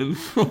football. Do you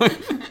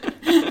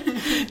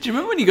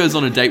remember when he goes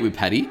on a date with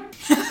Patty?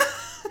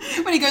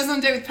 When he goes on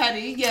a date with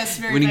Patty, yes,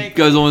 very When he vaguely.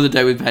 goes on a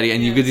date with Patty,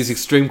 and you get this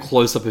extreme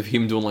close-up of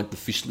him doing like the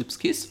fish lips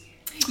kiss.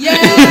 Yeah,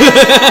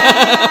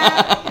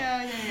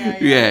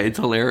 it's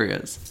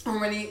hilarious. Or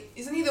when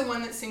isn't he the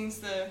one that sings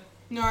the?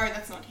 No,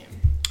 that's not him.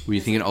 Were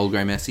you thinking Old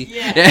Grey Massey?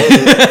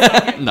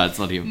 Yeah. No, it's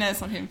not him. No, it's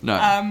not him.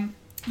 No.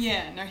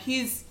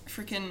 He's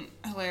freaking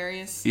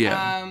hilarious.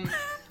 Yeah.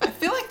 I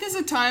feel like there's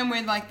a time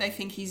where like they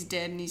think he's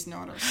dead and he's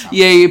not, or something.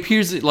 Yeah, he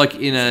appears like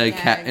in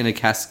a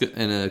casket,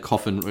 in a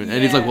coffin, and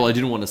he's like, "Well, I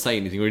didn't want to say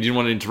anything, or I didn't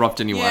want to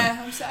interrupt anyone."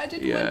 Yeah, I'm sorry, I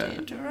didn't want to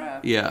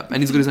interrupt. Yeah,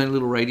 and he's got his own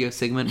little radio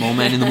segment, Mole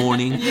Man in the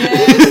Morning.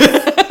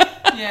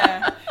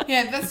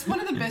 Yeah, that's one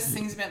of the best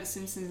things about The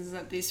Simpsons is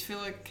that these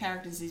filler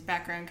characters, these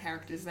background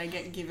characters, they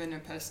get given a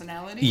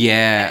personality.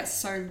 Yeah. And it's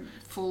so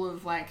full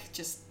of like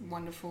just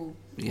wonderful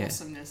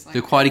awesomeness. Like,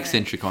 they're quite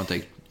eccentric, aren't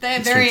they? They're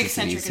very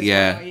eccentric as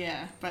well,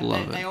 yeah. But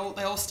Love they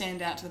all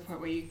stand out to the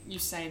point where you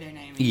say their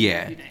name and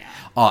yeah. who they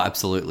are. Oh,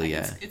 absolutely,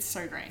 Like, It's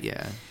so great.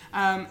 Yeah.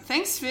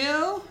 Thanks,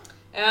 Phil.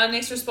 Our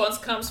next response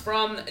comes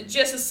from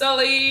Jessa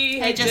Sully.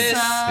 Hey,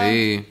 Jessa.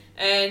 Hey.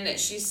 And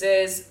she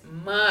says,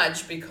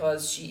 Marge,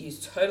 because she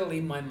is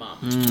totally my mum.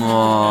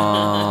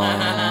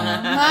 Marge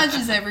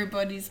is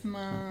everybody's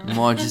mum.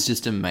 Marge is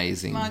just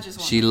amazing. Marge is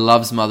wonderful. She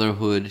loves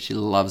motherhood. She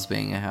loves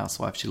being a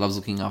housewife. She loves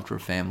looking after her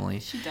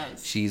family. She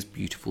does. She's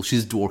beautiful.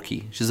 She's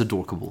dorky. She's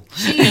adorkable.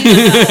 She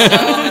is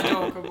so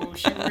adorable.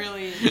 She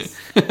really is.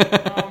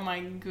 Oh my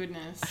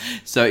goodness.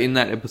 So in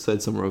that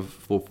episode, Summer of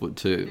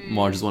 4'2",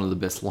 Marge is one of the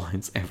best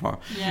lines ever.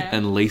 Yeah.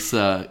 And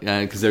Lisa,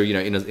 because they're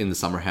in the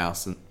summer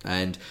house,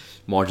 and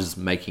Marge is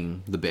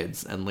making the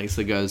beds, and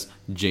Lisa goes,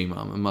 "Gee,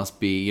 Mum, it must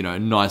be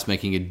nice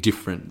making a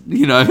different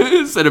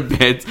set of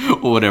beds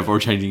or whatever, or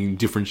changing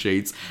different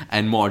sheets."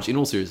 And Marge, in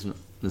all seriousness,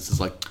 is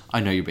like, "I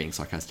know you're being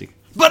sarcastic,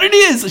 but it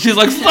is." She's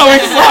like so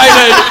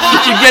excited.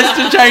 She gets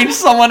to change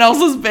someone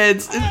else's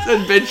beds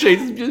and bed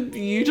sheets. It's just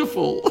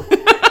beautiful.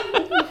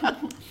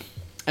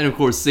 And of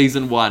course,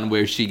 season 1,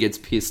 where she gets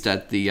pissed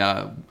at the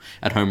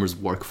at Homer's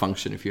work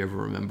function, if you ever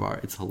remember,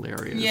 it's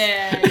hilarious.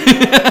 Yeah.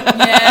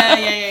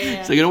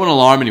 So you don't want to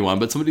alarm anyone,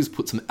 but somebody's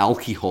put some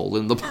alcohol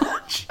in the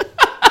punch.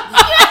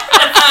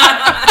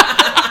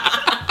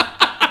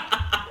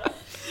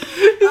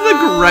 It's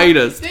the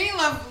greatest. Do you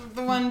love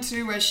the one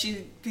too where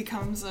she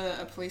becomes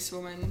a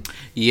policewoman?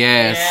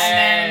 Yes.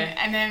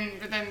 And then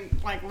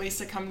like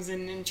Lisa comes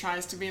in and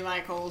tries to be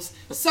like all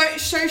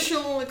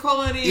social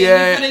equality.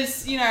 Yeah. And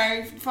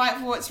fight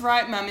for what's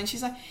right, Mum. And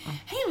she's like,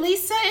 "Hey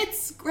Lisa,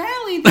 it's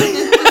Growly, the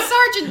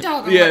sergeant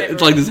dog." Or whatever.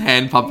 It's like this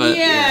hand puppet.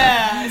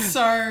 Yeah, it's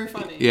so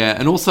funny. Yeah,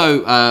 and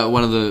also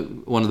one of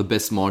the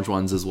best Marge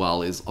ones as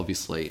well is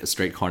obviously A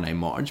Streetcar Named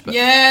Marge. But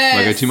yes. I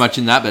won't go too much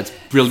in that, but it's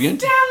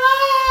brilliant. Stella!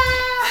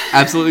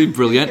 Absolutely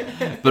brilliant.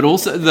 But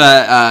also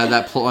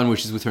that plot line where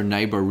she's with her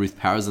neighbour Ruth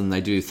Powers and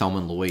they do Thelma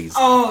and Louise.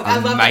 Oh, I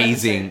love that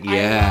amazing. episode.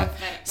 Yeah. I love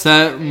that.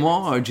 So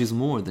Marge is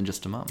more than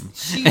just a mum.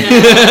 She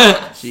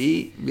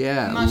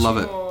Much love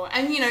it. more.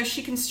 And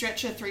she can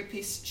stretch a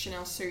 3-piece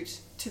Chanel suit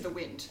to the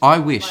wind. I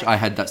wish I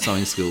had that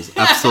sewing skills.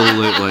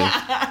 Absolutely.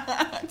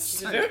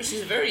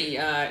 She's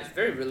a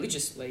very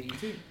religious lady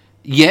too.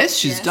 Yes,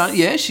 she's done.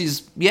 Yeah,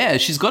 she's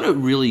got a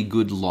really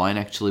good line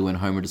actually when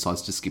Homer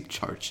decides to skip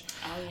church.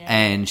 Oh, yeah.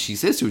 And she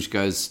says to her, she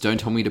goes, "Don't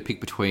tell me to pick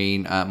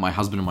between my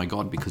husband and my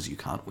God because you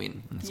can't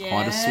win." And it's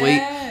quite a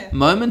sweet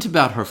moment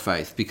about her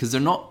faith because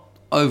they're not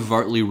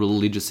overtly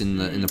religious in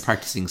the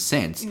practicing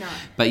sense, no.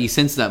 But you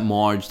sense that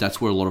Marge, that's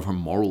where a lot of her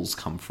morals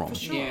come from,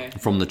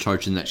 from the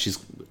church, and that she's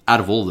out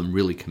of all of them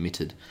really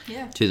committed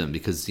to them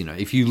because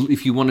if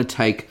you want to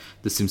take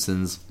The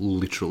Simpsons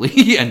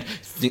literally and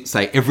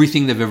say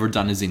everything they've ever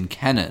done is in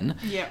canon,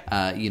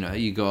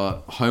 you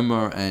got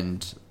Homer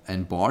and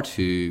Bart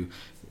who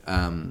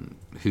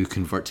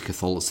convert to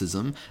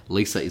Catholicism.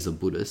 Lisa is a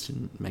Buddhist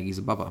and Maggie's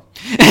a Bubba.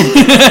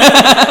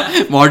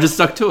 Marge is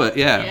stuck to it.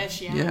 Yeah,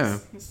 she has. Yeah.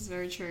 This is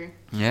very true.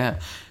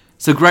 Yeah.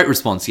 So great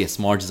response. Yes,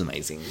 Marge is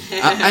amazing.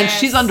 And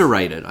she's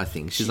underrated, I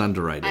think. She's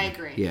underrated. I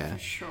agree. Yeah. For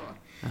sure.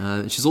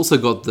 She's also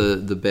got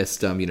the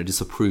best,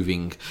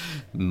 disapproving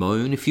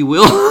moan, if you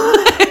will,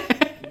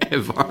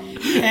 ever.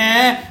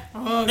 Yeah.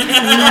 Oh, Do you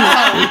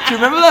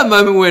remember that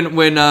moment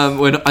when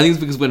I think it's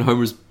because when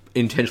Homer's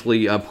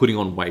intentionally putting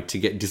on weight to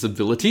get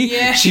disability.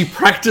 Yeah. She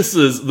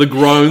practices the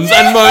groans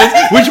and moans.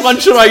 Which one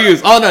should I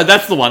use? Oh no,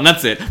 that's the one.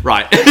 That's it.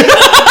 Right.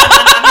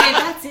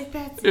 That's it.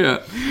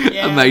 Yeah.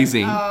 Yeah.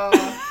 Amazing. Oh,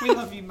 we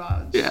love you,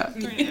 Marge. Yeah.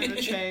 Don't ever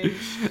change.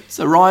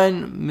 So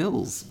Ryan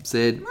Mills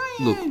said,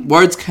 look,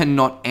 words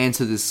cannot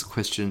answer this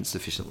question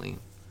sufficiently.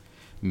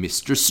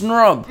 Mr.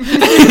 Snrub.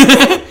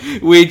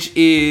 Which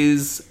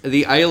is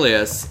the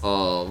alias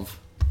of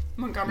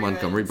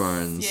Montgomery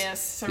Burns. Yes.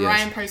 So Yes.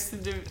 Ryan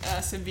posted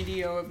us a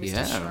video of Mr.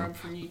 Yeah. Shrub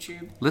from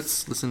YouTube.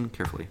 Let's listen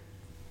carefully.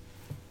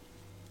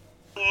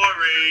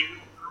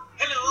 Boring.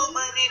 Hello,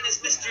 my name is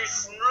Mr.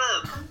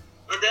 Snrub,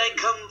 and I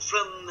come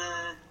from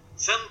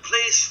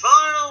someplace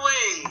far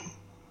away.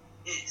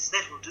 Yes,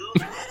 that'll do.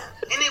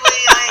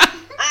 Anyway,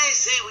 I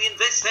say we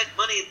invest that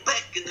money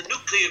back in the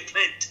nuclear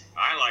plant.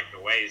 I like the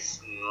way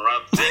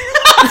Snrub thinks.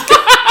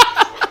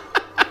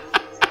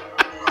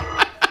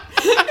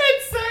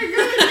 It's so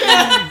good.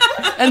 Yeah.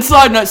 And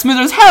side note,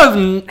 Smithers,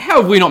 how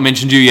have we not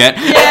mentioned you yet?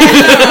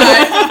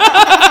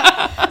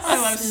 I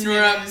love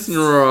Smithers.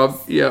 Snrub.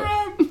 Yep.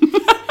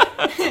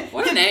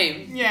 What a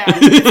name. Yeah,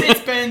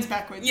 it's Burns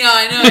backwards. Yeah,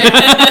 I know.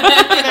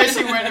 For those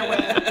who weren't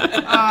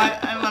aware.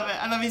 I love it.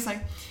 I love he's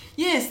like,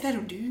 yes,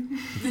 that'll do.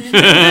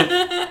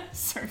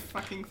 So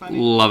fucking funny.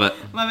 Love it.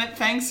 Love it.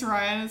 Thanks,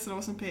 Ryan. It's an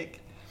awesome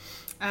pick.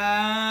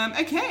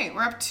 Okay,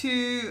 we're up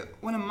to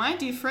one of my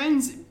dear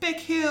friends, Beck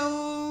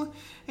Hill.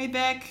 Hey,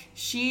 Beck.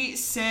 She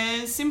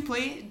says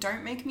simply,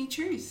 don't make me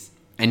choose.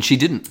 And she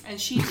didn't.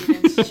 And she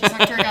didn't. She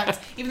stuck to her guns.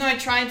 Even though I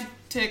tried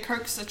to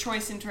coax a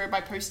choice into her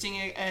by posting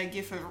a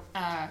gif of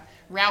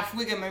Ralph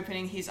Wiggum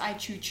opening his I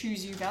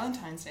Choose You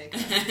Valentine's Day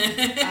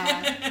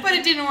card. But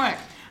it didn't work.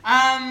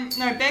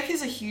 No, Beck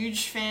is a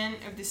huge fan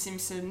of The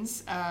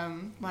Simpsons,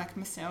 like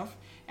myself,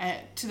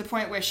 to the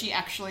point where she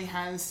actually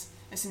has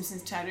a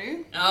Simpsons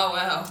tattoo. Oh,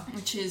 wow.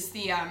 Which is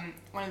the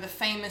one of the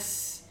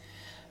famous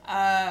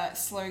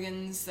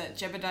slogans that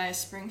Jebediah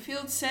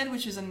Springfield said,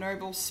 which is a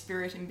noble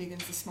spirit in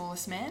Biggins the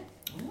smallest man.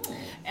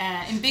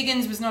 And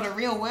Biggins was not a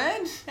real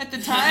word at the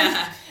time.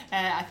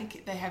 I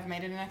think they have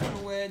made it an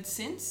actual word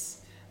since.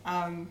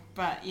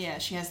 But yeah,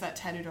 she has that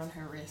tattooed on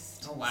her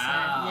wrist. Oh,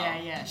 wow. So,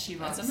 yeah, she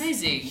loves. That's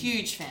amazing.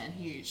 Huge fan,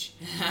 huge.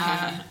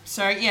 But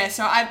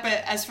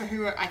as for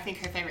who I think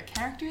her favourite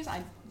character is,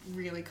 I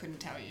really couldn't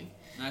tell you.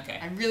 Okay.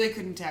 I really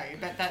couldn't tell you,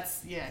 but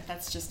that's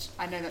just,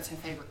 I know that's her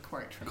favourite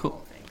quote from all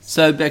things.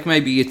 So, Beck,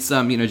 maybe it's,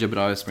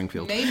 Jebediah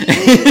Springfield. Maybe.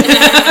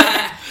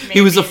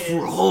 He was a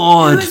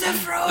fraud. He was a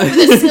fraud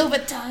with a silver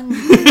tongue.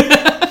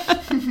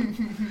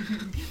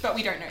 But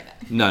we don't know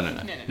that. No.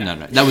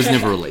 That was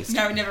never released.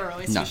 No, never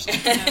released. No.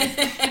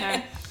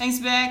 No. Thanks,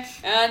 Beck.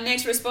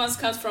 Next response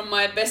comes from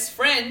my best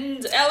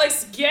friend,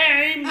 Alex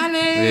Game.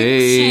 Alex.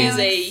 Hey. She's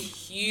a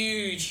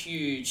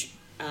huge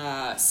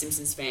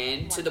Simpsons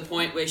fan, to the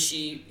point where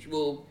she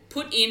will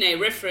put in a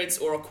reference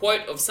or a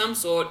quote of some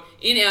sort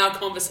in our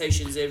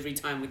conversations every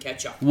time we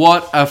catch up.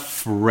 What a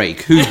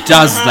freak. Who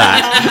does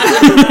that?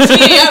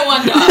 Gee, I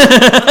wonder.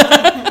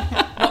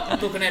 Not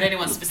looking at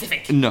anyone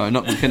specific. No,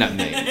 not looking at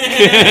me.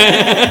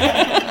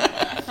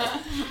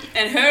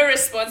 And her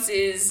response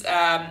is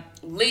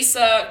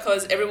Lisa,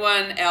 because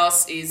everyone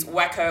else is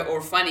wacko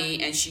or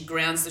funny and she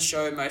grounds the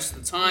show most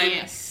of the time.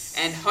 Yes.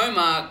 And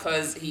Homer,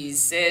 because he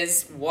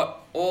says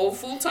what all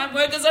full-time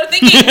workers are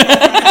thinking.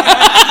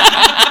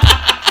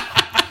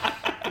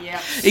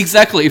 Yeah.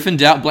 Exactly. If in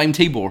doubt, blame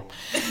Tibor.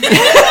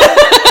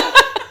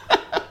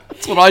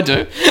 That's what I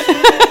do.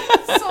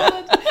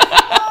 Solid.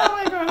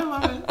 Oh my god, I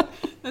love it.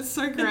 That's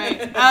so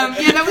great.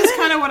 That was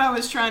kind of what I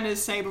was trying to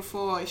say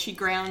before. She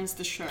grounds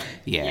the show.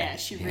 Yeah.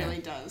 She really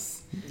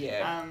does.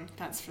 Yeah.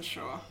 That's for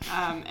sure.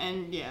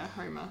 And yeah,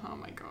 Homer, oh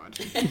my god.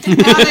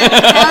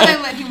 How they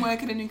let him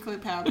work at a nuclear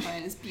power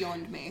plant is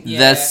beyond me. Yeah.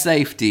 The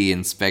safety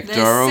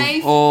inspector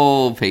of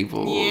all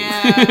people.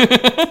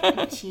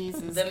 Yeah.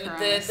 Jesus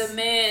Christ. The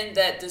man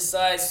that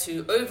decides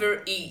to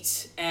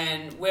overeat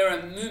and wear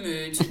a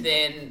muumuu to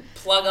then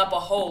plug up a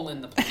hole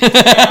in the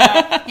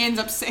plant. He ends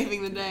up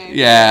saving the day.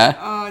 Yeah.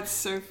 Oh, it's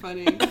so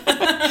funny.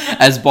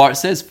 As Bart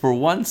says, for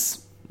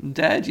once,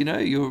 Dad,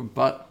 your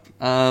butt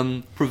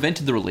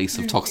prevented the release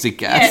of toxic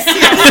gas.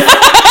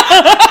 Yes.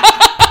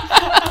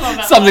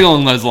 Something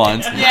along those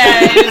lines.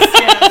 Yeah, it is.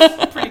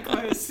 Yeah, pretty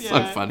close. Yeah.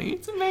 So funny.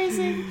 It's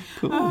amazing.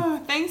 Cool.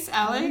 Oh, thanks,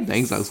 Alex.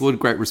 Thanks, Alex. What a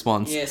great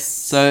response. Yes.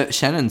 So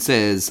Shannon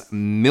says,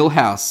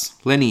 Millhouse,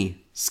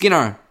 Lenny,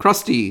 Skinner,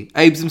 Krusty,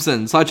 Abe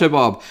Simpson, Sideshow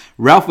Bob,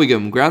 Ralph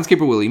Wiggum,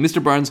 Groundskeeper Willie,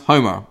 Mr. Burns,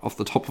 Homer, off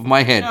the top of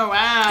my head. Oh,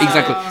 wow.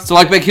 Exactly. So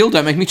like Beck Hill,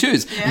 don't make me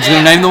choose. I'm just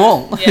going to name them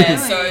all. Yeah,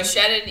 so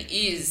Shannon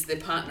is the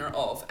partner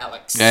of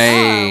Alex.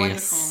 Hey. Oh,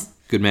 wonderful.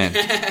 Good man.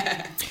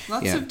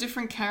 Lots of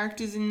different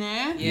characters in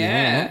there.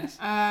 Yeah.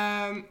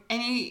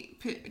 Any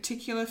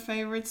particular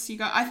favorites you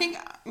got? I think,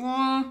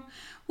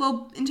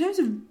 well, in terms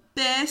of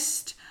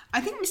best, I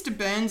think Mr.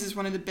 Burns is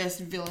one of the best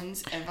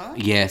villains ever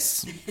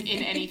Yes. in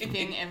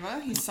anything ever.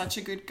 He's such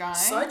a good guy.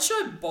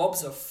 Sideshow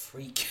Bob's a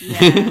freak.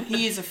 Yeah,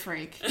 he is a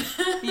freak.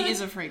 He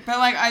is a freak. But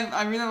like,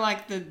 I really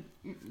like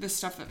the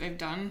stuff that they've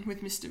done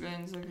with Mr.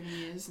 Burns over the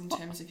years in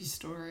terms of his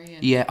story.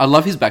 And Yeah, I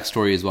love his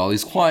backstory as well.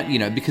 He's quite,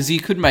 because you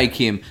could make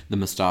him the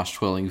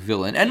moustache-twirling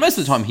villain, and most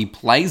of the time he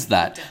plays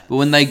that. But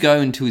when they go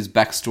into his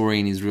backstory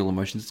and his real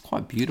emotions, it's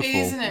quite beautiful.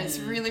 Isn't it? It's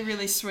really,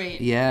 really sweet.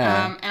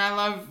 Yeah. And I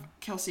love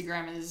Kelsey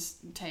Grammer's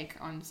take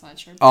on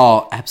Sideshow.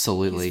 Oh,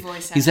 absolutely. His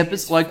voice His acting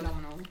episodes, is like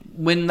phenomenal.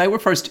 when they were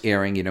first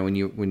airing, when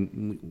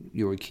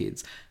you were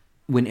kids.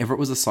 Whenever it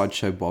was a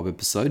Sideshow Bob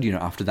episode,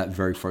 after that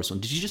very first one,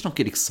 did you just not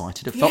get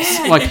excited? It felt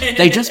like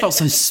they just felt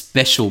so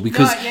special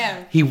because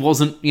he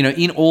wasn't,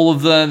 in all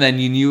of them, and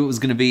you knew it was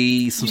going to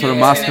be some sort of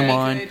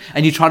mastermind,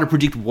 and you try to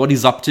predict what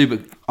he's up to,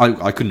 but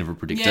I could never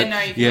predict it. No,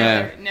 you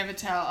can never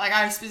tell. Like,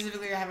 I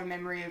specifically have a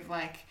memory of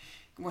like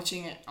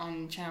watching it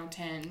on Channel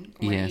 10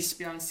 when it used to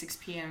be on 6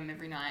 p.m.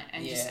 every night,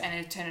 and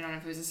I'd turn it on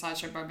if it was a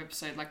Sideshow Bob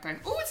episode, like going,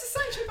 oh, it's a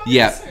Sideshow Bob episode.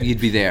 Yeah, you'd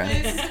be there.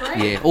 This is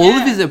great. Yeah, all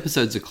of his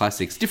episodes are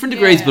classics, different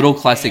degrees, but all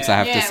classics. I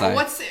have to say. Well,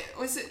 what's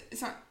it?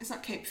 It's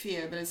not Cape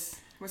Fear, but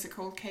what's it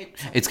called?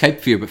 It's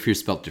Cape Fear, but Fear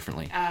spelled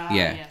differently.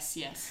 Yes.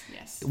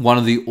 One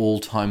of the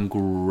all-time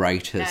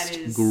greatest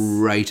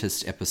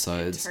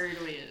episodes. It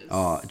totally is.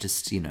 Oh,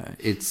 just,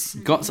 it's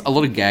got a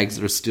lot of gags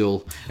that are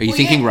still... Are you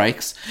thinking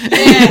Rakes?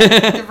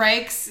 Yeah, the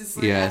Rakes is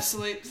like an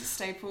absolute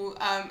staple.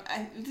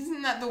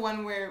 Isn't that the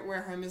one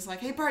where Homer's like,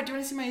 hey, bro, do you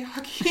want to see my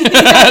hockey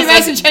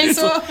Mason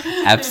chainsaw?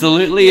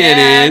 Absolutely it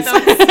is.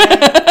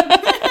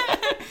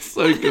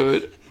 So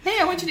good. Hey,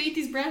 I want you to eat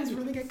these brownies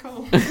before they get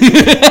cold.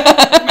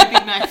 My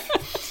big knife.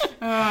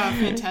 Oh,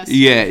 fantastic.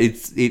 Yeah,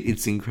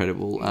 it's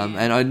incredible.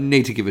 And I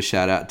need to give a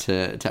shout out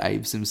to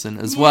Abe Simpson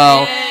as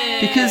well.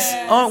 Because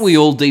aren't we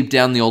all deep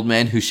down the old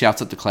man who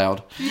shouts at the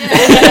cloud?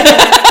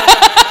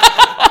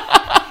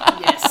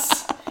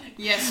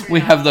 Yes,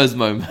 we have those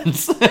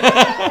moments.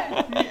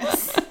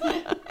 Yes.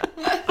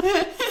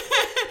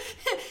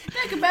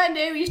 Back in my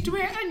day, we used to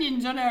wear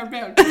onions on our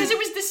belt because it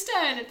was the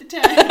style at the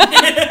time.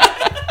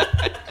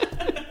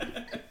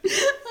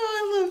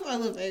 I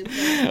love Abe.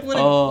 What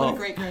a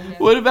great man.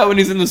 What about when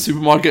he's in the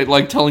supermarket,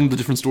 like telling the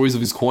different stories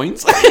of his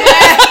coins? For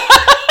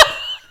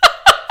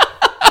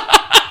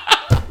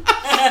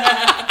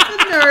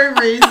no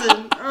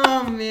reason.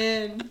 Oh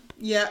man.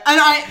 Yeah.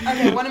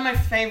 And one of my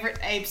favorite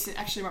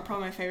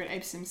probably my favorite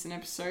Abe Simpson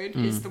episode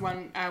is the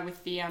one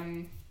with the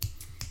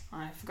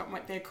I forgot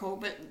what they're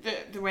called, but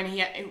the when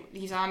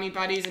his army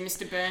buddies and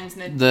Mr. Burns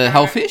and the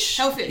Hellfish?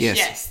 Hellfish,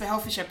 yes, the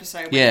Hellfish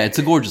episode. Yeah, it's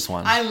a gorgeous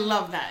one. I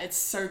love that. It's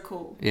so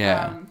cool.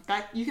 Yeah.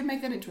 You can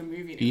make that into a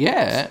movie.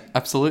 Yeah,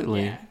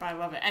 absolutely. Yeah, but I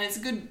love it. And it's a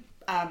good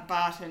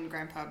Bart and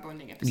Grandpa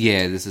bonding episode.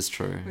 Yeah, this is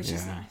true. Which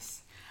is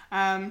nice.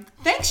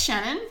 Thanks,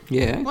 Shannon.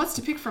 Yeah. Lots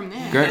to pick from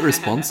there. Great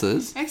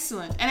responses.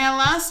 Excellent. And our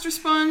last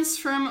response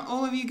from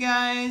all of you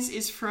guys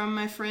is from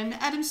my friend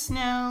Adam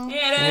Snell.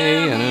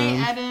 Hey,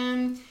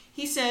 Adam.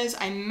 He says,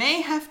 I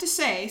may have to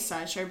say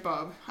Sideshow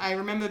Bob. I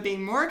remember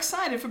being more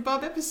excited for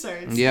Bob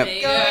episodes. Yep.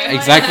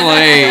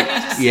 Exactly.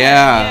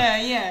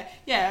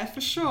 Yeah,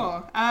 for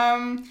sure.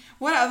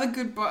 What other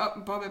good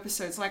Bob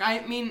episodes? Like, I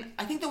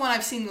think the one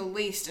I've seen the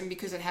least, and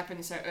because it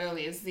happened so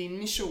early, is the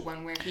initial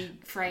one where he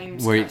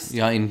frames Krusty.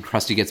 Yeah, in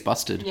Krusty Gets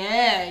Busted.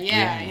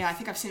 Yeah. I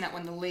think I've seen that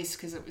one the least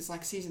because it was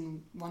like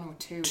season 1 or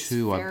 2.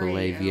 Two, I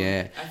believe, early.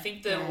 yeah. I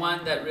think the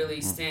one that really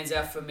stands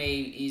out for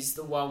me is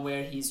the one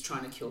where he's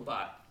trying to kill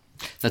Bart.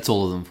 That's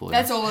all of them for you.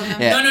 That's all of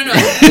them. Yeah.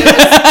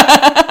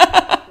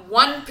 No.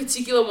 One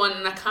particular one,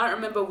 and I can't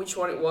remember which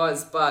one it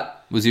was,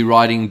 but... Was he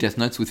writing death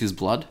notes with his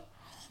blood?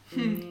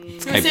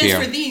 It says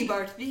for thee,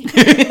 Bart, thee.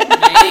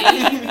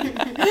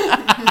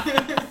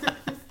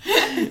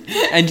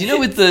 And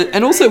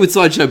and also with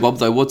Sideshow Bob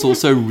though, what's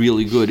also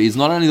really good is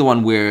not only the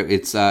one where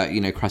it's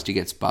Krusty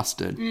Gets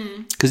Busted,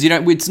 because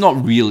it's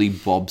not really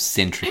Bob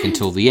centric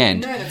until the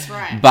end. No, that's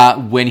right.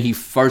 But when he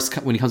comes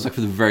back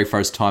for the very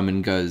first time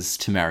and goes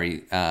to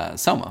marry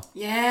Selma,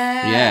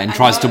 and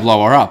tries to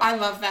blow her up. I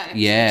love that.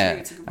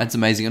 Yeah, too. that's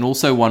amazing. And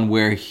also one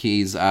where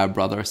his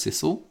brother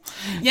Cecil,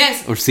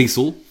 or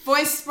Cecil,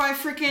 voiced by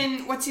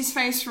freaking what's his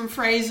face from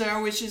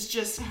Frasier, which is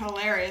just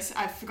hilarious.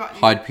 I've forgotten.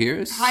 Hyde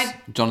Pierce,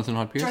 Jonathan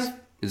Hyde Pierce.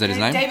 Is that his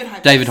name?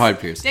 David Hyde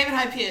Pierce. David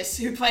Hyde Pierce,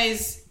 who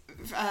plays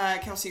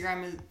Kelsey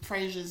Grammer,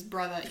 Frasier's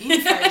brother in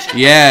Frasier.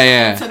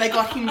 Yeah. So they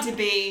got him to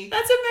be...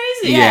 That's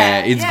amazing. Yeah,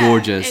 it's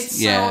gorgeous.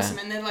 It's so awesome.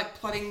 And they're like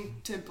plotting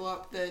to blow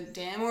up the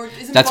dam. Or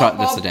isn't that's Bob, right,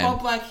 that's the dam.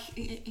 Bob, like,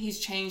 he's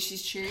changed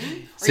his tune?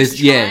 Or Says,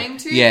 he's trying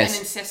to? Yes. And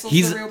then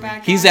Cecil's the real bad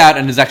guy? He's out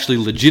and is actually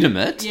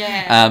legitimate.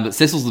 Yeah. But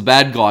Cecil's the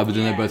bad guy, but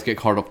then they both get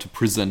carried up to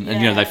prison.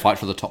 And, they fight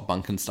for the top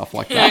bunk and stuff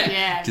like that.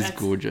 Yeah. Which is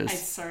gorgeous.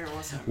 It's so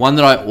awesome. One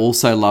that I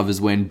also love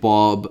is when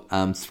Bob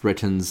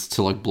threatens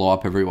to, like, blow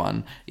up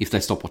everyone if they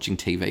stop watching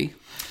TV.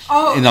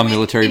 Oh, in the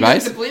military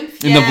base. The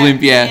blimp? In the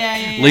blimp,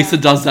 yeah. Lisa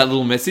does that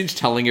little message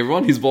telling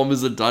everyone his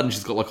bombers are done.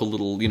 She's got like a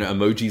little,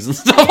 emojis and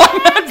stuff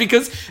like that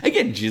because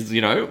again, she's,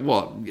 you know,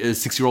 what, a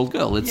 6-year-old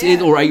girl. It's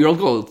Yeah. or 8-year-old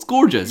girl. It's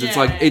gorgeous. It's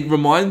Yeah. like, it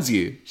reminds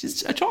you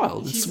she's a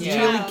child. It's She's a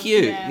really child.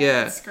 cute.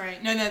 Yeah. That's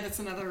great. No, that's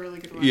another really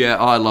good one. Yeah,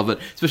 oh, I love it.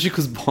 Especially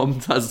because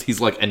Bob does his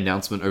like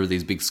announcement over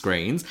these big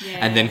screens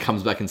and then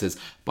comes back and says,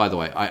 by the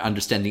way, I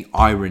understand the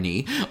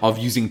irony of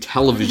using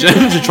television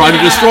to try to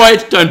destroy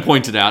it. Don't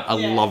point it out. I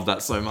love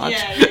that so much.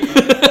 Yeah.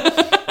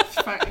 It's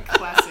fucking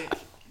classic.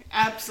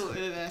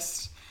 Absolutely the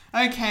best.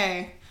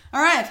 Okay.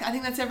 All right. I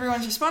think that's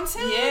everyone's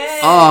responses. Yeah.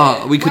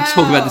 Oh, we could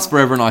talk about this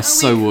forever and I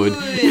so we would.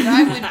 could.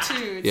 I would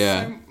too. It's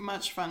Yeah. so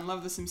much fun.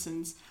 Love The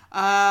Simpsons.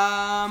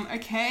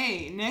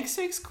 Okay. Next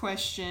week's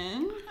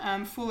question.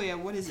 Fulia,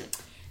 what is it?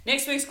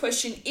 Next week's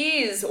question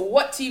is,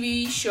 what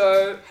TV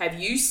show have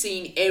you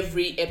seen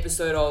every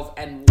episode of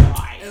and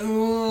why?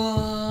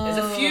 Ooh. There's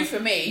a few for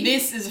me.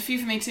 There's a few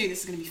for me too. This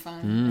is going to be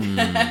fun.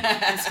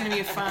 It's going to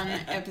be a fun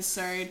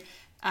episode.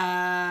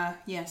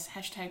 Yes,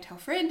 hashtag tell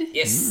Fred.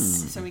 Yes.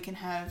 So we can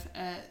have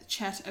a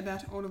chat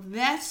about all of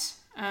that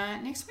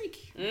next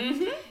week.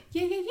 Mm-hmm.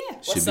 Yeah.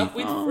 What's up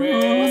with What's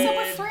Fred? up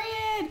with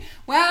Fred?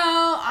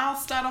 Well, I'll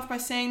start off by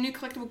saying new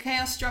collectible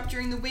chaos dropped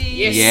during the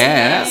week.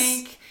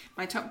 Yes.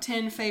 My top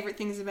 10 favourite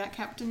things about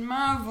Captain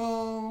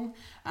Marvel.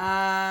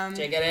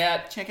 Check it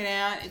out. Check it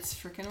out. It's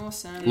freaking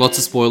awesome. Lots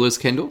of spoilers,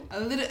 Kendall.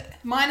 A little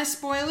minor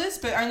spoilers,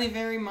 but only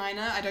very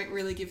minor. I don't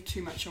really give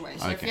too much away.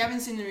 So if Okay. you haven't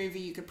seen the movie,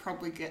 you could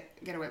probably get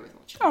away with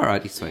watching.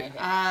 Alrighty, sweet.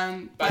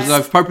 But Because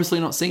I've purposely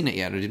not seen it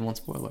yet. I didn't want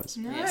spoilers.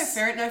 no, Yes.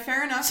 fair enough.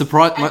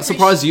 Might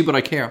surprise you, but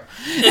I care.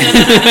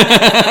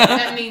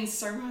 That means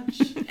so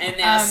much. And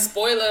our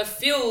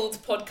spoiler-filled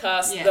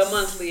podcast, yes. The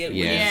Monthly at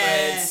Yes,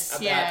 Winifred's,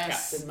 about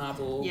yes. Captain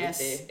Marvel Yes.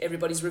 with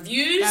everybody's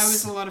reviews. That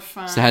was a lot of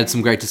fun. So I had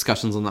some great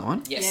discussions on that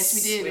one. Yes, we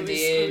did.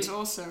 It was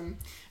awesome.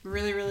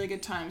 Really, really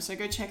good time. So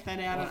go check that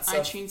out Lots on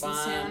of iTunes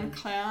fun. and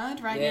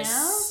SoundCloud right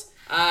Yes.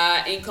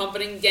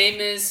 Incompetent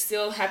Gamers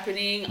still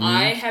happening.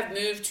 I have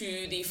moved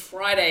to the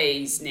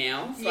Fridays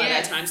now, Friday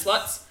Yes. time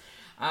slots,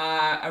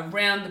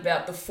 around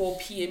about the 4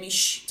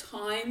 p.m.-ish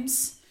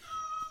times.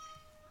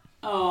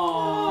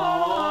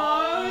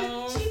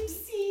 now.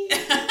 Gypsy.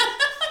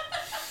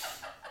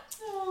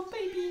 Oh,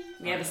 baby.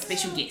 We have a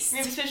special guest. We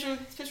have a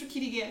special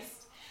kitty guest.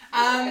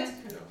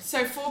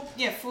 So 4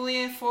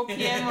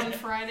 p.m. on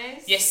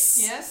Fridays.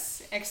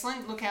 Yes.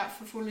 Excellent. Look out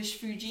for Foolish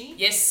Fuji.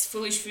 Yes,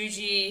 Foolish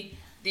Fuji.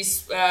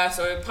 This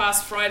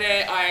past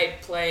Friday I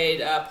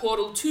played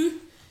Portal 2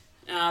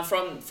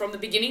 from the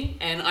beginning,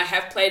 and I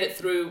have played it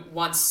through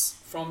once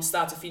from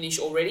start to finish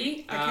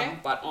already, Okay.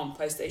 but on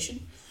PlayStation.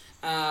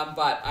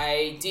 But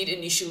I did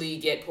initially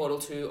get Portal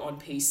 2 on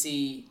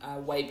PC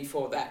way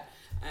before that.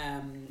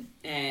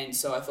 And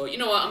so I thought, you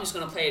know what, I'm just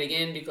going to play it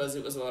again because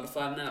it was a lot of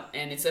fun.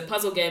 And it's a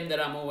puzzle game that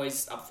I'm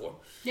always up for.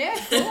 Yeah,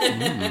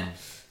 cool.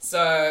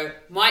 So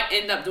might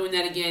end up doing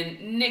that again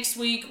next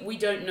week. We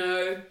don't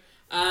know.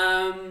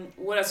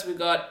 What else have we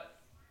got?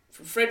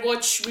 Fred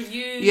Watch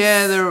reviews.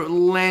 Yeah, they're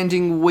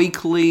landing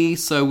weekly.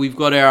 So we've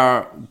got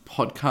our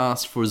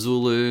podcast for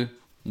Zulu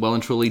well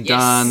and truly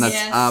done.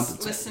 That's up.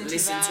 It's Listen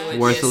Listen to to that. it.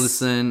 worth Yes. a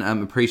listen.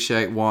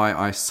 Appreciate why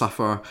I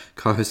suffer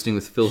co-hosting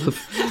with Philip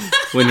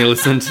when you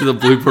listen to the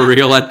blooper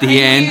reel at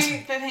the end.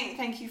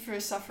 Thank you for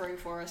suffering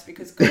for us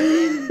because God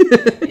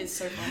is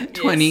so fun.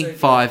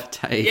 25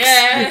 takes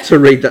Yeah. to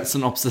read that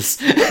synopsis.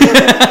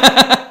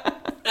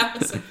 That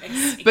was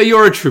amazing. But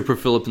you're a trooper,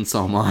 Philip, and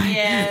so am I.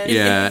 Yes.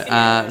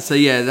 Yeah. So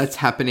yeah, that's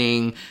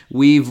happening.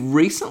 We've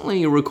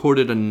recently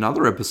recorded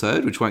another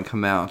episode, which won't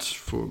come out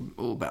for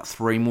about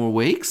 3 more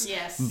weeks.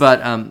 Yes.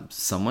 But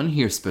someone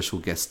here special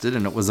guested,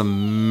 and it was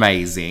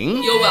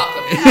amazing. You're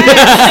welcome.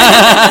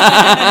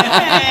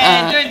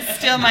 Hey, don't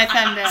steal my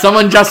thunder.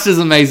 Someone just as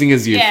amazing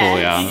as you, Yes.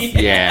 Fulia.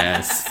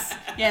 Yes.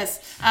 Yes.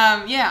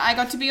 I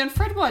got to be on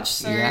Fred Watch,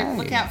 so Yay.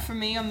 look out for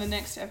me on the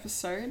next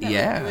episode.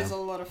 Yeah. It was a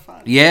lot of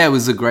fun. Yeah, it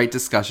was a great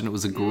discussion. It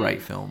was a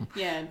great film.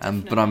 Yeah, But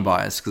I'm definitely.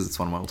 biased because it's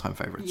one of my all-time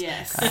favorites.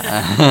 Yes. So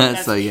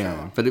for yeah,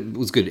 sure. but it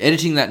was good.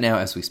 Editing that now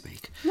as we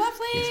speak.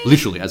 Lovely.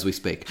 Literally as we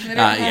speak.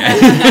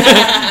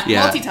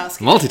 Yeah.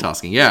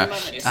 Multitasking, yeah.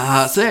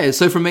 love it.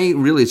 So for me,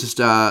 really, it's just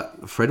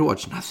Fred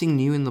Watch. Nothing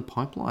new in the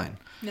pipeline.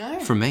 No.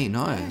 For me,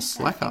 no.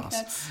 Slack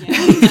ass. That's,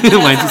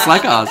 Wayne's a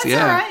slack ass, that's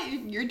yeah. all right.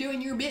 You're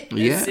doing your bit.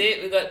 Yeah. That's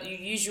it. We got your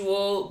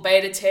usual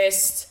beta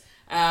test.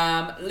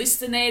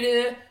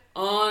 Listenator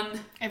on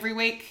Every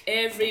week.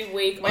 every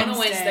week on a Wednesday.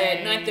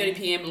 Wednesday at 9:30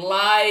 p.m.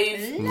 live.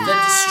 The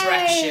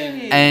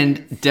Distraction.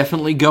 And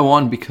definitely go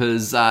on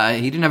because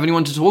he didn't have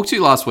anyone to talk to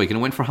last week and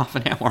it went for half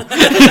an hour.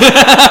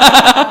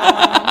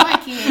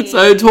 Mikey.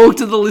 So talk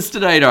to the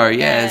Listenator,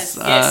 yes.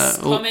 Yes,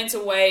 well, comment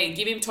away.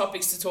 Give him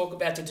topics to talk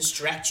about to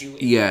distract you.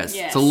 Yes,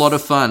 Yes. it's a lot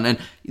of fun. And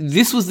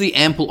this was the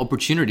ample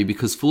opportunity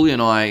because Fully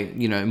and I,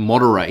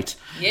 moderate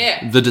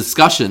Yeah. the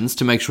discussions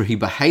to make sure he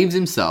behaves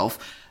himself.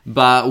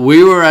 But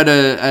we were at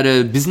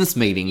a business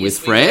meeting with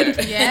we Fred.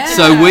 were. Yeah.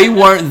 So we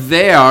weren't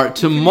there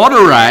to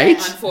moderate.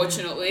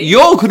 Unfortunately.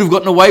 You all could have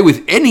gotten away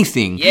with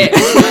anything. Yeah,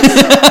 pretty much.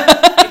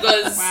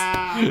 Because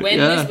When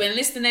Yeah. when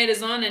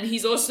Listenator's on and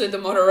he's also the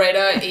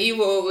moderator, he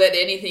will let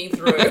anything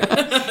through.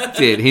 That's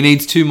it. He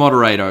needs 2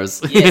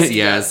 moderators. Yes, he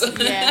yes. does.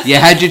 Yes. You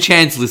had your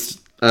chance,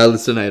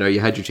 Listenator. You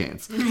had your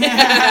chance.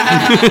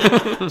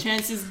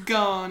 Chance is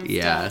gone. It's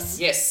Yes.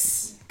 done.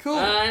 Yes. Cool.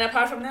 And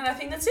apart from that, I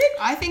think that's it.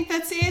 I think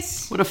that's it.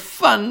 What a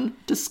fun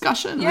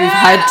discussion we've Yeah.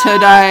 had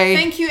today.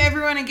 Thank you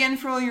everyone again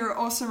for all your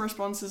awesome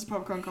responses to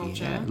Popcorn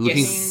Culture. Yeah, It looking-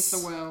 means the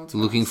world. to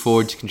Looking us.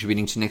 forward to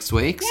contributing to next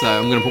week. So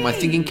I'm going to put my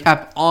thinking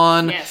cap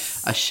on.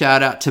 Yes. A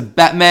shout out to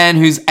Batman,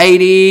 who's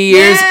 80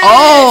 years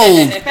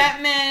Yes! old.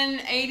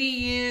 Batman, 80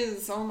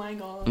 years. Oh my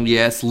god.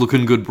 Yes,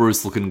 looking good,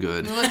 Bruce, looking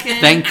good. Looking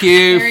Thank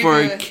you very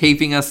for good.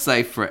 keeping us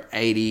safe for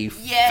 80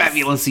 Yes.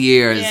 fabulous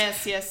years.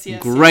 Yes.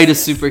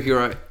 Greatest yes.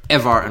 superhero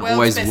ever and World's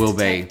always best will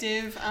be.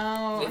 detective.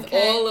 Oh, With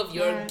okay. all of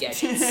your Alright.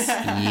 gadgets.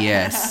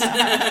 Yes.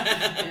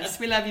 Yes,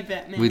 we love you,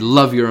 Batman. We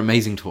love your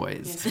amazing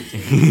toys.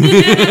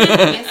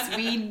 Yes,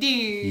 we do.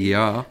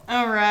 Yeah.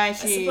 Alrighty. I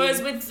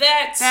suppose with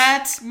that,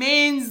 That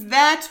means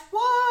that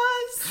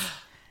was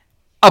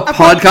A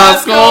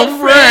podcast called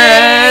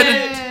Fred.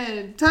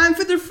 Fred. Time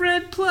for the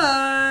Fred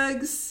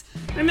plugs.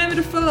 Remember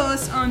to follow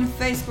us on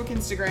Facebook,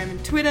 Instagram,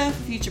 and Twitter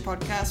for future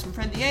podcasts from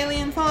Fred the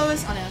Alien. Follow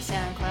us on our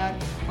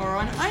SoundCloud or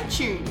on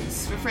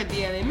iTunes. For Fred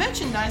the Alien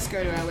merchandise,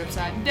 go to our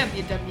website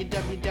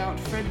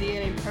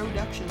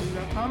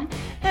www.fredthealienproductions.com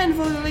and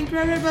follow the link to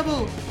our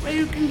Redbubble where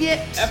you can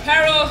get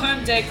apparel,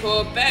 home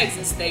decor, bags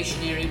and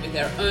stationery with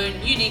our own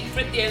unique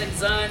Fred the Alien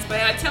designs by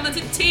our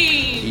talented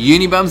team.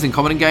 Unibums,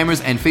 Incompetent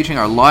Gamers, and featuring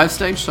our live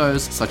stage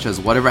shows such as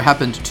Whatever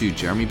Happened to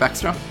Jeremy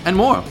Baxter and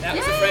more. That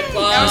was the Fred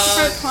plug. That was the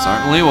Fred plug.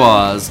 Certainly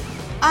was.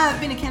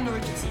 I've been a Kendall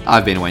Richardson.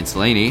 I've been Wayne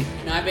Cellini.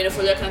 And I've been a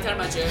Fuller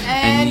Cantarmacho.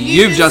 And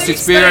you've just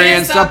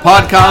experienced a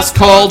podcast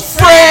called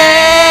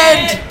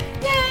Fred!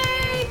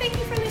 Yay! Thank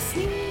you for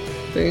listening.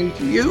 Thank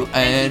you.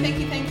 And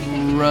Thank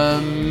you.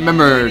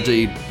 remember to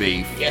eat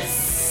beef.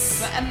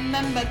 Yes.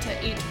 Remember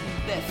to eat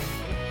beef.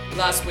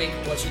 Last week,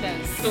 watching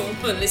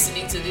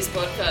listening to this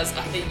podcast,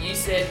 I think you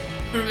said,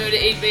 remember to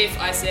eat beef.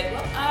 I said,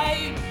 well,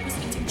 I was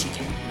eating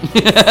chicken.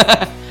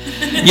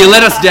 You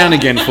let us down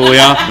again,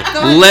 Fulia.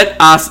 Let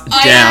us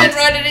I down. even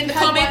wrote it in the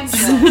comments.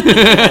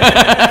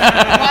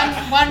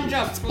 One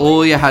job.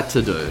 All you had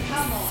to do.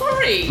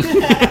 Sorry.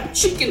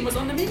 Chicken was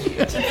on the menu.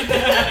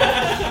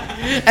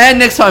 And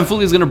next time,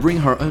 Fulia's going to bring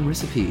her own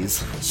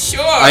recipes.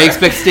 Sure. I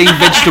expect steamed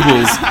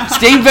vegetables.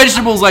 Steamed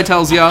vegetables, I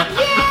tells ya.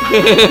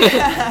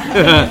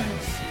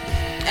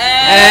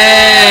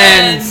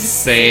 And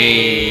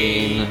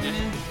Scene.